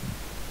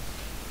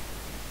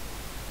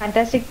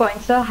 Fantastic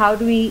point, sir. How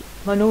do we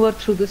maneuver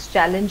through this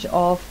challenge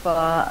of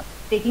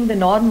taking the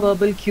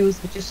non-verbal cues,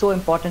 which is so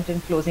important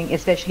in closing,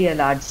 especially a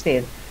large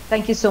sale?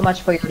 Thank you so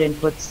much for your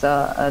inputs,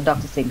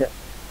 Dr. Singhal.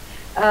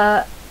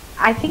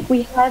 I think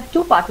we have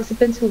two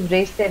participants who've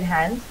raised their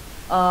hands.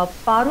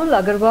 Parul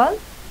Agarwal,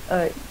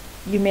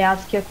 you may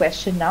ask your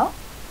question now.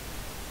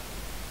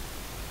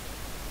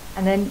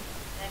 And then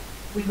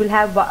we will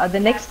have the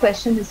next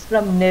question is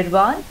from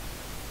Nirvan,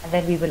 and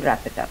then we will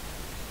wrap it up.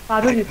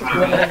 Parul, you can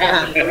go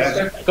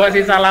ahead.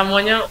 Kasi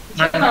salamonya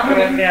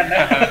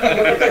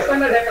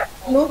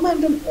No,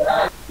 madam.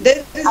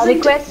 I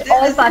request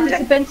all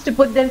participants to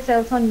put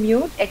themselves on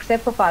mute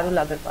except for Parul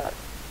Agarwal.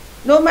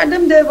 No,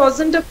 madam, there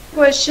wasn't a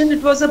question.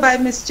 It was a by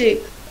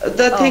mistake.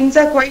 The things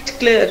are quite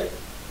clear.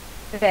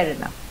 Fair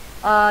enough.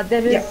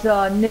 There is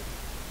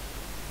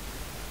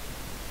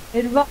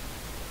Nirvan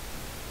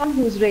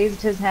who's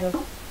raised his hand.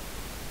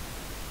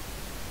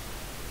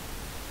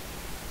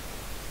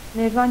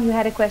 Nirvan, you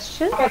had a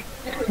question?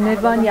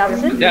 Nirvan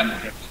Yasin? Ya.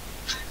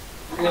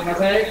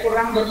 Saya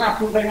kurang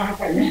bernafsu dengan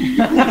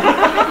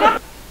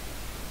apanya.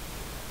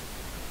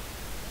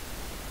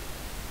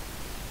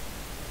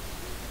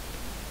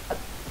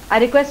 I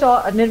request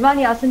Nirvan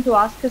Yasin to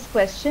ask his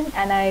question,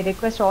 and I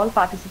request all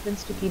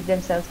participants to keep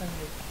themselves on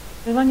mute.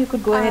 Everyone, you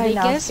could go ahead and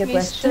I ask guess your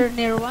question. Mr.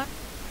 Nirwan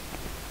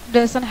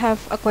doesn't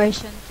have a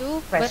question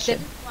too, but Question.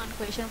 there is one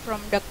question from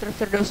Dr.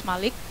 Firdaus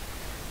Malik.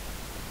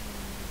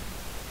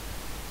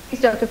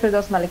 Please, Dr.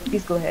 Firdaus Malik,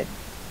 please go ahead.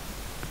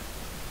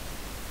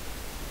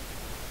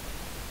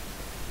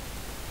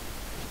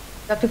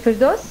 Dr.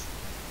 Firdaus?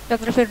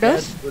 Dr.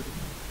 Firdaus?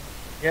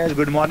 Yes,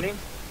 good morning.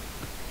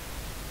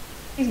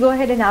 Please go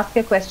ahead and ask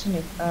your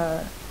question.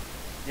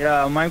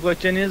 Yeah, my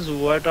question is,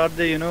 what are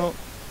the,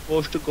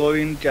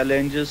 post-COVID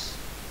challenges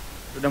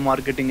to the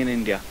marketing in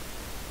India?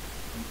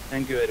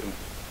 Thank you very much.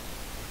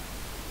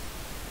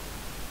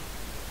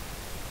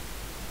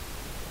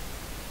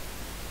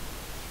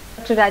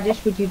 Dr.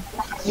 Rajesh, would you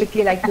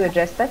quickly like to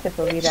address that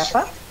before we wrap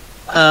up?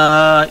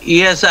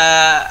 Yes,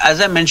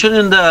 as I mentioned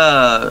in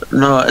the,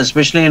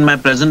 especially in my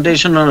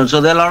presentation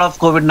also, there are a lot of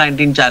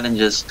COVID-19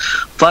 challenges.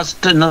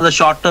 First, the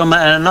short term,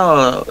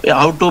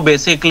 how to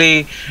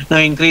basically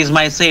increase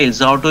my sales,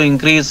 how to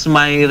increase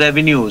my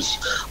revenues,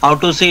 how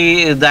to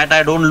see that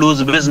I don't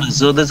lose business.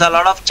 So there's a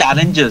lot of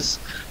challenges.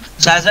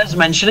 So as I was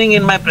mentioning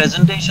in my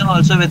presentation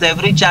also, with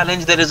every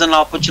challenge there is an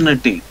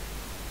opportunity.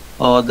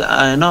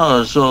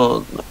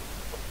 So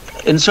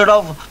instead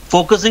of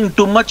focusing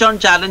too much on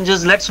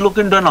challenges, let's look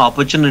into an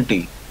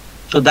opportunity.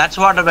 So that's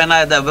what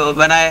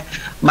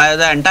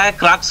the entire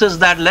crux is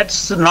that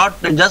let's not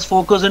just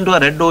focus into a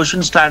red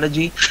ocean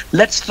strategy.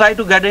 Let's try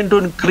to get into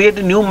and create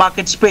a new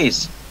market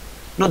space.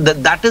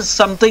 That is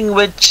something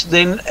which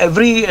then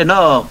every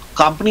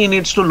company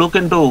needs to look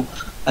into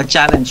a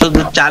challenge. So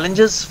the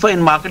challenges for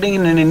in marketing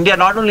in India,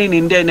 not only in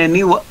India, in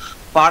any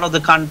part of the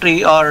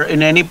country or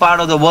in any part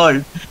of the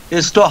world,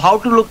 is to how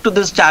to look to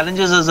these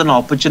challenges as an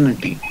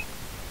opportunity.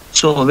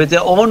 So with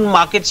your own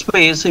market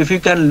space, if you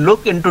can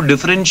look into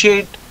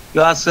differentiate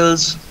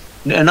yourselves,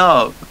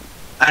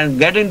 and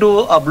get into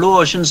a blue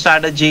ocean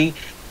strategy,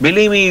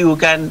 believe me, you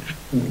can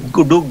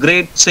do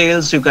great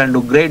sales, you can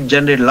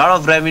generate a lot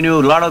of revenue,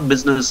 a lot of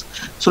business.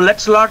 So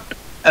let's not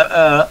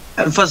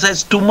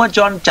emphasize too much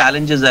on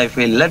challenges, I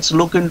feel. Let's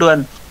look into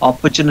an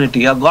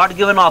opportunity, a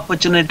God-given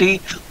opportunity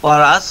for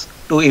us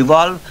to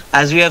evolve,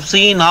 as we have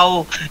seen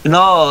how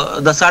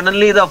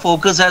suddenly the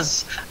focus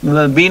has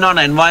been on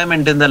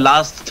environment in the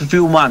last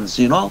few months.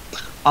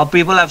 How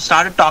people have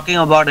started talking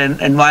about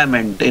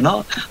environment,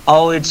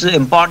 how it's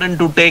important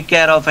to take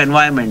care of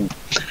environment.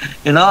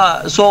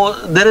 So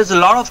there is a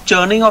lot of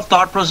churning of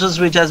thought process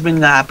which has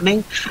been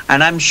happening,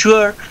 and I'm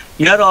sure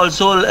here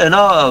also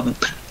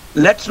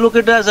let's look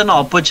at it as an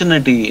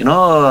opportunity.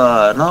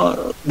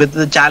 With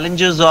the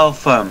challenges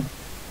of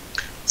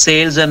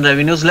sales and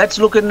revenues, let's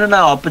look into an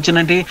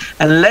opportunity,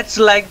 and let's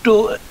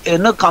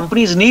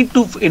companies need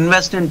to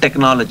invest in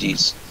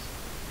technologies.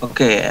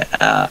 Okay,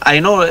 I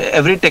know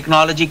every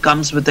technology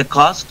comes with a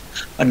cost,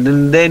 but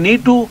then they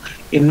need to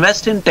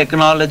invest in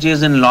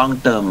technologies in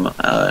long term,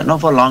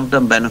 for long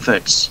term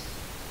benefits,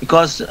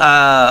 because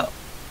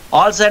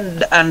all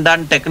said and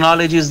done,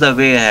 technology is the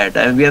way ahead,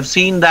 and we have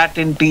seen that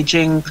in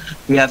teaching,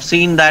 we have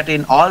seen that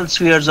in all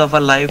spheres of our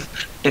life.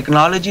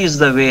 Technology is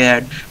the way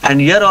ahead,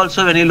 and here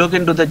also when you look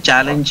into the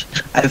challenge,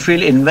 I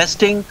feel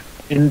investing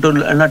into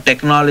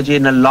technology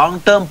in a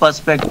long-term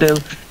perspective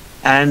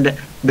and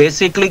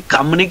basically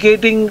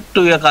communicating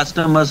to your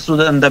customers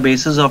on the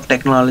basis of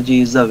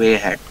technology is the way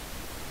ahead.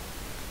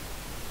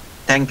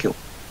 Thank you.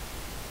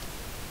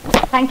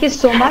 Thank you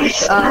so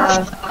much.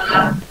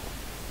 I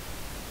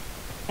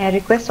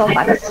request all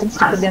participants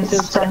to put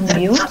themselves on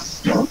mute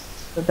so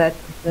that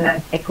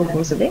the echo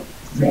goes away.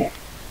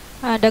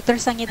 Dr.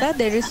 Sangeeta,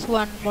 there is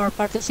one more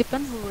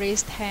participant who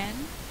raised hand.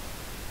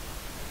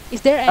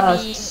 Is there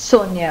any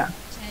Sonia.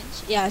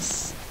 change?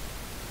 Yes.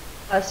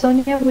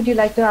 Sonia, would you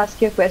like to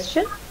ask your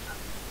question?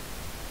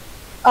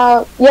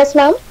 Yes,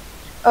 ma'am.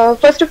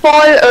 First of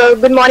all,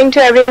 good morning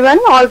to everyone,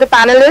 all the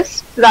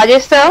panelists,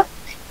 Rajesh sir,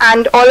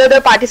 and all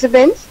other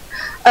participants.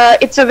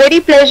 It's a very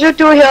pleasure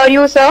to hear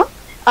you, sir.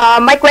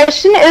 My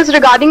question is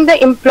regarding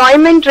the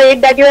employment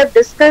rate that you have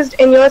discussed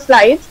in your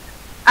slides.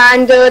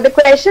 And the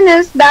question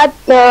is that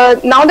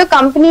now the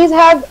companies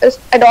have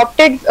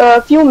adopted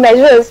a few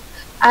measures,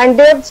 and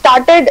they have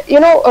started,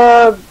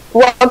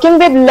 working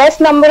with less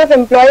number of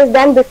employees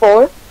than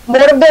before.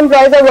 More of the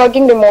employees are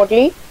working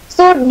remotely.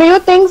 So do you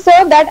think,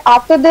 sir, that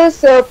after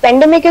this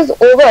pandemic is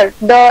over,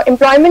 the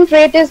employment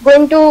rate is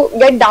going to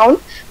get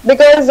down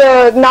because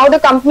now the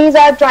companies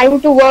are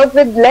trying to work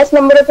with less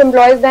number of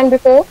employees than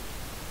before?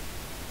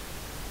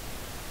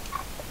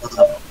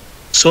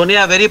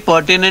 Sonia, a very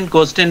pertinent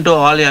question to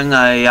all young.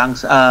 Can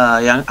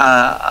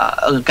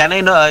I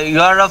know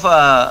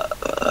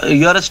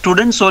you're a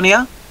student,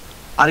 Sonia?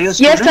 Are you a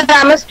student? Yes, sir.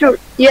 I'm a student.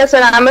 Yes,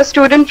 sir. I'm a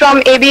student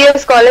from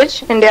ABES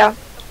College, India.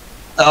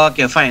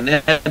 Okay, fine.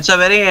 It's a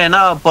very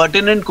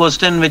pertinent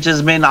question which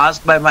has been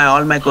asked by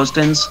all my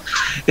questions.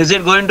 Is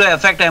it going to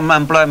affect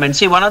employment?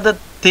 See, one of the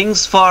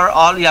things for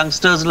all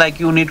youngsters like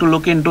you need to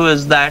look into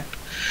is that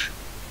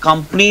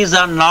companies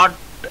are not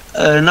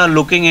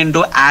looking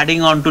into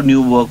adding on to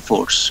new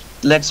workforce.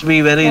 Let's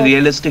be very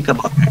realistic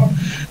about it.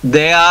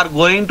 They are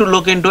going to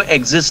look into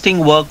existing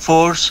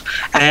workforce,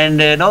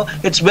 and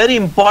it's very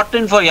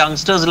important for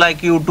youngsters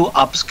like you to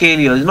upscale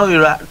you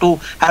have to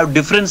have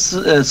different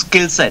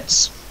skill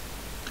sets.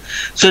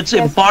 So it's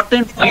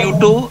important for you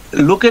to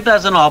look at it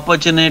as an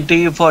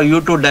opportunity for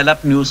you to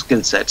develop new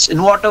skill sets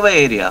in whatever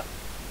area,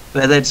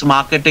 whether it's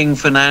marketing,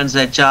 finance,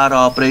 HR,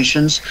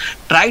 operations.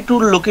 Try to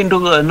look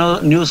into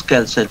new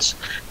skill sets,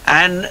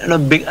 and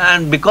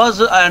because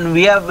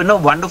we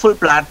have wonderful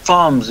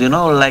platforms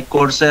like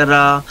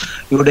Coursera,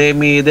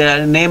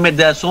 Udemy, name it.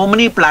 There are so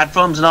many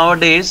platforms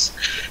nowadays.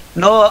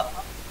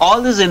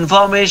 All this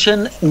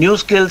information, new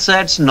skill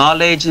sets,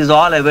 knowledge is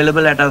all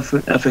available at our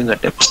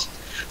fingertips.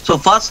 So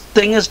first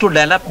thing is to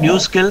develop new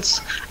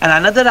skills, and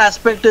another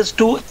aspect is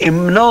to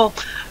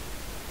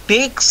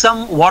take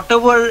some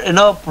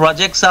whatever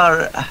projects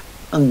are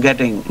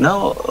getting,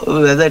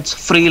 whether it's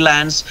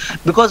freelance,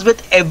 because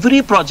with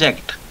every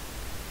project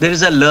there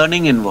is a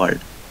learning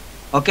involved.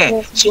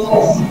 Okay, so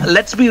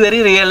let's be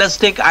very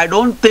realistic. I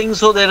don't think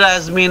so there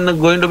has been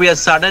going to be a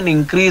sudden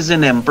increase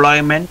in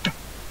employment.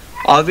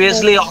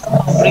 Obviously, all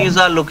companies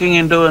are looking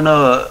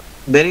into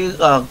very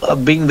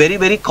being very,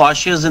 very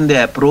cautious in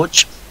their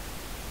approach.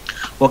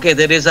 Okay,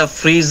 there is a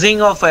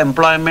freezing of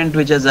employment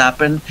which has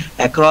happened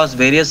across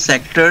various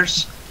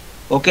sectors.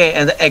 Okay,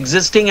 and the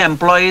existing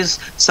employees,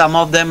 some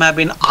of them have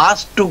been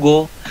asked to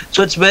go.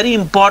 So it's very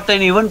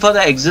important even for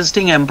the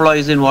existing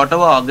employees in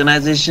whatever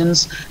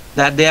organizations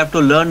that they have to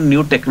learn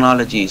new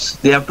technologies.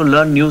 They have to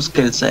learn new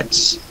skill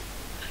sets.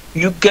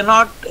 You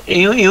cannot,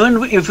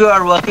 even if you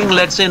are working,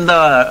 let's say in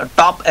the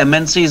top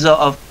MNCs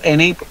of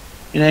in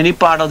any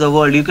part of the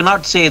world, you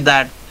cannot say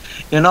that,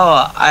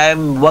 I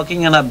am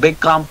working in a big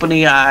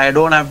company, I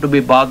don't have to be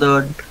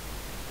bothered.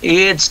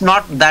 It's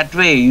not that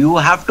way. You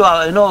have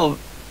to,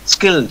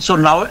 skill. So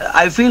now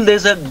I feel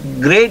there's a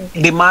great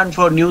demand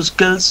for new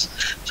skills.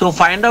 So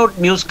find out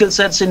new skill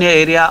sets in your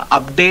area,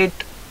 update,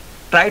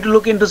 try to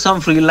look into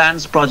some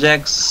freelance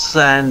projects,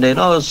 and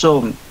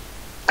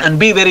and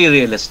be very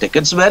realistic.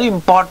 It's very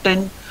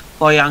important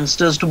for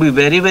youngsters to be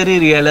very, very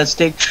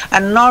realistic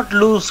and not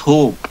lose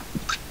hope.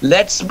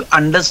 Let's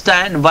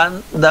understand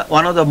one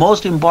of the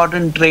most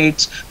important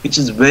traits which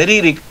is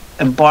very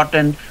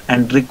important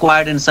and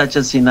required in such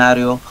a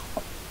scenario,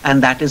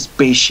 and that is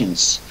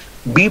patience.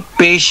 Be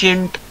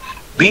patient,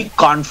 be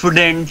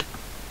confident,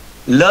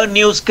 learn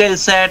new skill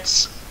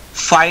sets,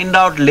 find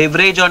out,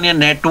 leverage on your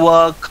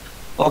network.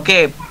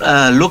 Okay,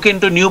 look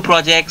into new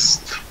projects.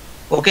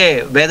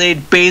 Okay, whether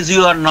it pays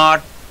you or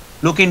not,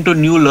 look into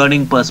new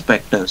learning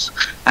perspectives.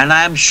 And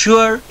I am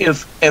sure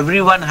if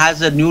everyone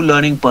has a new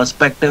learning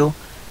perspective,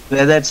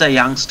 whether it's a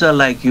youngster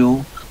like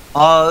you,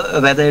 or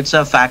whether it's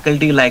a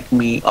faculty like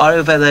me,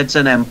 or whether it's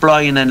an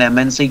employee in an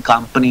MNC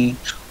company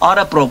or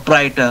a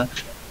proprietor,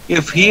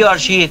 if he or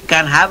she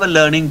can have a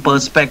learning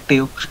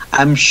perspective,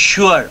 I'm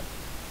sure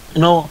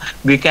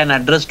we can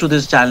address to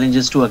these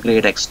challenges to a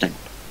great extent.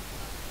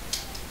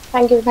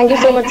 Thank you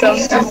so much, sir.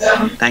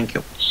 Thank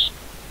you.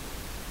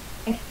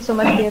 Thank you so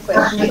much for your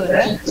question,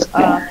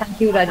 Sonia.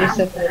 Thank you, Rajesh,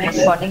 sir, for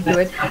responding to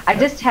it. I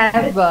just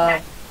have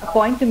a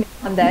point to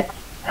make on that.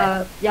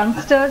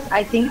 Youngsters,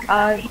 I think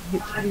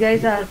you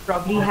guys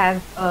probably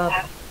have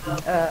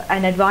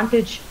an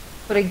advantage.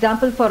 For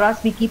example, for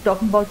us, we keep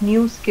talking about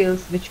new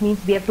skills, which means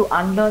we have to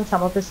unlearn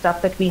some of the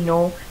stuff that we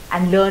know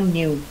and learn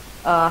new.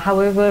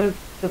 However,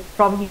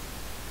 probably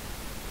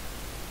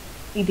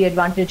the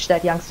advantage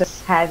that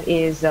youngsters have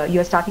is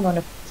you're starting on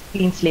a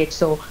clean slate.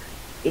 So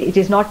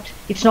it's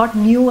not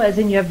new as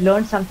in you have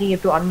learned something, you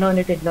have to unlearn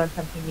it and learn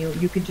something new.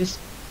 You can just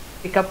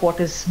pick up what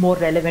is more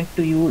relevant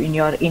to you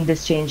in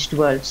this changed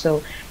world.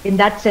 So in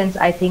that sense,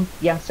 I think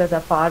youngsters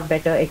are far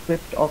better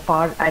equipped or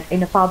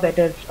in a far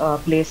better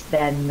place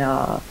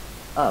than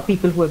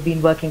people who have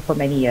been working for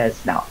many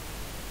years now.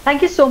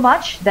 Thank you so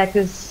much. That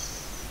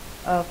was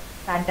a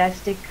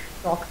fantastic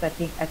talk that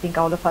I think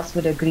all of us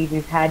would agree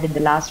we've had in the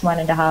last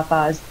 1.5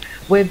 hours.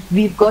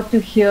 We've got to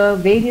hear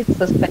various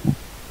perspectives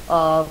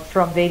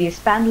from various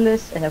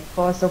panelists, and of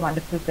course a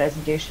wonderful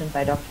presentation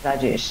by Dr.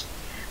 Rajesh.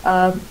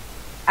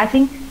 I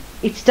think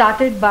it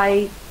started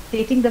by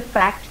stating the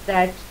fact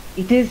that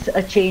it is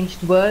a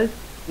changed world.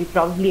 We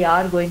probably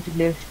are going to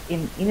live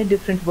in a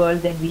different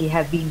world than we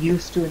have been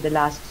used to in the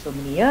last so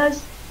many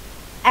years.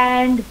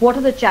 And what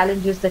are the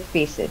challenges that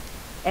face it?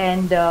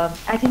 And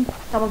I think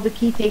some of the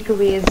key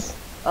takeaways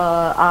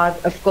are,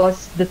 of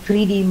course, the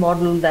 3D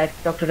model that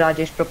Dr.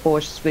 Rajesh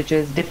proposed, which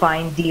is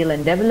define, deal,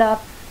 and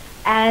develop.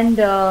 And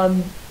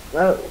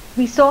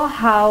we saw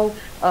how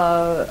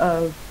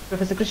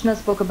Professor Krishna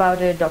spoke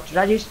about it, Dr.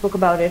 Rajesh spoke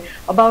about it,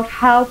 about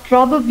how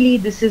probably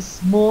this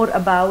is more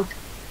about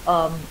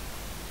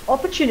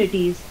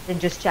opportunities than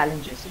just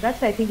challenges. So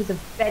that's, I think, is a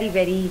very,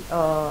 very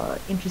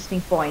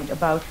interesting point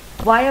about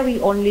why are we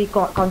only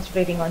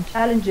concentrating on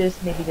challenges.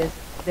 Maybe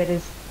there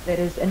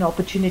is an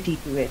opportunity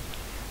to it.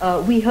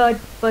 We heard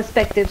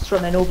perspectives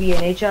from an OB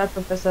and HR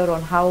professor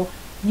on how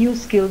new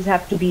skills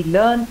have to be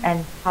learned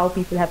and how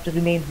people have to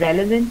remain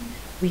relevant.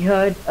 We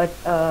heard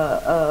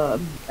the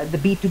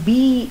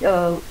B2B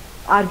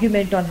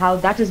argument on how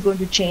that is going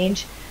to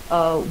change.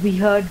 We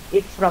heard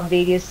it from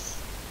various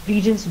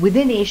regions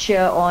within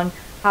Asia on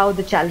how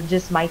the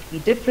challenges might be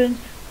different.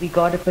 We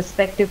got a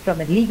perspective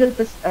from a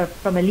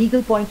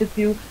legal point of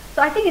view.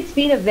 So I think it's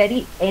been a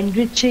very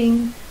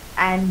enriching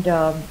and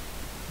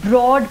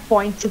broad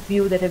points of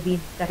view that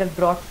have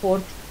brought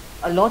forth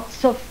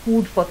lots of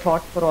food for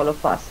thought for all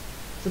of us.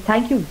 So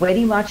thank you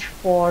very much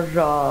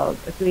to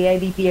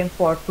AIBPM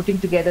for putting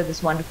together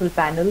this wonderful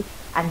panel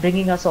and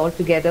bringing us all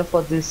together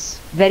for this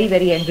very,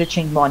 very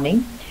enriching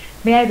morning.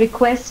 May I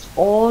request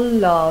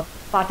all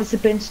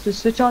participants to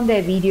switch on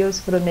their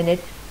videos for a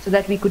minute so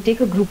that we could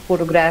take a group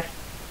photograph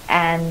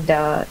and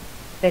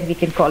then we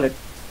can call it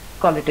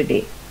a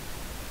day.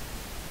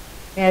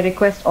 May I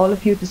request all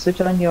of you to switch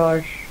on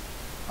your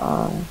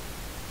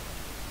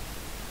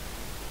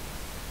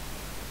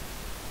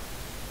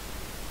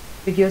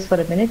videos for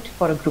a minute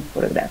for a group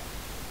photograph.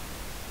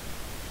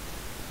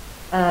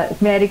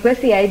 May I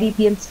request the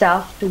IBPM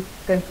staff to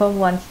confirm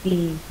once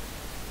the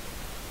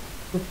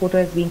group photo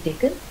has been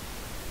taken?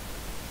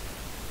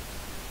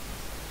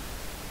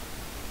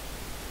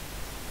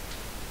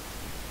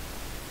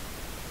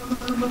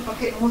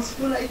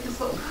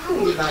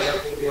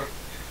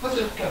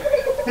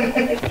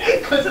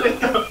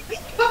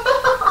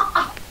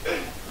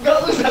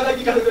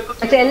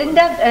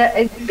 Elinda,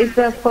 is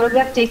the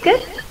photograph taken?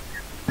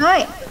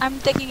 Hi, I'm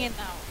taking it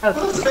now.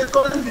 Okay.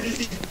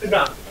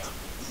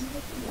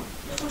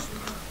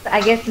 I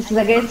guess this is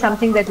again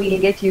something that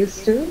we'll get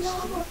used to.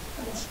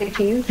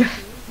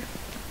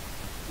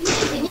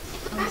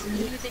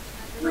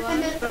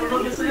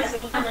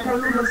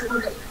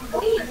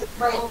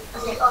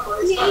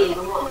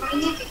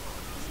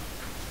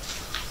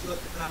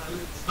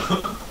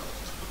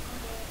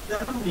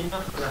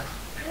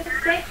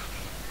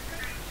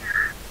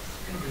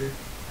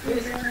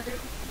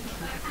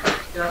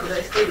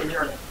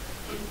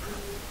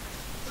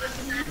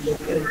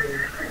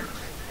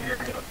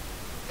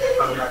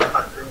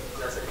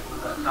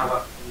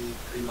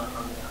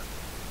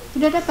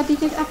 Sudah dapat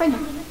dicek apanya?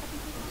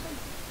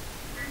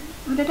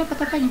 Sudah dapat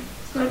apanya?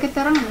 Surat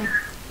keterangannya?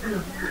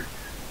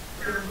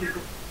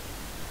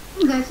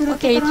 Enggak, surat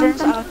Okay, it turns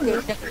out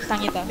good, Dr.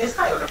 Sangeeta.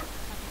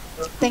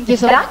 Thank you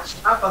so much.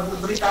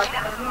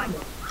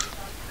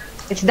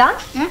 It's done?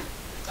 Yeah?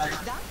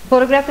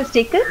 Photograph is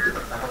taken?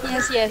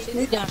 Yes,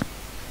 it's done.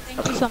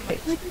 Thank you so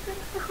much.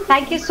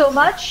 Thank you so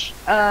much.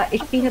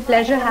 It's been a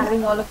pleasure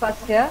having all of us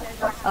here.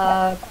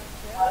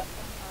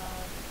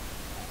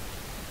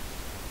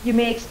 You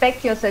may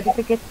expect your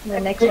certificate in the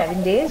next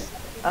 7 days,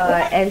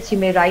 else you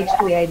may write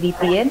to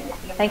AIBPN.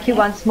 Thank you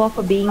once more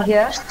for being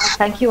here.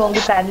 Thank you all the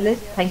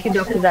panelists. Thank you,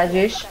 Dr.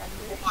 Rajesh,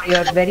 for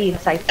your very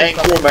insightful Thank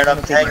you, madam.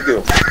 Thank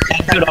you.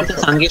 Thank you, Dr.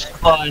 Sangeeta,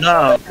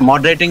 for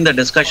moderating the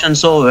discussion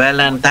so well,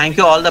 and thank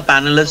you all the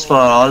panelists for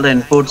all the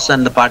inputs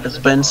and the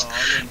participants.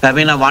 We have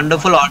been a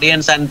wonderful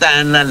audience, and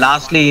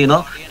lastly,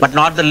 but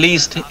not the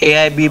least,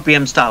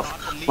 AIBPM staff.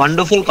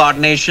 Wonderful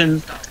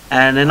coordination,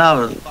 and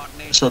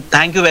so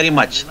thank you very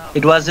much.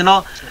 It was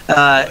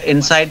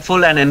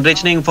insightful and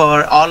enriching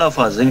for all of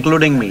us,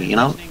 including me.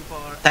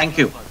 Thank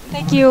you.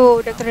 Thank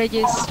you, Dr.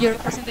 Rajesh. Your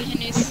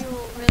presentation is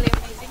really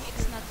amazing.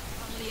 It's not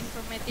only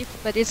informative,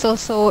 but it's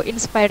also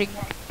inspiring.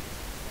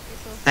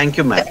 Thank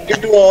you, ma'am. Thank you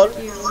to all.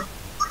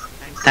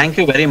 Thank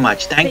you very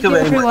much. Thank you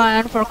very much.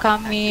 Everyone for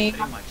coming,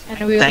 and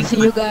we will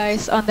see you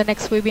guys on the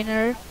next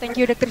webinar. Thank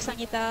you, Dr.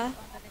 Sangeeta.